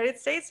in the United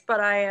States, but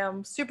I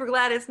am super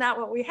glad it's not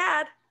what we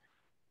had.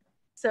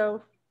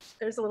 So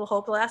there's a little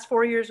hope. The last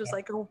 4 years was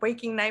like a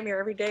waking nightmare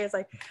every day. It's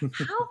like,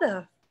 how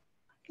the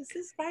fuck is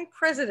this guy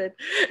president?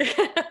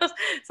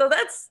 So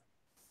that's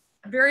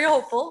very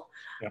hopeful.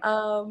 Yeah.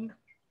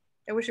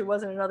 I wish it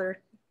wasn't another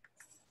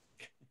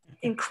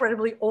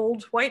incredibly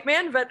old white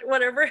man, but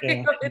whatever.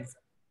 Yeah.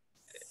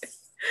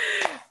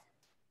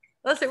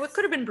 Let's say what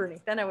could have been Bernie.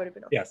 Then I would have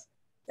been okay. Yes.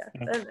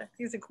 Yeah,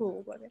 he's a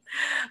cool white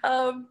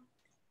man.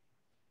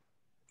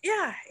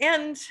 Yeah,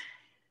 and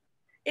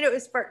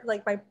as part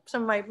like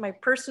some of my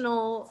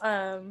personal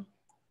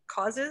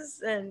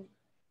causes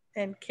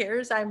and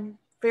cares, I'm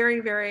very,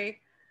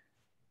 very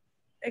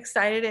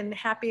excited and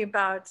happy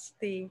about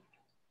the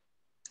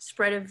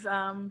spread of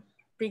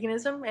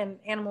veganism and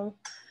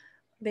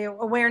the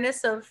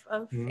awareness of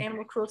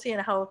animal cruelty,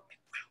 and how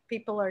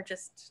people are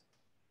just,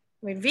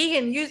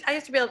 vegan, I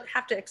used to be able to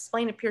have to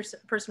explain to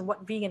a person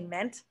what vegan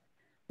meant.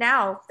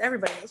 Now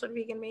everybody knows what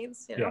vegan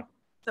means, Yeah.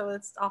 So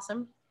it's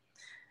awesome.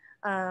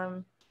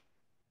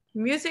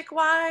 Music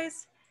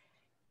wise,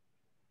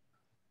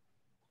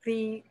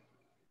 the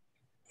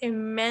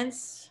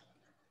immense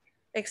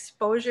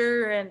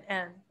exposure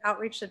and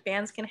outreach that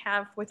bands can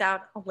have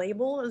without a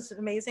label is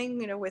amazing.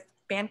 You know, with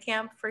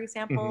Bandcamp, for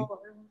example,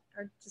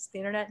 or just the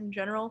internet in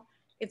general,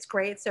 it's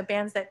great. So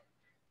bands that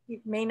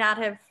may not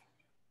have,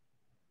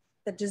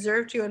 that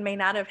deserve to and may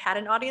not have had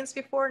an audience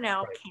before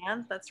now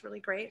can. That's really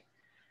great.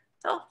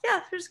 So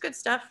yeah, there's good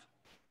stuff.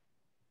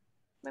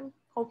 I'm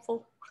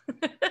hopeful.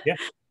 Yeah.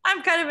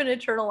 I'm kind of an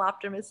eternal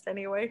optimist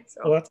anyway.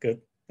 So well, that's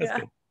good. That's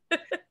good.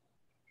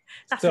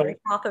 That's very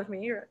goth of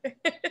me, right?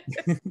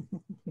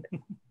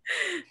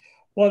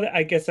 Well,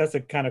 I guess that's a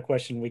kind of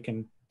question we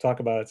can talk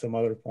about at some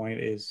other point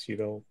is, you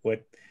know,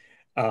 what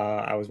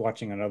I was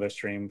watching another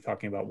stream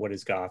talking about what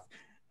is goth.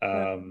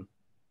 And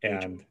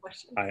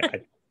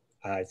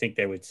I think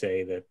they would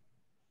say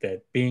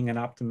that being an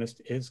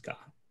optimist is goth.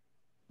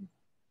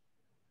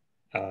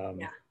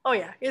 Yeah. Oh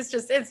yeah. It's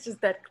just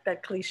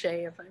that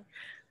cliche of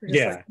we're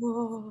just like,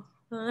 whoa.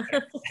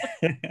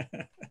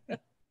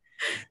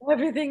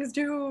 Everything's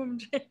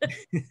doomed.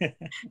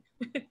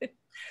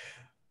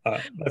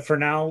 But for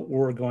now,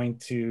 we're going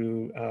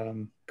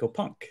to go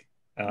punk.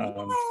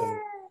 When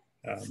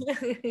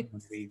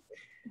we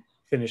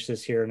finish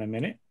this here in a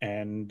minute,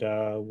 and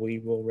we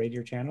will raid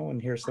your channel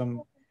and hear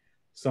some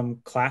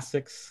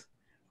classics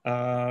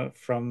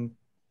from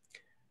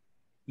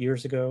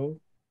years ago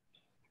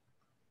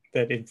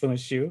that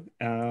influenced you.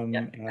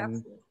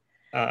 And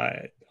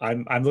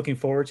I'm looking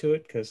forward to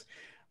it because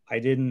I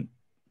didn't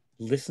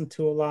listen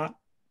to a lot,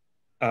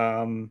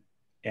 and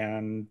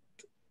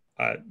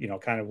you know,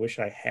 kind of wish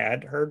I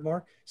had heard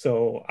more.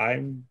 So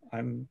I'm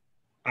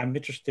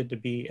interested to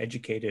be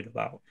educated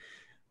about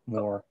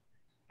more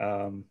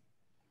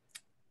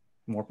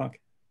more punk.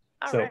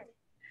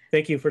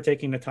 Thank you for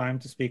taking the time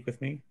to speak with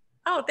me.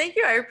 Oh, thank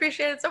you. I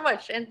appreciate it so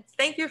much. And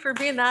thank you for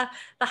being the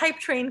hype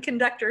train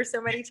conductor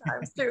so many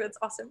times too. It's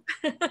awesome.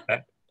 All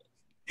right.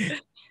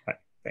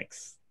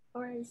 Thanks.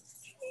 All right.